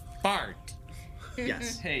personality fart.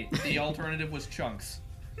 Yes. Hey, the alternative was chunks.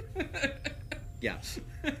 Yes.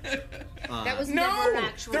 That was No, never an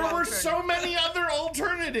actual. there were alternative. so many other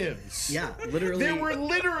alternatives. Yeah, literally. There were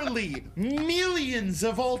literally millions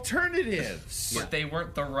of alternatives. But they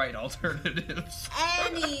weren't the right alternatives.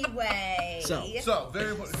 Anyway. So,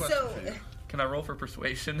 very important question So. for you. Can I roll for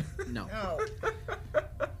persuasion? No. Oh.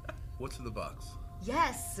 What's in the box?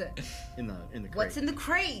 Yes. In the crate. What's in the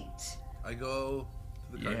crate? I go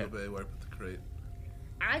to the cargo Yeah. bay where I put the crate,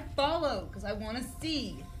 I follow because I want to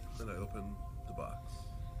see. then I open the box.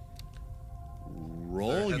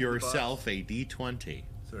 Roll Head in the yourself a d20.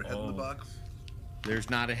 Is there a head in the box? There's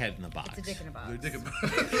not a head in the box. It's a dick in a box. Is there a dick in the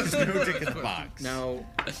box? There's no dick in the box. No.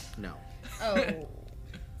 No. Oh.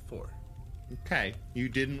 4. Okay, you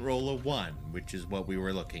didn't roll a 1, which is what we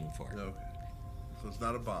were looking for. Okay. So it's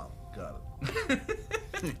not a bomb. Got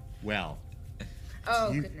it. Well,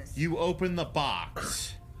 Oh you, goodness. you open the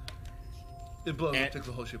box, It blows And- up, takes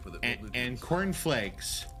the whole ship with it. and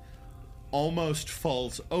Cornflakes almost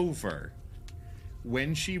falls over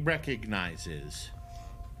when she recognizes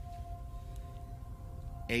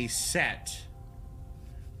a set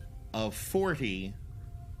of 40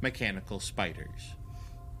 mechanical spiders.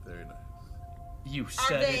 Very nice. You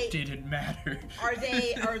said they- it didn't matter. Are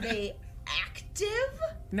they active?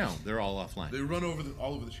 No, they're all offline. They run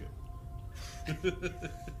all over the ship. Please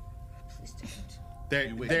don't. They're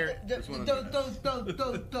You wait. they're This one on they're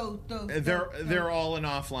all in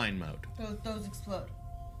offline mode. Those explode.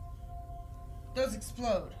 Those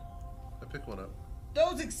explode. I pick one up.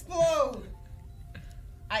 Those explode.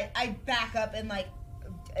 I back up and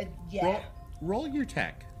yeah. Roll your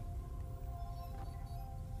tech.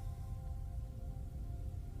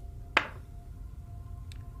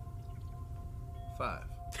 Five.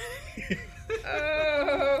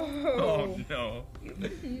 Oh no.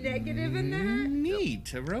 Negative in that.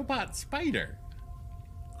 Neat, a robot spider.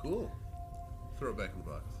 Cool. Throw it back in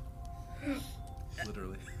the box.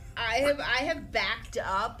 Literally. I have backed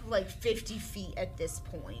up like 50 feet at this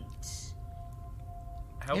point.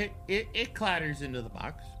 How, It clatters into the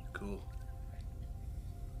box. Cool.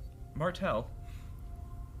 Martel,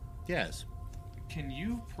 Yes. can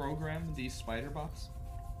you program these spider bots?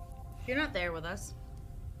 You're not there with us.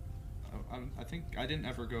 I think I didn't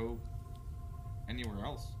ever go anywhere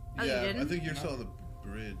else. Oh, you yeah, didn't? I think you're still on the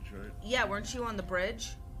bridge, right? Yeah, weren't you on the bridge?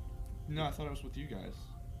 No, I thought I was with you guys.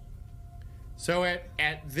 So at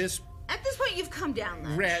this At this point, you've come down.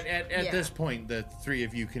 Then. at Yeah. this point, the three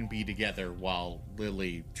of you can be together while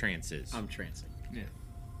Lily trances. I'm trancing. Yeah.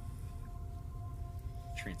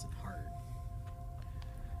 Trancing hard.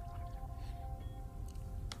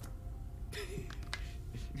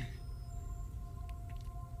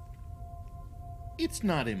 It's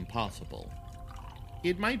not impossible.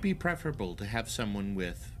 It might be preferable to have someone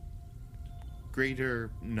with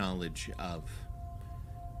greater knowledge of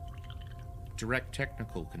direct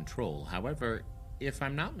technical control. However, if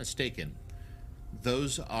I'm not mistaken,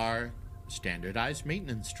 those are standardized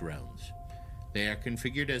maintenance drones. They are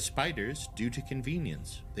configured as spiders due to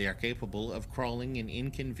convenience. They are capable of crawling in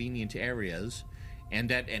inconvenient areas and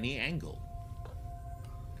at any angle.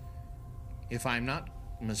 If I'm not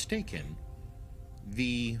mistaken,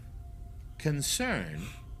 the concern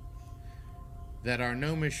that our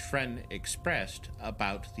gnomish friend expressed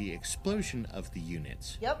about the explosion of the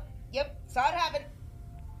units Yep. Saw it happen.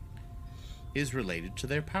 is related to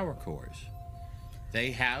their power cores.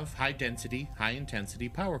 They have high density, high intensity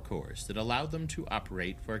power cores that allow them to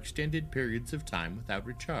operate for extended periods of time without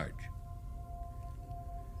recharge.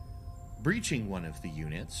 Breaching one of the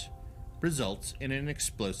units results in an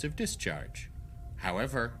explosive discharge.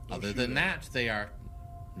 However, other than that, they are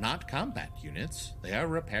not combat units, they are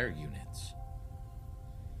repair units.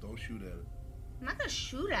 Don't shoot at it. I'm not gonna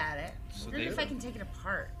shoot at it. So Even they- if I can take it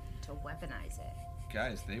apart to weaponize it.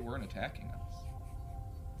 Guys, they weren't attacking us.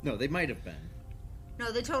 No, they might have been.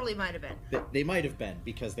 No, they totally might have been. They might have been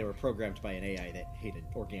because they were programmed by an AI that hated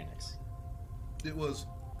organics. It was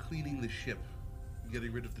cleaning the ship,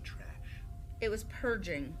 getting rid of the trash. It was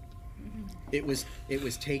purging. It was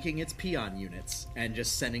taking its peon units and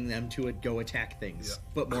just sending them to go attack things, Yep.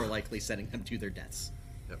 but more likely sending them to their deaths.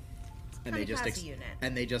 Yep. And they just Kamikaze unit.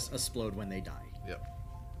 and they just explode when they die. Yep.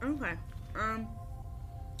 Okay. And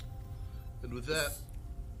with that,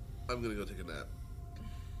 I'm gonna go take a nap.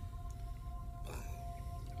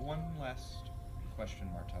 One last question,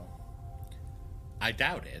 Martel. I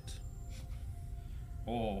doubt it.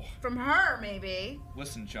 Oh, From her, maybe.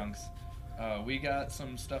 listen, Chunks. We got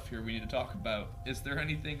some stuff here we need to talk about. Is there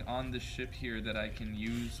anything on the ship here that I can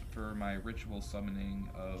use for my ritual summoning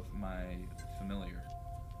of my familiar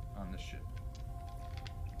on the ship?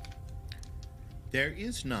 There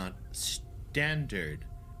is not standard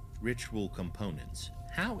ritual components.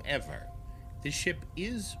 However, the ship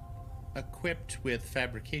is equipped with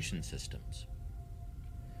fabrication systems.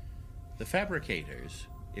 The fabricators,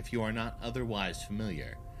 if you are not otherwise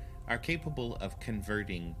familiar, are capable of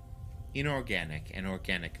converting inorganic and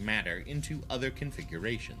organic matter into other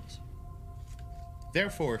configurations.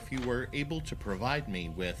 Therefore, if you were able to provide me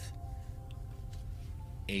with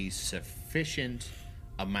a sufficient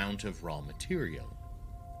amount of raw material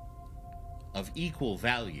of equal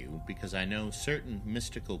value, because I know certain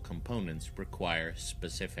mystical components require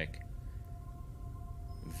specific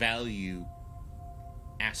value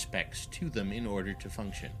aspects to them in order to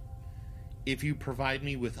function. If you provide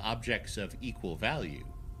me with objects of equal value,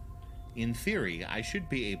 in theory, I should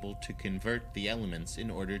be able to convert the elements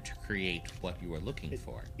in order to create what you are looking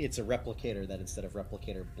for. It's a replicator that instead of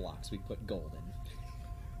replicator blocks, we put gold in.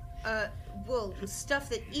 Well, stuff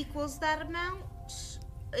that equals that amount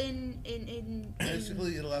in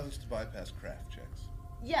Basically, it allows us to bypass craft checks.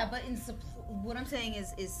 Yeah, but in what I'm saying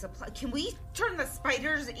is supply. Can we turn the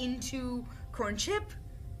spiders into corn chip?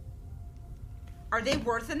 Are they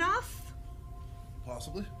worth enough?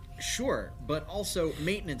 Possibly. Sure, but also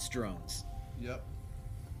maintenance drones. Yep.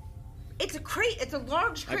 It's a crate. It's a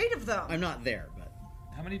large crate of them. I'm not there, but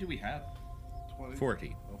How many do we have? 20.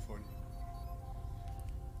 40. Oh, 40.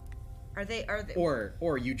 Are they?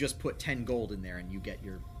 or you just put 10 gold in there and you get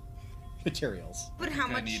your materials. But how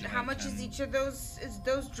I much? need to How have much is 10. each of those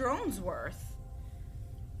drones worth?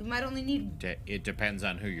 We might only need. It depends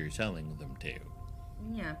on who you're selling them to.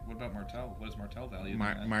 Yeah. What about Martel? What is Martel value?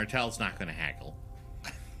 Martel's not going to haggle.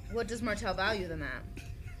 What does Martel value them at?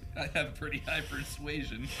 I have pretty high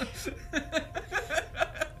persuasion.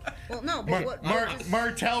 Well, no. But what?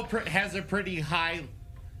 Martel has a pretty high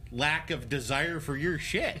lack of desire for your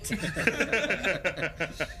shit.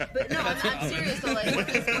 But no, I'm serious though. Like, what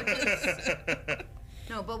does,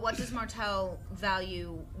 no, but what does Martel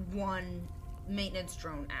value one maintenance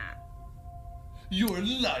drone at? Your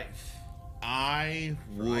life. I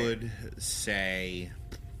would say.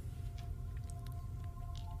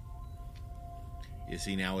 You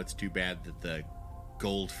see, now it's too bad that the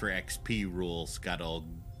gold for XP rules got all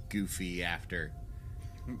goofy after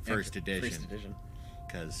first edition. First edition.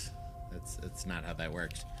 Because that's not how that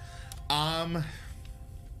works. Um,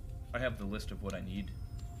 I have the list of what I need.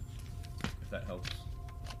 If that helps.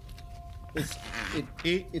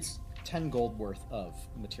 It's 10 gold worth of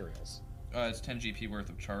materials. It's 10 GP worth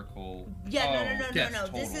of charcoal. Yeah, no. yes, This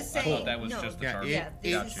total. is I saying thought that was no. just the Yeah, charcoal. Yeah,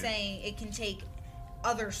 this Gotcha. is saying it can take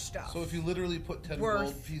other stuff. So if you literally put 10 Worth.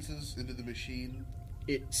 gold pieces into the machine,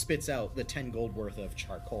 It spits out the 10 gold worth of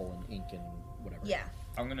charcoal and ink and whatever. Yeah.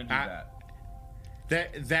 I'm gonna do that.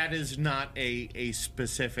 that is not a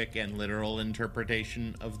specific and literal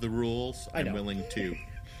interpretation of the rules. I I'm know. willing to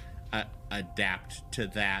adapt to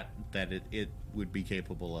that it would be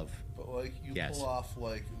capable of. but like you Yes. pull off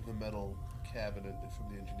like the metal cabinet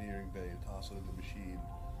from the engineering bay and toss it in the machine,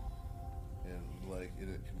 and like it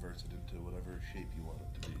converts it into whatever shape you want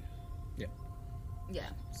it to be. Yeah. Yeah.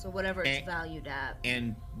 So whatever it's And- valued at.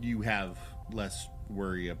 And you have less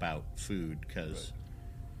worry about food because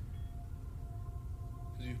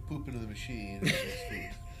Because you poop into the machine and it's food.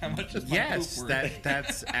 How much is my yes, poop worth?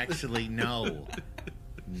 that's actually no.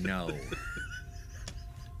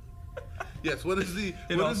 Yes. What is the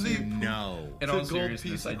In what all is the No. In the all gold seriousness,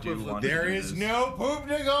 piece I do equivalent? want There to do is this. no poop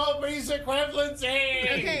to gold piece equivalency.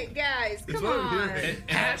 Okay, guys, come what I'm on. hearing.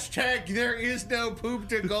 Hashtag there is no poop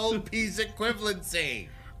to gold piece equivalency.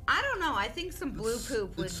 I don't know. I think some blue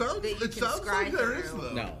poop would. It sounds that you it can sounds like scry there is through.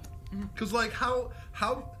 though. No. Because like how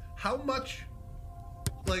much.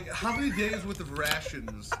 Like, how many days worth of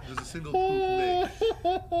rations does a single poop make?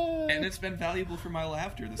 And it's been valuable for my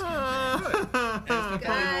laughter this campaign. And it's been probably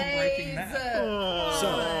worth breaking Guys, that.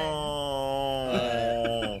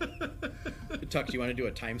 So, Tuck, do you want to do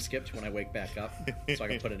a time skip to when I wake back up so I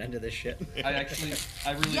can put an end to this shit? I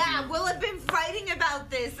really Yeah, do. we'll have been fighting about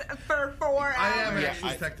this for 4 hours. I am Yeah,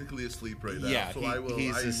 actually technically asleep right now, Yeah, so I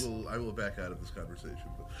will back out of this conversation.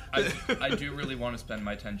 But I do really want to spend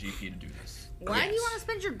my 10 GP to do this. Why do you Yes. want to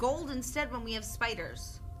spend your gold instead when we have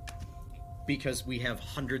spiders? Because we have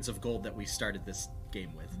hundreds of gold that we started this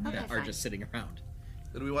game with Okay, that are fine. just sitting around.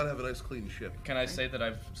 and we want to have a nice clean ship. Can I say that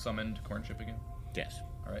I've summoned Cornchip again? Yes.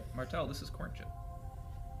 All right, Martel, this is Cornchip.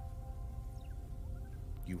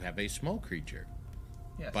 You have a small creature,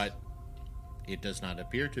 Yes. but it does not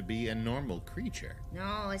appear to be a normal creature.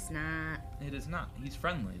 No, it's not. It is not. He's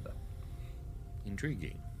friendly, though.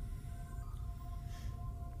 Intriguing.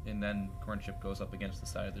 And then Cornchip goes up against the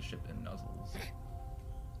side of the ship and nuzzles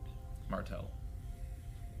Martel.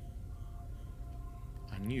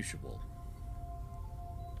 Unusual.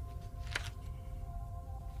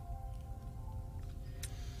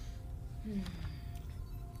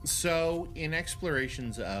 So, in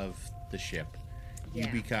explorations of the ship, you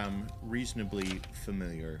Yeah. become reasonably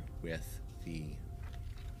familiar with the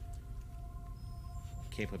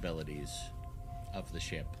capabilities of the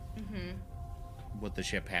ship. What the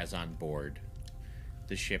ship has on board.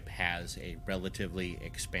 The ship has a relatively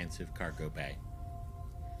expansive cargo bay.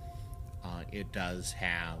 It does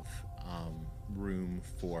have room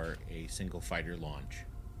for a single fighter launch.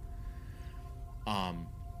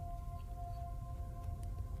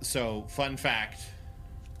 So, fun fact.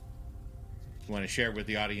 You want to share with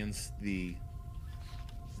the audience the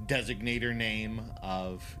designator name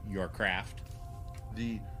of your craft?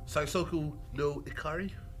 The Saisoku no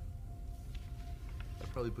Ikari. I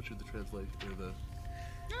probably butchered the translation or the.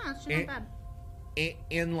 No, it's Eh. not bad.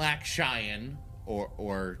 In Lakshayan,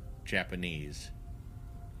 or Japanese,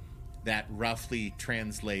 that roughly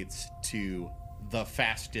translates to the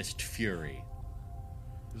fastest fury.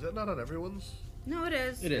 Is that not on everyone's? No, it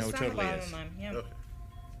is. It is. It's No, it on the totally bottom is. of mine, yeah. Okay.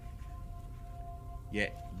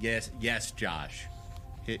 Yes, Josh.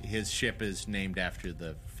 His ship is named after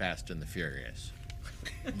the Fast and the Furious.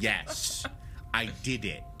 Yes, I did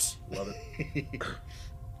it. Love it.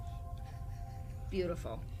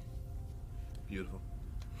 Beautiful. Beautiful.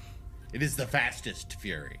 It is the fastest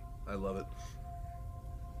fury. I love it.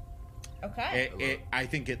 Okay. I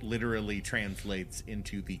think it literally translates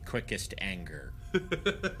into the quickest anger.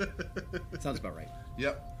 Sounds about right.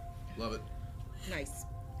 Yep. Love it. Nice.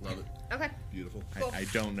 Love it. Okay. Beautiful. Cool. I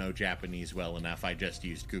don't know Japanese well enough. I just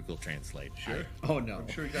used Google Translate. Sure. Oh no. I'm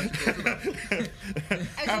sure you guys are close enough.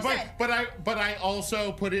 As you said, But I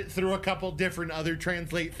also put it through a couple different other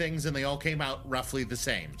translate things, and they all came out roughly the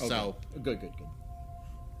same. Okay. So Good.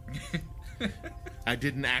 I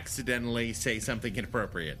didn't accidentally say something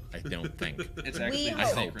inappropriate. I don't think It's actually a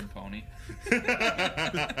hope. sacred pony.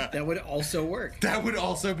 That would also work. that would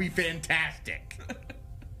also be fantastic.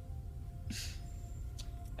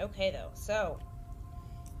 okay though. So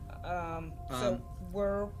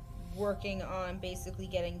we're working on basically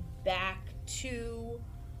getting back to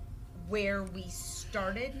where we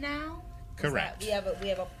started now. Is that- Correct. we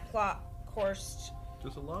have a plot course.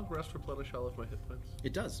 Does a long rest replenish all of my hit points?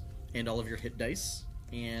 It does. And all of your hit dice.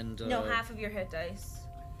 And No, half of your hit dice.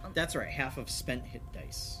 That's right. Half of spent hit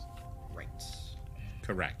dice. Right.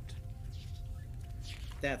 Correct.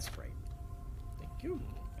 That's right. Thank you.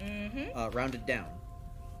 Mm-hmm. Rounded down.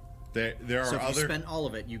 There So are if you other spend all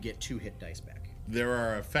of it, you get 2 hit dice back. there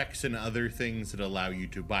are effects and other things that allow you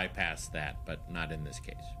to bypass that, but not in this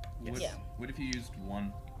case. What, Yeah. what if you used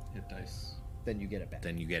 1 hit dice? Then you get it back.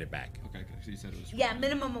 Then you get it back. Okay, so you said it was. Yeah,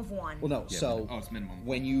 minimum of 1. Well, no. Yeah, so Oh, it's minimum.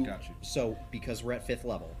 when you Gotcha. so because we're at 5th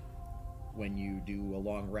level, when you do a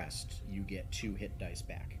long rest, you get 2 hit dice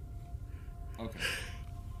back. Okay.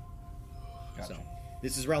 Gotcha. So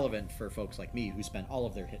this is relevant for folks like me who spent all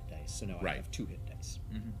of their hit dice. So now I Right. have 2 hit dice.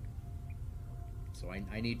 Mm-hmm. So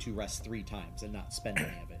I need to rest 3 times and not spend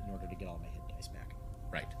any of it in order to get all my hit dice back.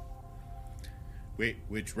 Right.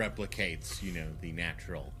 Which replicates, the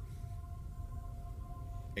natural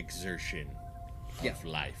exertion of Yeah.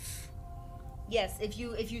 life. Yes, if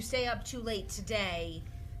you stay up too late today,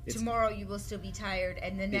 It's- tomorrow you will still be tired,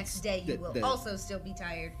 and the next It's day you the- will the- also still be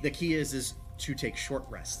tired. The key is to take short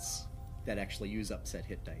rests that actually use up said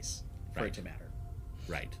hit dice for Right. it to matter.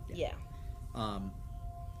 Right. Yeah.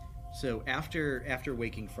 So after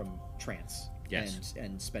waking from trance Yes.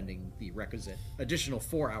 and spending the requisite additional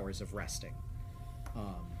 4 hours of resting,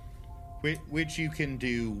 Which you can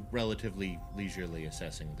do relatively leisurely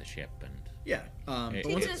assessing the ship. And yeah. But It-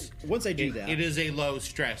 once I do it- that, it is a low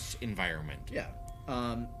stress environment. yeah.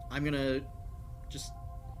 I'm gonna just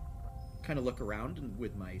kind of look around and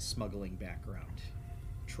with my smuggling background,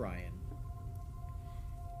 try and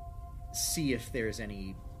see if there's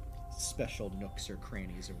any special nooks or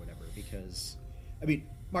crannies or whatever, because, I mean,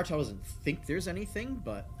 Martel doesn't think there's anything,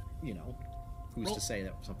 but, you know, who's Roll- to say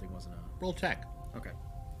that something wasn't a... Roll tech. Okay.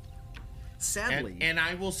 Sadly... And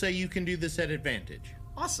I will say you can do this at advantage.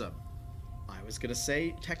 Awesome. I was gonna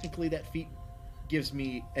say, technically that feat gives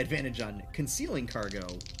me advantage on concealing cargo,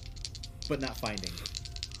 but not finding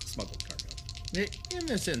smuggled cargo. In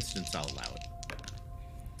this instance, I'll allow it.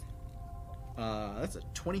 That's a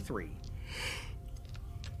 23.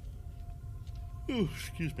 Ooh,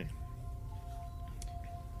 excuse me.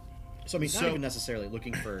 So, I mean, not So- even necessarily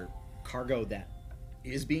looking for cargo that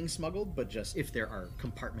is being smuggled, but just if there are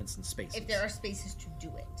compartments and spaces. If there are spaces to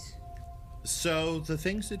do it. So the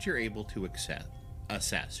things that you're able to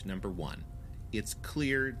assess, number one, it's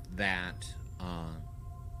clear that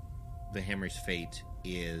the Hammer's fate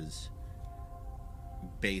is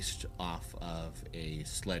based off of a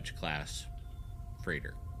sledge class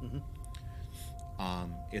freighter.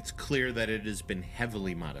 It's clear that it has been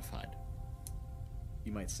heavily modified.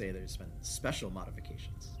 You might say there's been special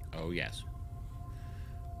modifications. Oh, yes.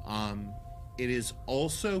 It is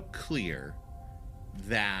also clear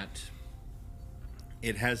that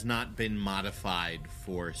it has not been modified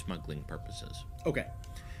for smuggling purposes. Okay.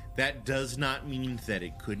 That does not mean that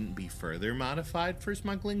it couldn't be further modified for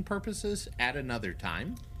smuggling purposes at another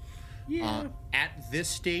time. Yeah. At this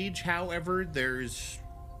stage, however,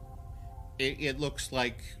 it looks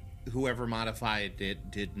like whoever modified it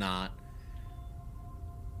did not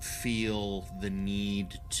feel the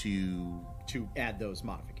need to to add those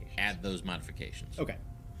modifications. add those modifications. Okay.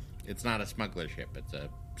 It's not a smuggler ship, it's a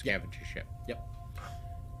scavenger ship. Yep.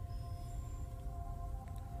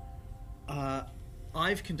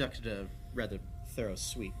 I've conducted a rather thorough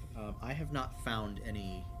sweep. I have not found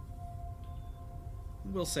any,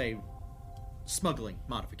 we'll say, smuggling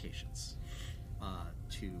modifications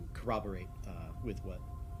to corroborate with what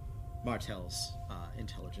Martel's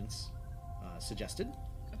intelligence suggested.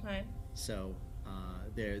 Okay. So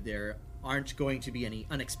there aren't going to be any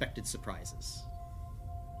unexpected surprises.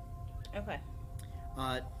 Okay.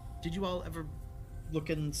 Did you all ever look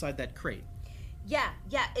inside that crate? Yeah,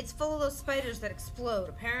 it's full of those spiders that explode.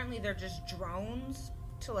 Apparently they're just drones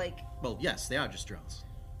to like, Well, yes, they are just drones.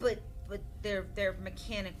 but they're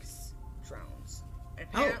mechanics drones.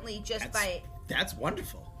 Apparently That's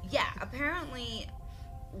wonderful. Yeah, apparently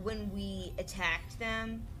when we attacked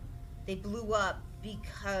them, they blew up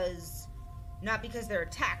because not because they're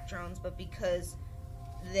attack drones, but because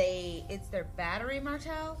it's their battery,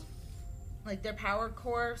 Martel? Like their power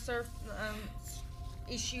core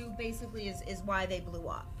issue basically is why they blew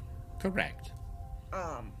up. Correct.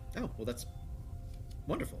 Oh, well, that's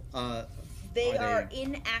wonderful. They are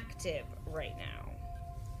inactive right now.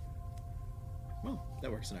 Well,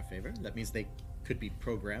 that works in our favor. That means they could be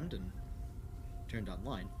programmed and turned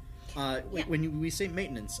online. Yeah. When we say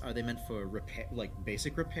maintenance, are they meant for repair, like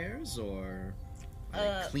basic repairs, or are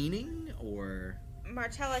they cleaning, or?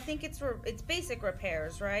 Martel, I think it's basic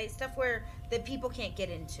repairs, right? Stuff where the people can't get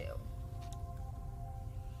into.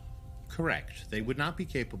 Correct. They would not be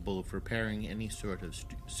capable of repairing any sort of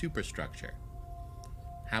superstructure.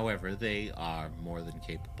 However, they are more than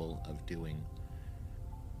capable of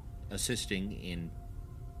assisting in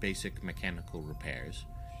basic mechanical repairs,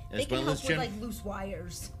 They can help with like loose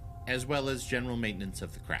wires. as well as general maintenance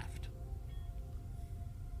of the craft.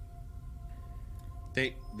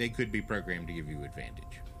 They could be programmed to give you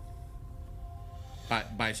advantage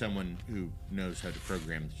by someone who knows how to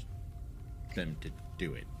program them to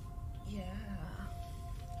do it. Yeah.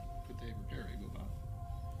 Could they repair Agobot?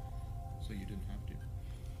 So you didn't have to.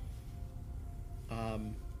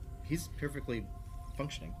 He's perfectly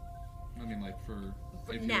functioning. I mean, like for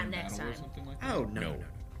if now you're in next battle or time. something like that. Oh no,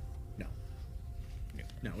 No.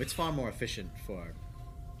 no. It's far more efficient for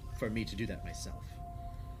me to do that myself.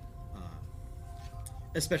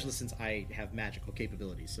 Especially since I have magical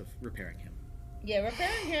capabilities of repairing him. Yeah,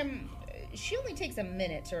 repairing him. She only takes a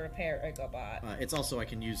minute to repair Agobot. It's also I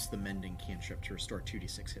can use the mending cantrip to restore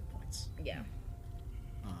 2d6 hit points. Yeah.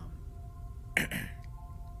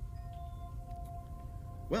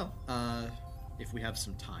 Well, if we have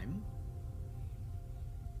some time,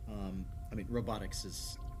 I mean, robotics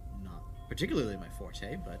is not particularly my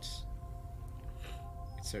forte, but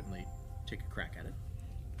I could certainly take a crack at it.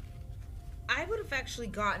 I would have actually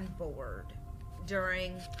gotten bored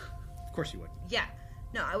during. Of course you would. Yeah.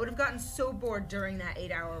 No, I would have gotten so bored during that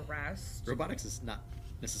 8-hour rest. Robotics is not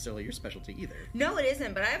necessarily your specialty either. No, it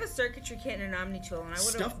isn't, but I have a circuitry kit and an omni tool, and I would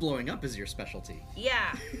have. Stuff blowing up is your specialty.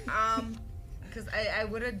 Yeah. Because I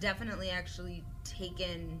would have definitely actually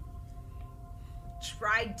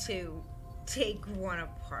tried to take one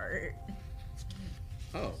apart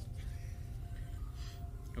Oh.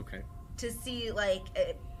 Okay. to see like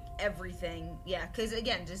everything. Yeah, because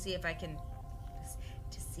again, to see if I can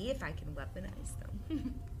weaponize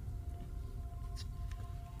them,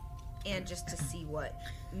 and just to see what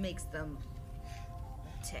makes them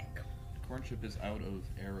tick. Cornship is out of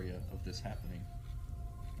area of this happening.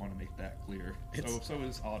 Want to make that clear. So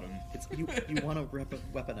is Autumn. It's you want to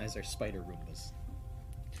weaponize our spider Roombas.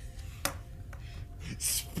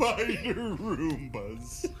 Spider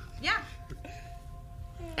Roombas. Yeah.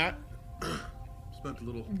 Spent a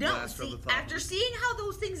little No, blast from see, the top. after seeing how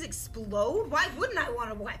those things explode, why wouldn't I want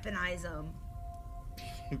to weaponize them?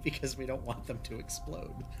 Because we don't want them to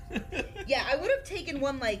explode. Yeah, I would have taken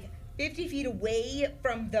one like 50 feet away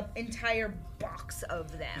from the entire box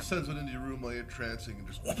of them. He sends one into your room while you're trancing and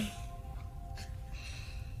just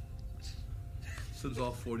sends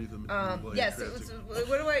all 40 of them into your room while Yes. you're Yeah,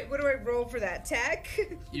 trancing. what do I roll for that tech?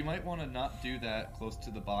 You might want to not do that close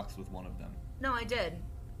to the box with one of them. No, I did.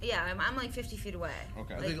 Yeah, I'm like 50 feet away.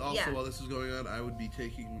 Okay. I think also yeah. while this is going on, I would be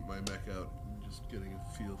taking my mech out and just getting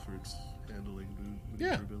a feel for its handling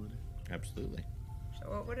maneuverability. Absolutely. So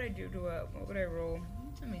what would I do to what would I roll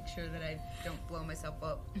to make sure that I don't blow myself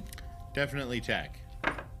up? Definitely tech.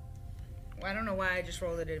 Well, I don't know why I just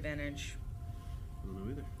rolled at advantage. I don't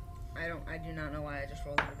know either. I do not know why I just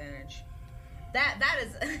rolled at advantage. That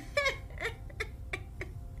is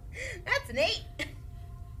that's an 8.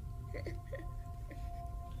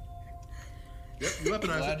 Yep, you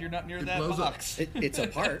weaponize Glad it. you're not near It that blows up. box. It's a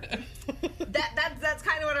part. That's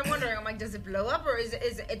kind of what I'm wondering. I'm like, does it blow up or is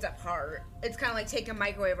it's apart? It's kind of like take a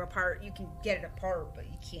microwave apart. You can get it apart, but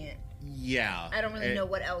you can't. Yeah. I don't really know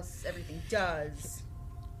what else everything does.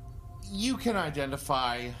 You can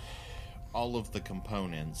identify all of the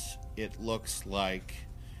components. It looks like,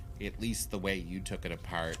 at least the way you took it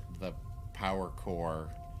apart, the power core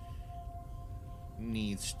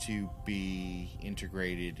needs to be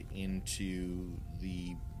integrated into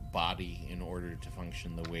the body in order to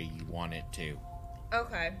function the way you want it to.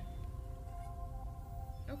 Okay.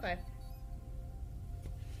 Okay.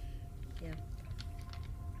 Yeah.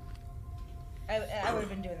 I would have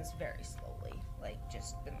been doing this very slowly. Like,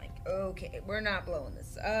 just been like, okay, we're not blowing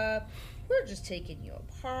this up. We're just taking you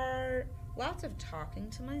apart. Lots of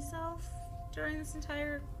talking to myself during this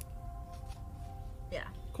entire... Yeah.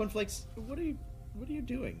 Cornflakes, what are you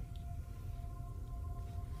doing?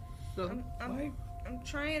 No, I'm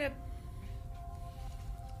trying to...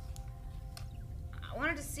 I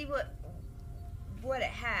wanted to see what it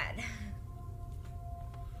had.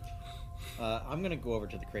 I'm gonna go over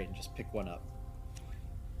to the crate and just pick one up.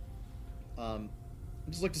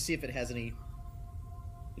 Just look to see if it has any,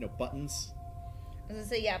 buttons. I was gonna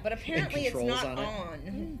say, yeah, but apparently it's controls not on it?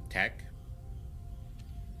 on. Tech?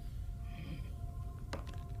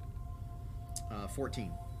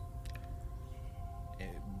 14.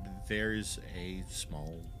 There's a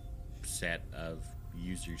small set of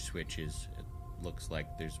user switches. It looks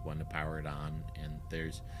like there's one to power it on, and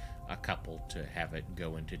there's a couple to have it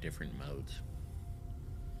go into different modes.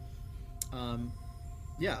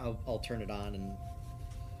 Yeah, I'll turn it on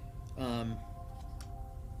and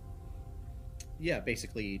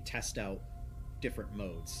basically test out different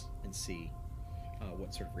modes and see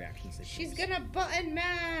what sort of reactions they She's produce. gonna button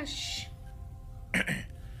mash.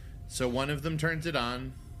 So one of them turns it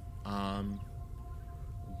on.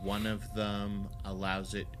 One of them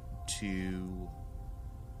allows it to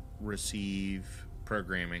receive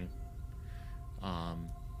programming.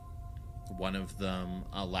 One of them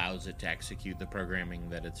allows it to execute the programming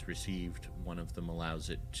that it's received. One of them allows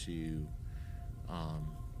it to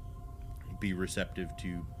be receptive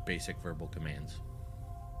to basic verbal commands.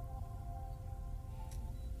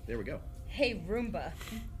 There we go. Hey Roomba.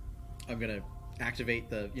 I'm gonna activate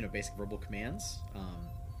the basic verbal commands,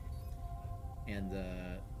 and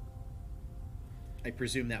I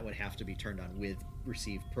presume that would have to be turned on with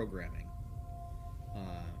receive programming,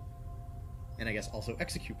 and I guess also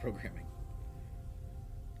execute programming.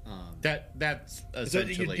 That's So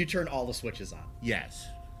essentially you turn all the switches on. yes.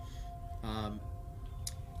 All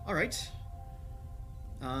right.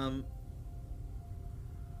 I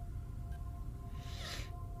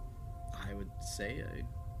would say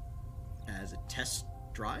as a test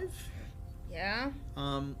drive, Yeah.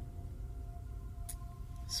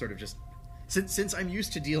 sort of just since I'm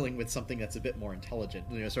used to dealing with something that's a bit more intelligent,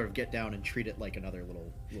 sort of get down and treat it like another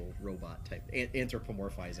little robot type,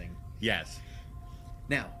 anthropomorphizing. Yes.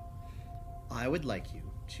 Now, I would like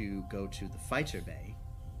you to go to the fighter bay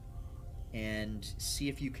and see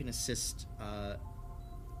if you can assist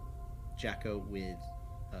Jacko with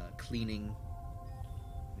cleaning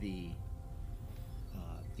the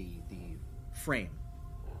the frame.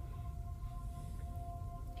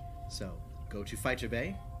 So go to fighter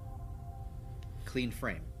bay, clean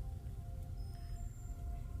frame.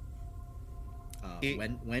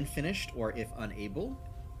 When finished, or if unable,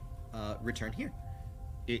 return here.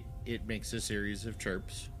 It makes a series of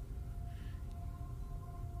chirps.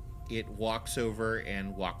 It walks over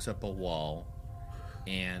and walks up a wall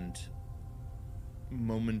and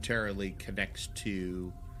momentarily connects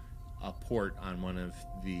to a port on one of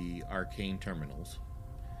the arcane terminals,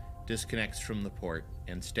 disconnects from the port,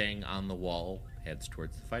 and staying on the wall, heads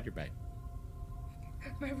towards the fighter bay.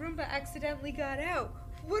 My Roomba accidentally got out.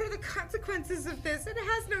 What are the consequences of this? It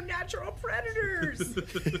has no natural predators.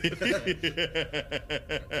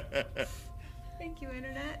 Thank you,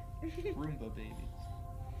 Internet. Roomba baby.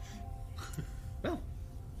 Well,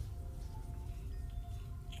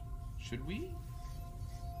 Should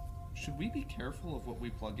we be careful of what we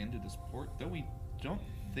plug into this port? Though we don't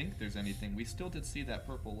think there's anything, we still did see that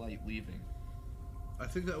purple light leaving. I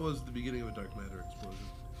think that was the beginning of a dark matter explosion.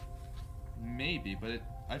 Maybe, but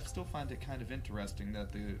I still find it kind of interesting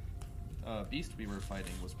that the beast we were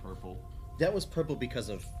fighting was purple. that was purple because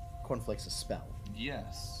of Cornflakes' spell.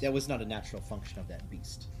 Yes. That was not a natural function of that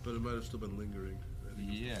beast. But it might have still been lingering. I think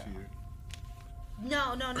it was Yeah. fear.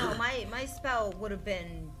 No. My spell would have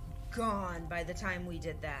been gone by the time we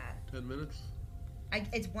did that. 10 minutes?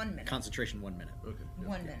 It's 1 minute. Concentration 1 minute. Okay. Yeah.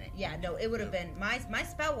 1 minute. Yeah, no, it would have been my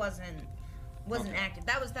spell wasn't Okay. active.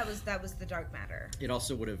 That was the dark matter. It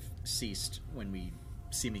also would have ceased when we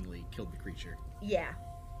seemingly killed the creature. Yeah.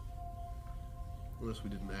 Unless we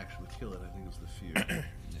didn't actually kill it, I think it was the fear.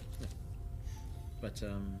 But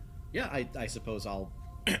yeah, I suppose I'll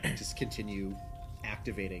just continue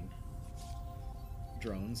activating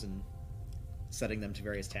drones and setting them to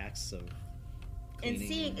various tasks of And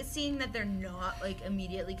cleaning. seeing that they're not like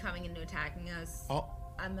immediately coming into attacking us,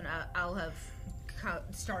 I'll have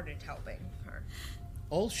started helping her.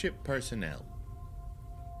 All ship personnel,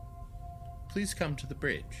 please come to the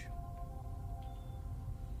bridge.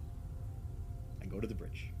 I go to the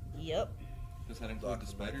bridge. Yep. Does that include the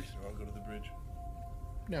spiders? I'll go to the bridge.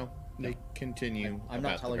 No, they continue. I'm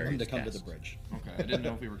not about the telling them to various come to the tasks. bridge. Okay, I didn't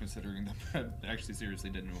know if we were considering them. I actually seriously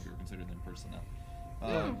didn't know if we were considering them personnel.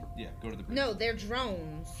 Yeah, go to the bridge. No, they're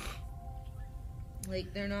drones.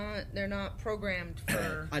 Like they're not programmed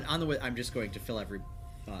for. On the way, I'm just going to fill every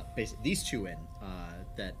these two in.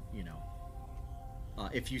 That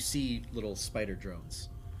if you see little spider drones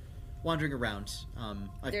wandering around,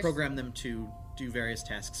 I've There's- programmed them to do various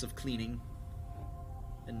tasks of cleaning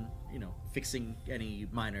and fixing any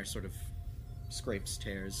minor sort of scrapes,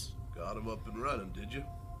 tears. Got him up and running, did you?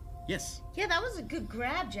 Yes. Yeah, that was a good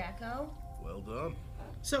grab, Jacko. Well done.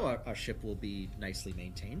 So our ship will be nicely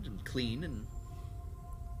maintained and clean and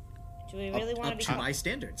Do we really want up to to be? my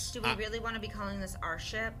standards. Do we really want to be calling this our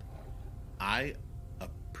ship? I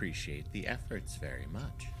appreciate the efforts very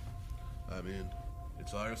much. I mean,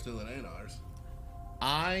 it's ours till it ain't ours.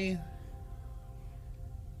 I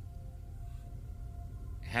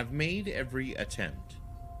have made every attempt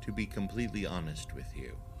to be completely honest with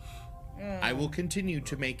you. I will continue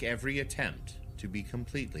to make every attempt to be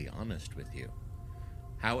completely honest with you.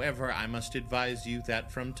 However, I must advise you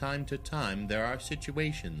that from time to time there are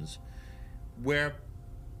situations where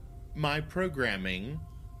my programming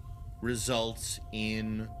results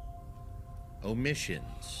in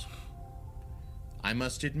omissions. I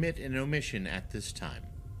must admit an omission at this time.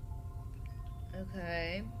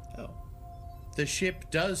 Okay. Oh. The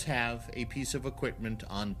ship does have a piece of equipment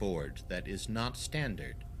on board that is not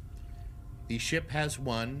standard. The ship has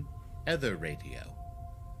one ether radio.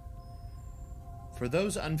 For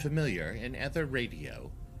those unfamiliar, an ether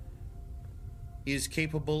radio is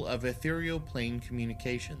capable of ethereal plane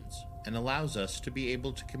communications and allows us to be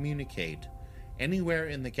able to communicate anywhere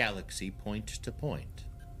in the galaxy point to point.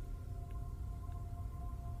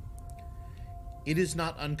 It is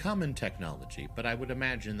not uncommon technology, but I would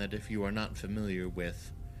imagine that if you are not familiar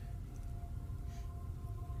with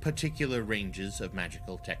particular ranges of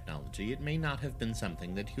magical technology, it may not have been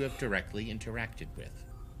something that you have directly interacted with.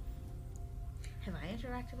 Have I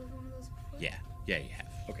interacted with one of those before? Yeah, you have.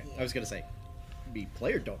 Okay. I was gonna say, me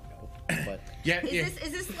player don't know, but Yeah, Is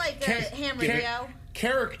this like a ham radio?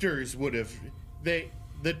 Characters would have.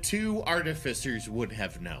 The two artificers would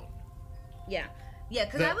have known. Yeah. Yeah,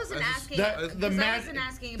 because I wasn't asking. The, 'cause the, I ma- wasn't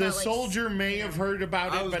asking the about, like, soldier may have heard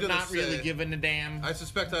about I it, was but gonna not really say- given a damn. I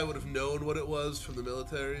suspect I would have known what it was from the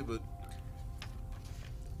military, but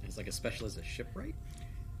it's like as special as a shipwright.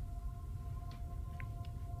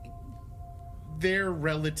 They're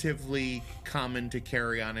relatively common to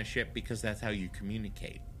carry on a ship because that's how you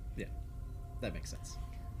communicate. Yeah, that makes sense.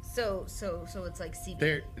 So it's like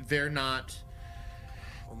CB. They're not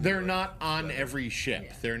on every ship.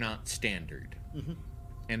 Yeah. They're not standard,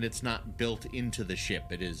 and it's not built into the ship.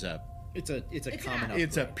 It is a It's a common an- upgrade.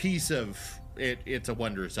 it's a piece of it. It's a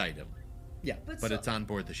wondrous item, Yeah. but so- it's on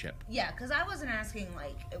board the ship. Yeah, because I wasn't asking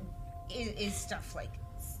like, is stuff like.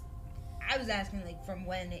 I was asking like from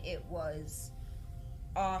when it was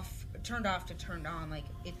turned off to turned on. Like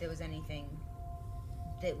if there was anything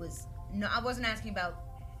that was. No, I wasn't asking about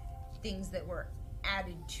things that were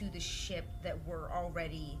added to the ship that were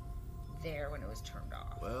already there when it was turned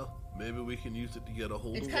off. Well, maybe we can use it to get a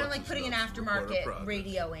hold It's of kind of like putting an aftermarket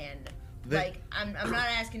radio in. Like I'm not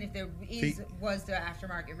asking if there was the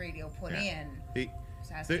aftermarket radio put in. The, I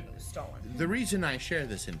was asking if it was stolen. the reason I share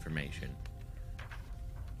this information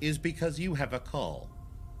is because you have a call.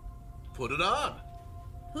 Put it on.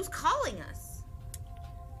 Who's calling us?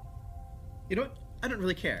 You know what? I don't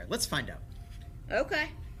really care. Let's find out. Okay.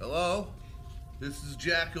 Hello? This is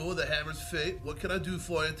Jacko, the Hammer's Fate. What can I do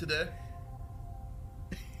for you today?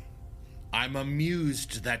 I'm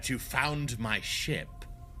amused that you found my ship.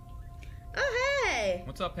 Oh hey.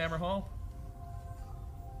 What's up, Hammer Hall?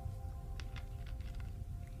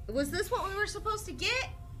 Was this what we were supposed to get?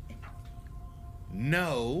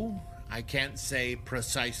 No, I can't say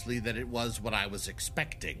precisely that it was what I was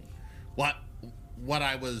expecting. What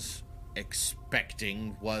I was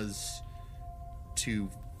expecting was to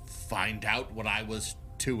find out what I was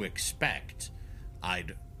to expect.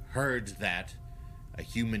 I'd heard that a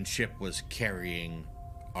human ship was carrying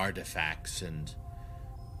artifacts and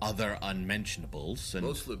other unmentionables, and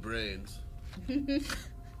Mostly brains.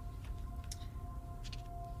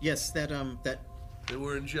 Yes, that They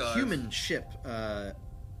were in jars. human ship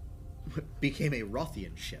became a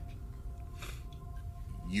Rothian ship.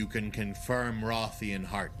 you can confirm Rothian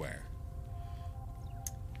hardware.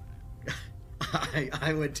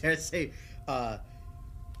 I would dare say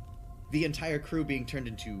the entire crew being turned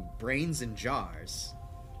into brains in jars.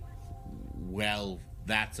 Well,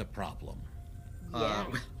 that's a problem. Yeah.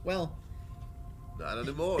 Well, Not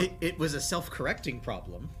anymore. it was a self-correcting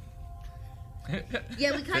problem.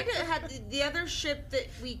 Yeah, we kind of had the other ship that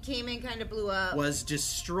we came in kind of blew up. Was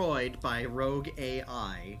destroyed by rogue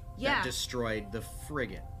AI Yeah. that destroyed the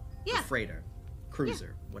frigate, Yeah. the freighter,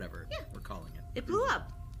 cruiser, whatever Yeah. we're calling it. It blew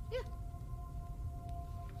up. Yeah.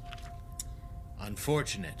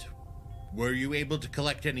 Unfortunate. Were you able to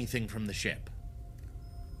collect anything from the ship?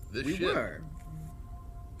 This We ship. were.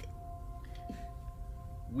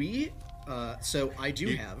 We, so I do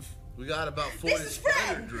You- have. We got about 40 is spider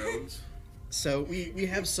Fred! drones. So we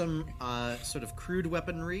have some sort of crude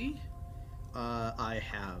weaponry. I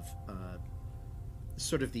have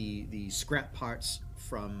sort of the scrap parts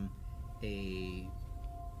from a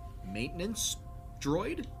maintenance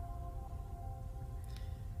droid.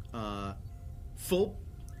 Full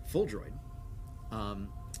droid.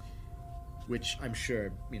 Which I'm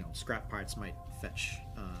sure, scrap parts might fetch.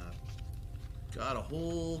 Got a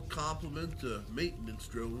whole complement of maintenance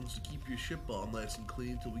drones to keep your ship all nice and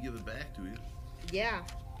clean till we give it back to you. Yeah.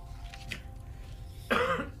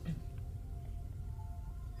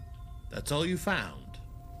 That's all you found.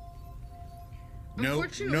 No,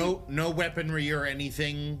 Unfortunately- no weaponry or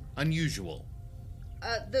anything unusual.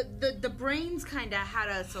 The brains kind of had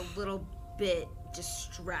us a little bit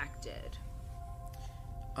distracted.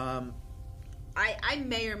 I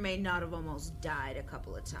may or may not have almost died a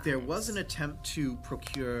couple of times. There was an attempt to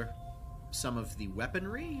procure some of the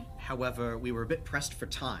weaponry. However, we were a bit pressed for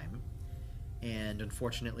time and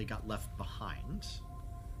unfortunately got left behind.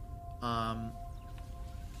 I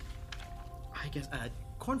guess,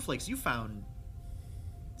 Cornflakes, you found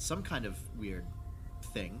some kind of weird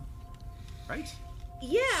thing, right?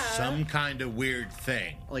 Yeah. Some kind of weird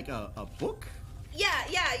thing. Like a book? Yeah.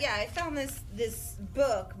 I found this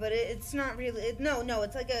book, but it's not really. No,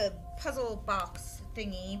 it's like a puzzle box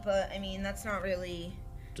thingy. But I mean, that's not really.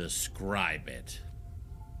 Describe it.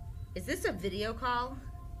 Is this a video call?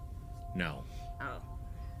 No. Oh.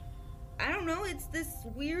 I don't know. It's this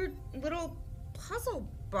weird little puzzle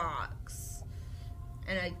box,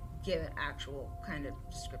 and I give an actual kind of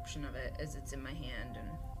description of it as it's in my hand and.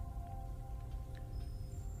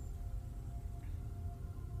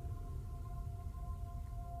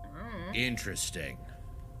 Interesting.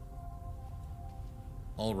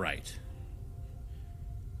 All right.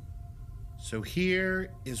 So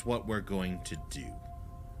here is what we're going to do.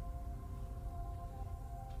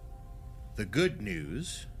 The good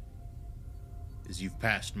news is you've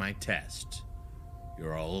passed my test.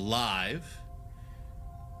 You're all alive.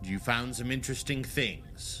 You found some interesting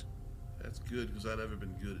things. That's good, because I've never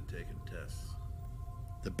been good at taking tests.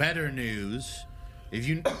 The better news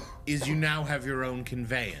You now have your own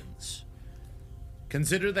conveyance.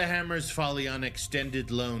 Consider the Hammer's Folly on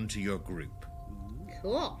extended loan to your group.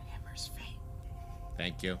 Cool.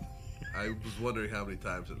 Thank you. I was wondering how many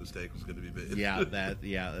times that mistake was going to be made.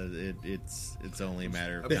 It's only a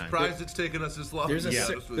matter of I'm time. surprised it's taken us this long. There's to be a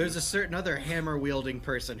honest with there's you. a certain other hammer wielding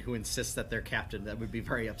person who insists that their captain that would be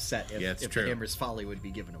very upset Yeah, it's if true. the Hammer's Folly would be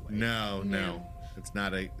given away. No. It's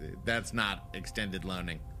not that's not extended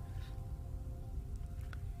loaning.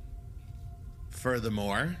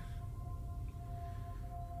 Furthermore,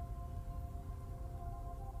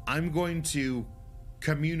 I'm going to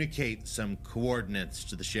communicate some coordinates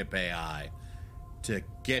to the ship AI to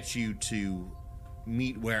get you to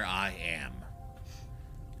meet where I am.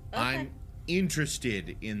 I'm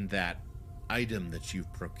interested in that item that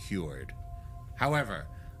you've procured. However,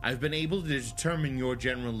 I've been able to determine your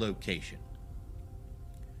general location.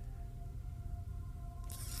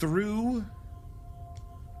 Through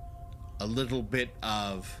a little bit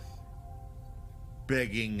of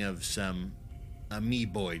begging of some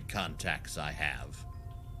amoeboid contacts I have,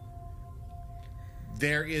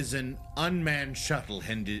 there is an unmanned shuttle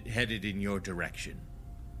headed in your direction.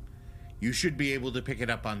 You should be able to pick it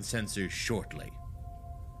up on sensors shortly.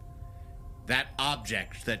 That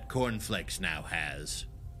object that Cornflakes now has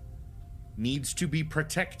needs to be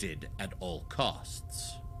protected at all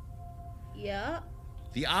costs. Yeah.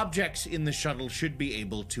 The objects in the shuttle should be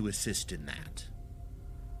able to assist in that.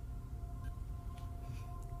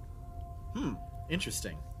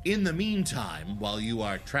 Interesting. In the meantime, while you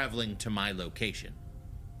are traveling to my location,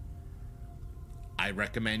 I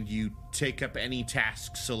recommend you take up any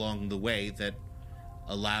tasks along the way that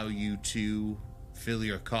allow you to fill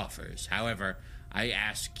your coffers. However, I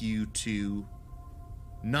ask you to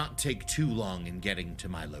not take too long in getting to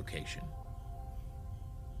my location.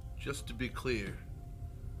 Just to be clear,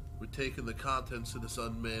 we're taking the contents of this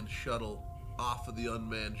unmanned shuttle off of the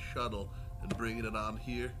unmanned shuttle and bringing it on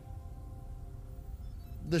here.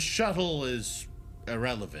 The shuttle is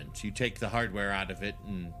irrelevant. You take the hardware out of it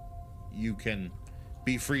and you can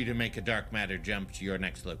be free to make a dark matter jump to your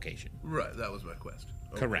next location. Right, that was my question.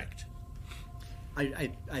 Okay. Correct.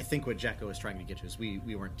 I think what Jacko was trying to get to is we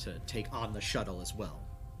weren't to take on the shuttle as well.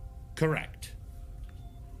 Correct.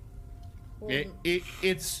 Well,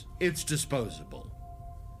 It's disposable.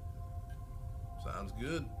 Sounds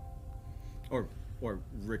good. Or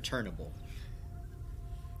returnable.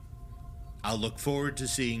 I'll look forward to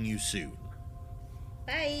seeing you soon.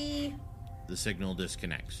 bye. The signal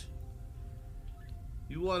disconnects.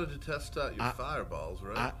 You wanted to test out your fireballs,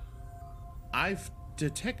 right? I've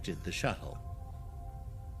detected the shuttle.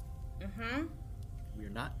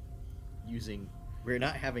 We're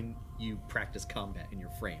not having you practice combat in your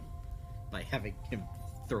frame by having him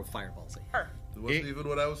throw fireballs at you. It wasn't even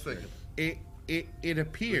what I was thinking. It We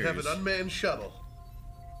appears. have an unmanned shuttle.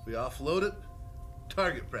 We offload it.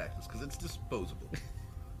 Target practice, because it's disposable.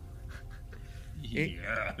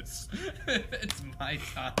 Yes. It's my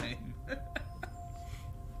time.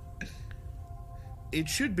 It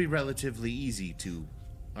should be relatively easy to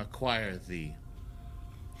acquire the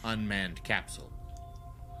unmanned capsule.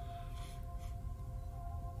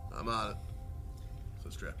 I'm on it. So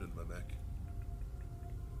strapped into my neck.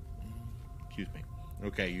 Excuse me.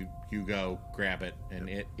 Okay, you go grab it, and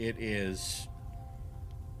it is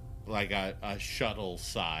like a shuttle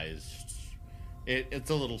sized. It's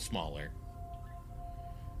a little smaller.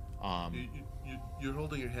 You're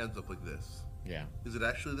holding your hands up like this. Yeah. Is it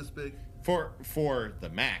actually this big? For the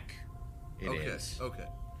Mac, it is. Okay.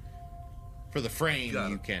 For the frame, Got it.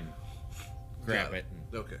 you can grab Got it it.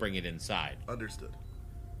 and Okay. bring it inside. Understood.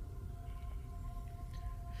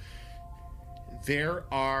 There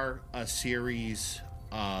are a series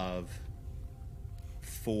of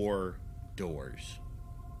 4 doors.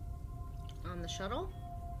 On the shuttle?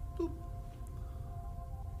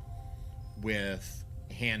 With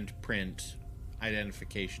handprint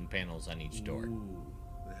identification panels on each door. Ooh,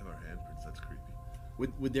 they have our handprints. That's creepy.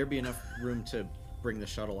 Would there be enough room to bring the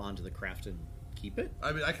shuttle onto the craft and keep it?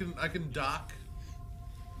 I mean, I can dock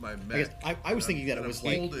my I mech. guess I was thinking that it and was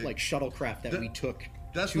I'm holding- like shuttlecraft that we took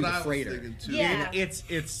That's to what the I was freighter. thinking too. Yeah.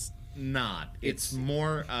 It's not. It's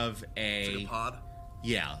more of It's a like a pod.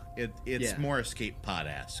 yeah. It's Yeah. more escape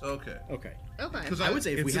pod-esque. Okay. Okay. Okay. Because I would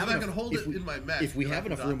say if we it's have I enough, can hold if it we, in my mech. if we and I have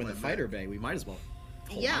can enough dock room in my the mech. fighter bay, we might as well.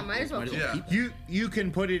 hold Yeah, on. might as well Yeah. keep You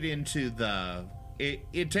can put it into the.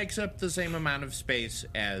 It takes up the same amount of space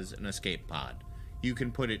as an escape pod. You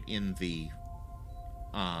can put it in the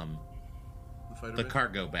fighter the bay?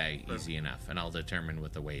 cargo bay easy enough, and I'll determine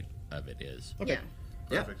what the weight of it is. Okay.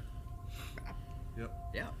 Yeah. Perfect. Yep.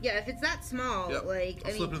 Yeah. Yeah, if it's that small, Yep. like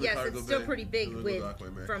I'll I slip mean, in the yes, cargo it's still bay, pretty big and then with go dock my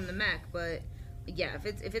mech. from the mech, but yeah, if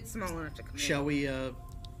it's small enough to come Shall we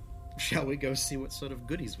go see what sort of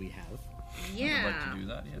goodies we have? in. Yeah. I'd like to do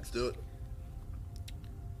that, yes. Let's do it.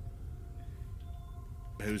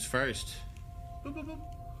 Who's first? Boop, boop,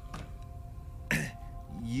 boop.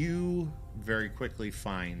 You very quickly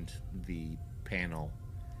find the panel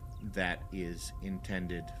that is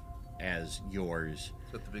intended as yours.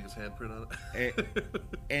 Is that the biggest handprint on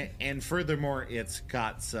it? And furthermore, it's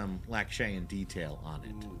got some Lakshayan detail on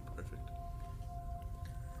it. Ooh, perfect.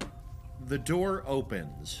 The door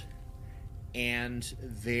opens, and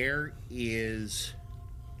there is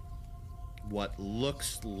what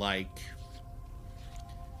looks like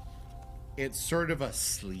it's sort of a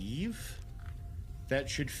sleeve that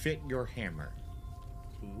should fit your hammer.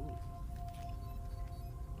 Ooh.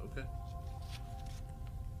 Okay.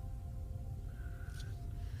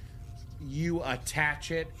 You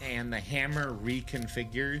attach it, and the hammer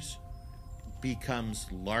reconfigures, becomes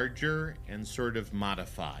larger, and sort of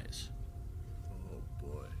modifies. Oh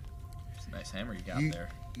boy. It's a nice hammer you got You, there.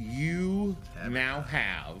 you Hammer. now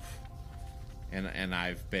have, and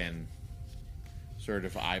I've been sort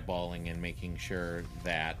of eyeballing and making sure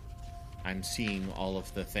that I'm seeing all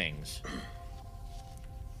of the things.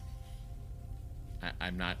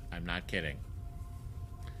 I'm not kidding.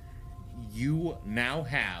 You now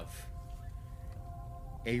have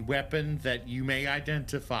a weapon that you may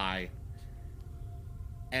identify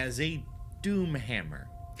as a Doom Hammer.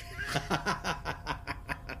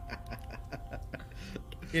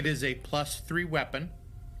 It is a +3 weapon.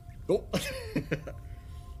 Oh.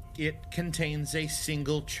 It contains a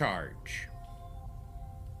single charge.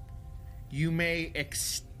 You may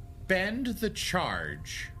expend the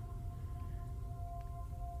charge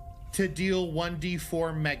to deal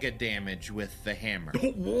 1d4 mega damage with the hammer.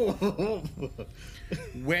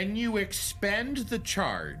 When you expend the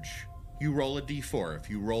charge, you roll a d4. If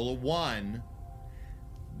you roll a 1,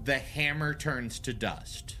 the hammer turns to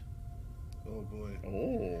dust. Oh boy.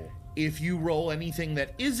 Oh. If you roll anything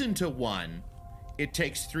that isn't a 1, it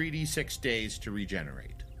takes 3d6 days to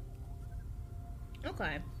regenerate.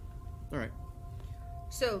 Okay. All right.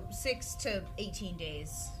 So 6 to 18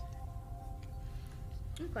 days.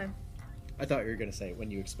 Okay. I thought you were going to say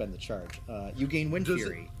when you expend the charge, you gain Wind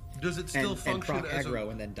Fury Does it still and function proc as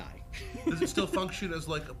aggro and then die. Does it still function as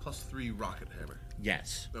like a +3 rocket hammer?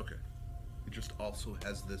 Yes. Okay. It just also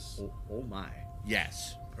has this. Oh my.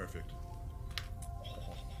 Yes. Perfect.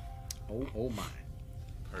 Oh my.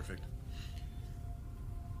 Perfect.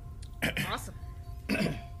 Awesome.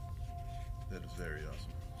 That is very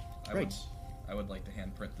awesome. Right. I would like to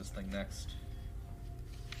handprint this thing next.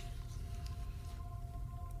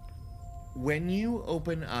 When you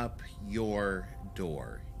open up your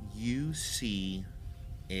door, you see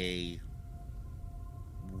a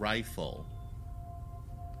rifle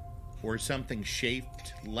or something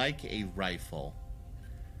shaped like a rifle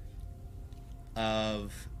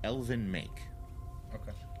of elven make.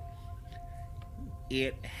 Okay.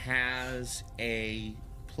 It has a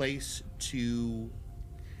place to,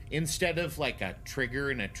 instead of like a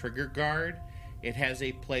trigger and a trigger guard, it has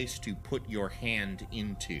a place to put your hand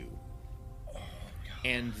into.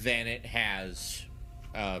 And then it has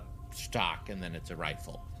a stock, and then it's a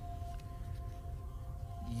rifle.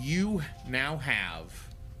 You now have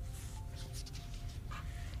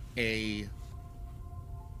a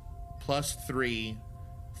 +3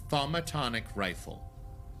 thaumatonic rifle.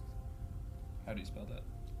 How do you spell that?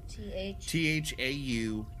 TH.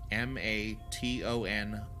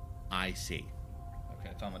 THAUMATONIC.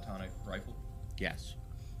 Okay, automatonic rifle. Yes.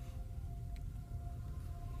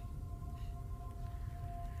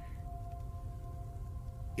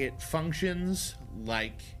 It functions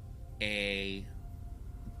like a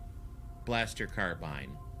blaster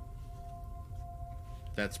carbine.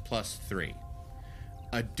 That's +3.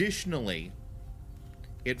 Additionally,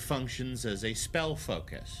 it functions as a spell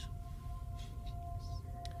focus.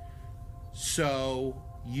 So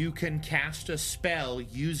you can cast a spell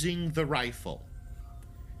using the rifle.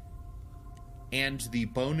 And the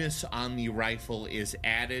bonus on the rifle is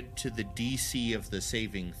added to the DC of the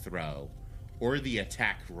saving throw or the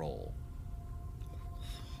attack roll.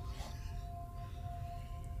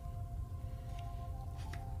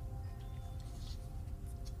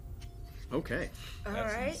 Okay. All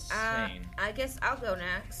That's right. insane. I guess I'll go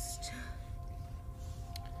next.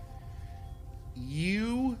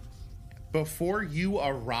 You, before you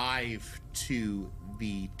arrive to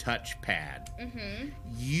the touchpad,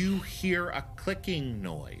 you hear a clicking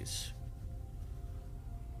noise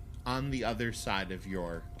on the other side of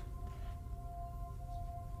your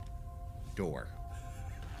door.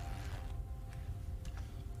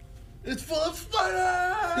 It's full of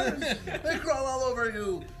spiders! They crawl all over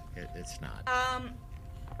you! It's not.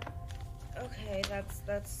 Okay, that's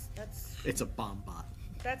It's a bomb bot.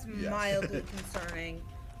 that's mildly concerning.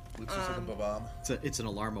 Looks just like a bomb. It's an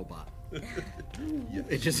alarmo bot.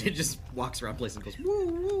 Yes. It just walks around place and goes woo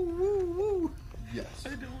woo woo woo. Yes.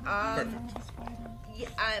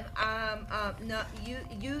 Yeah, no,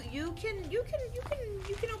 you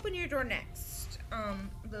can open your door next,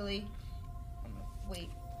 Lily. Wait.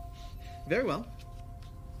 Very well.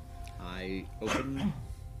 I open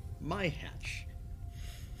my hatch.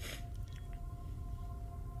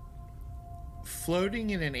 Floating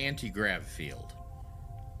in an anti-grav field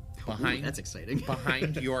Ooh, that's exciting.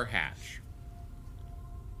 behind your hatch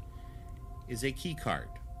is a key card.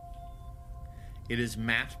 It is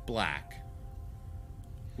matte black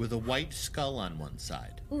with a white skull on one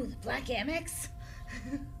side. Ooh, the Black Amex.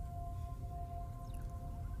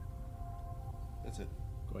 That's it.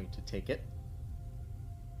 Going to take it.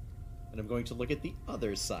 And I'm going to look at the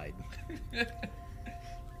other side.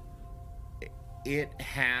 It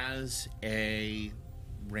has a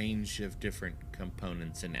range of different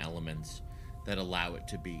components and elements that allow it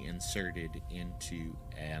to be inserted into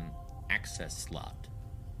an access slot.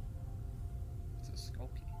 It's a skull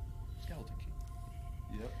key. Skeleton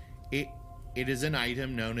key. Yep. It is an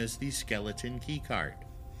item known as the skeleton key card.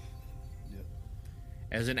 Yep.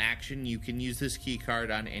 As an action, you can use this key card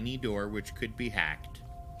on any door which could be hacked.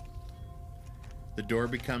 The door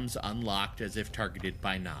becomes unlocked as if targeted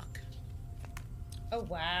by knock. Oh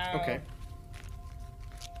wow. Okay.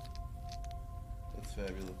 That's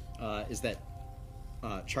fabulous. Is that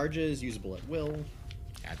charges usable at will?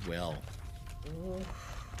 At will. Ooh.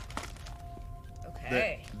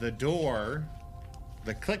 Okay. The door,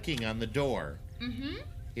 the clicking on the door,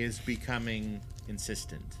 is becoming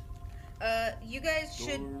insistent. You guys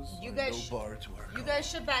should. Doors You are guys. no bar to our You guys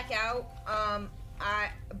should back out.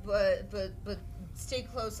 But stay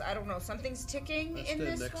close. I don't know. Something's ticking I in stand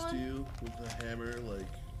this next one. to you with a hammer, like.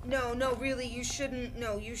 No, really, you shouldn't.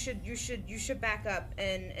 No, you should back up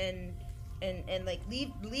and like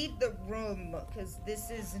leave the room because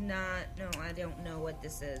this is not. No, I don't know what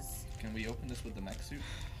this is. Can we open this with the mech suit?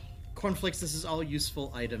 Cornflakes, this is all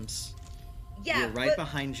useful items. Yeah, We're right but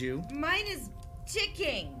behind you. mine is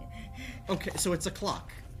ticking. Okay, so it's a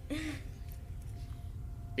clock. I'm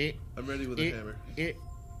ready with a hammer.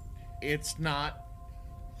 It's not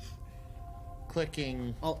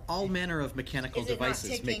clicking. All manner of mechanical Is it not devices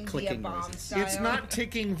ticking make via clicking bomb noises. style? It's not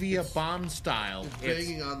ticking via bomb style. It's,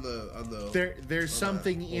 Banging on the. there's on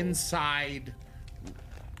something that hole. inside,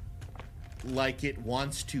 like it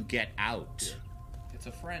wants to get out. It's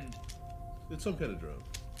a friend. It's some kind of drone.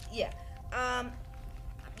 Yeah.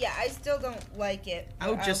 Yeah, I still don't like it. I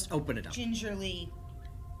would but just I'll open it up. gingerly.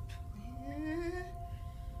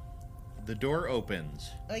 The door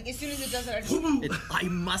opens, Like as soon as it does it, I just I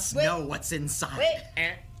must Wait. know what's inside.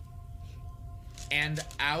 wait. and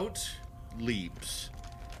out leaps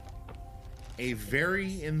a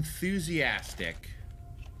very enthusiastic,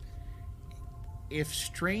 if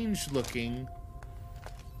strange-looking,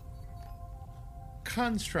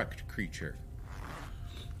 construct creature.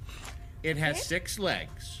 It has Okay. 6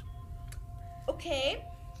 legs. Okay.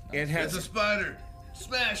 It It's a has spider.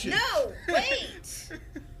 Smash it. No, wait.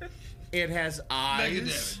 it has Mega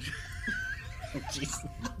eyes. damage. Jeez.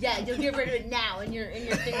 Yeah, you'll get rid of it now, and your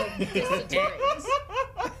thing will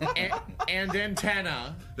disintegrate. and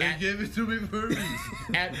antenna They gave it to me for a reason.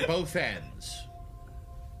 at both ends.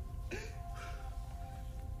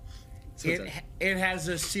 So it's It has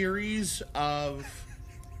a series of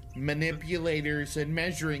manipulators and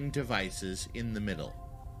measuring devices in the middle.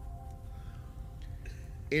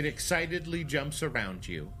 It excitedly jumps around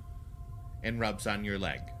you and rubs on your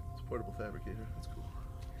leg. It's a portable fabricator. That's cool.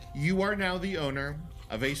 You are now the owner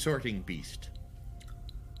of a sorting beast.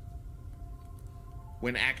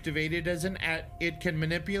 When activated as it can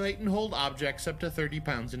manipulate and hold objects up to 30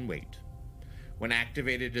 pounds in weight. When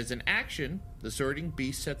activated as an action, the sorting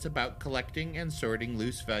beast sets about collecting and sorting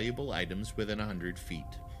loose valuable items within 100 feet.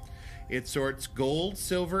 It sorts gold,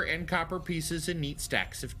 silver, and copper pieces in neat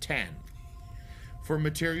stacks of 10. For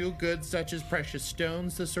material goods such as precious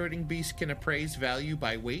stones, the sorting beast can appraise value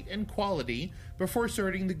by weight and quality before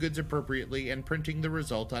sorting the goods appropriately and printing the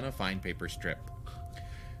result on a fine paper strip.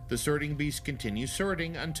 The sorting beast continues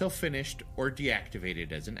sorting until finished or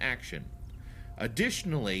deactivated as an action.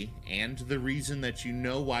 Additionally, and the reason that you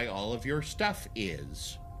know why all of your stuff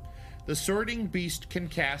is, the sorting beast can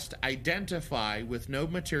cast Identify with no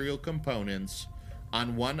material components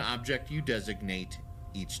on one object you designate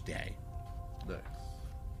each day. Nice.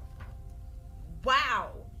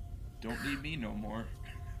 Wow. Don't need me no more.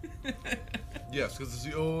 Yes, because it's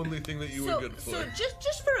the only thing that you were good for. So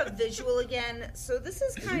just for a visual again, so this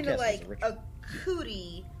is kind of cast like as a rich- a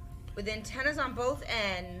cootie with antennas on both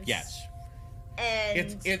ends. Yes.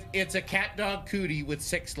 And It's a cat dog cootie with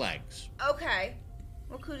 6 legs. okay.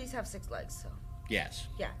 Well, cooties have 6 legs, so Yes.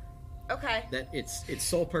 yeah. Okay. That its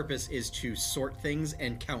sole purpose is to sort things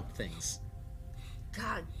and count things.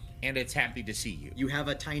 God. And it's happy to see you. You have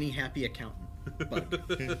a tiny happy accountant.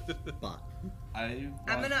 Bot. I'm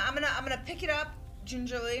gonna pick it up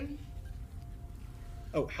gingerly.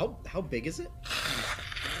 Oh, how big is it?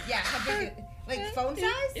 Yeah. How big? Like phone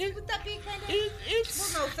size? Would that be kind of?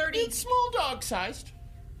 It's Well, no, 30. It's small dog sized.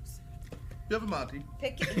 You have a Monty.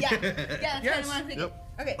 Pick it. Yeah. Yeah. That's kind Yes. of what I'm thinking. Yep.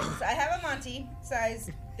 Okay. So I have a Monty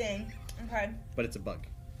size thing. Okay. But it's a bug.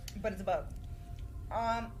 But it's a bug.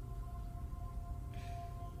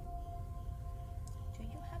 Do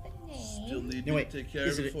you have a name? Still need No, me wait. to take care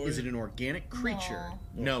Is of it it for is you. it an organic creature?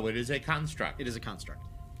 No. No, it is a construct. It is a construct.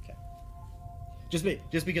 Okay.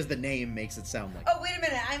 Just because the name makes it sound like. Oh, wait a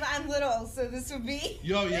minute. I'm little, so this would be.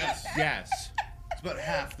 Yo, yes. Yes. It's about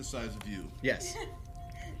half the size of you. Yes.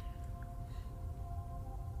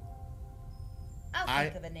 I'll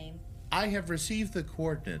think of a name. I have received the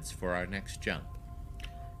coordinates for our next jump.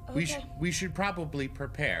 Okay. We should probably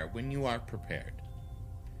prepare when you are prepared.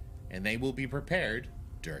 And they will be prepared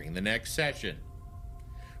during the next session.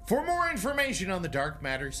 For more information on the Dark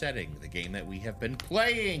Matter setting, the game that we have been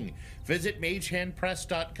playing, visit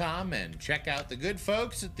magehandpress.com and check out the good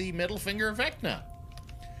folks at the Middle Finger of Vecna.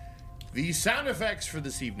 The sound effects for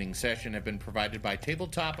this evening's session have been provided by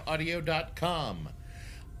tabletopaudio.com.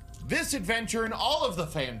 This adventure and all of the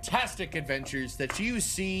fantastic adventures that you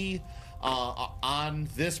see on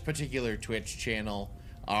this particular Twitch channel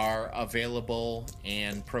are available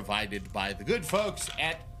and provided by the good folks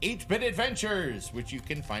at 8-Bit Adventures, which you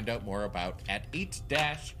can find out more about at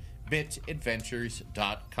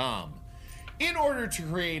 8-bitadventures.com. In order to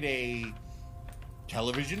create a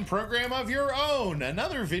television program of your own,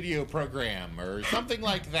 another video program, or something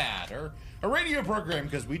like that, or a radio program,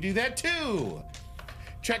 because we do that too.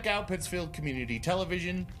 Check out Pittsfield Community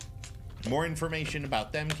Television. More information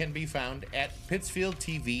about them can be found at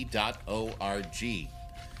pittsfieldtv.org.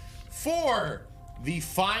 For the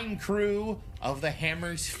fine crew of the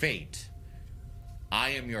Hammer's Fate,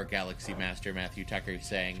 I am your Galaxy Master, Matthew Tucker,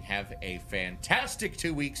 saying have a fantastic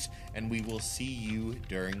 2 weeks, and we will see you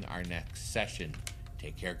during our next session.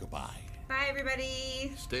 Take care. Goodbye. Bye,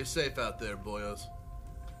 everybody. Stay safe out there, boyos.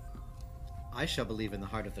 I shall believe in the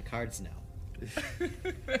heart of the cards now.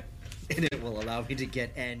 And it will allow me to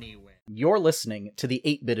get anywhere. You're listening to the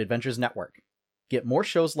 8-Bit Adventures Network. Get more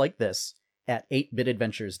shows like this at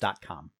 8bitadventures.com.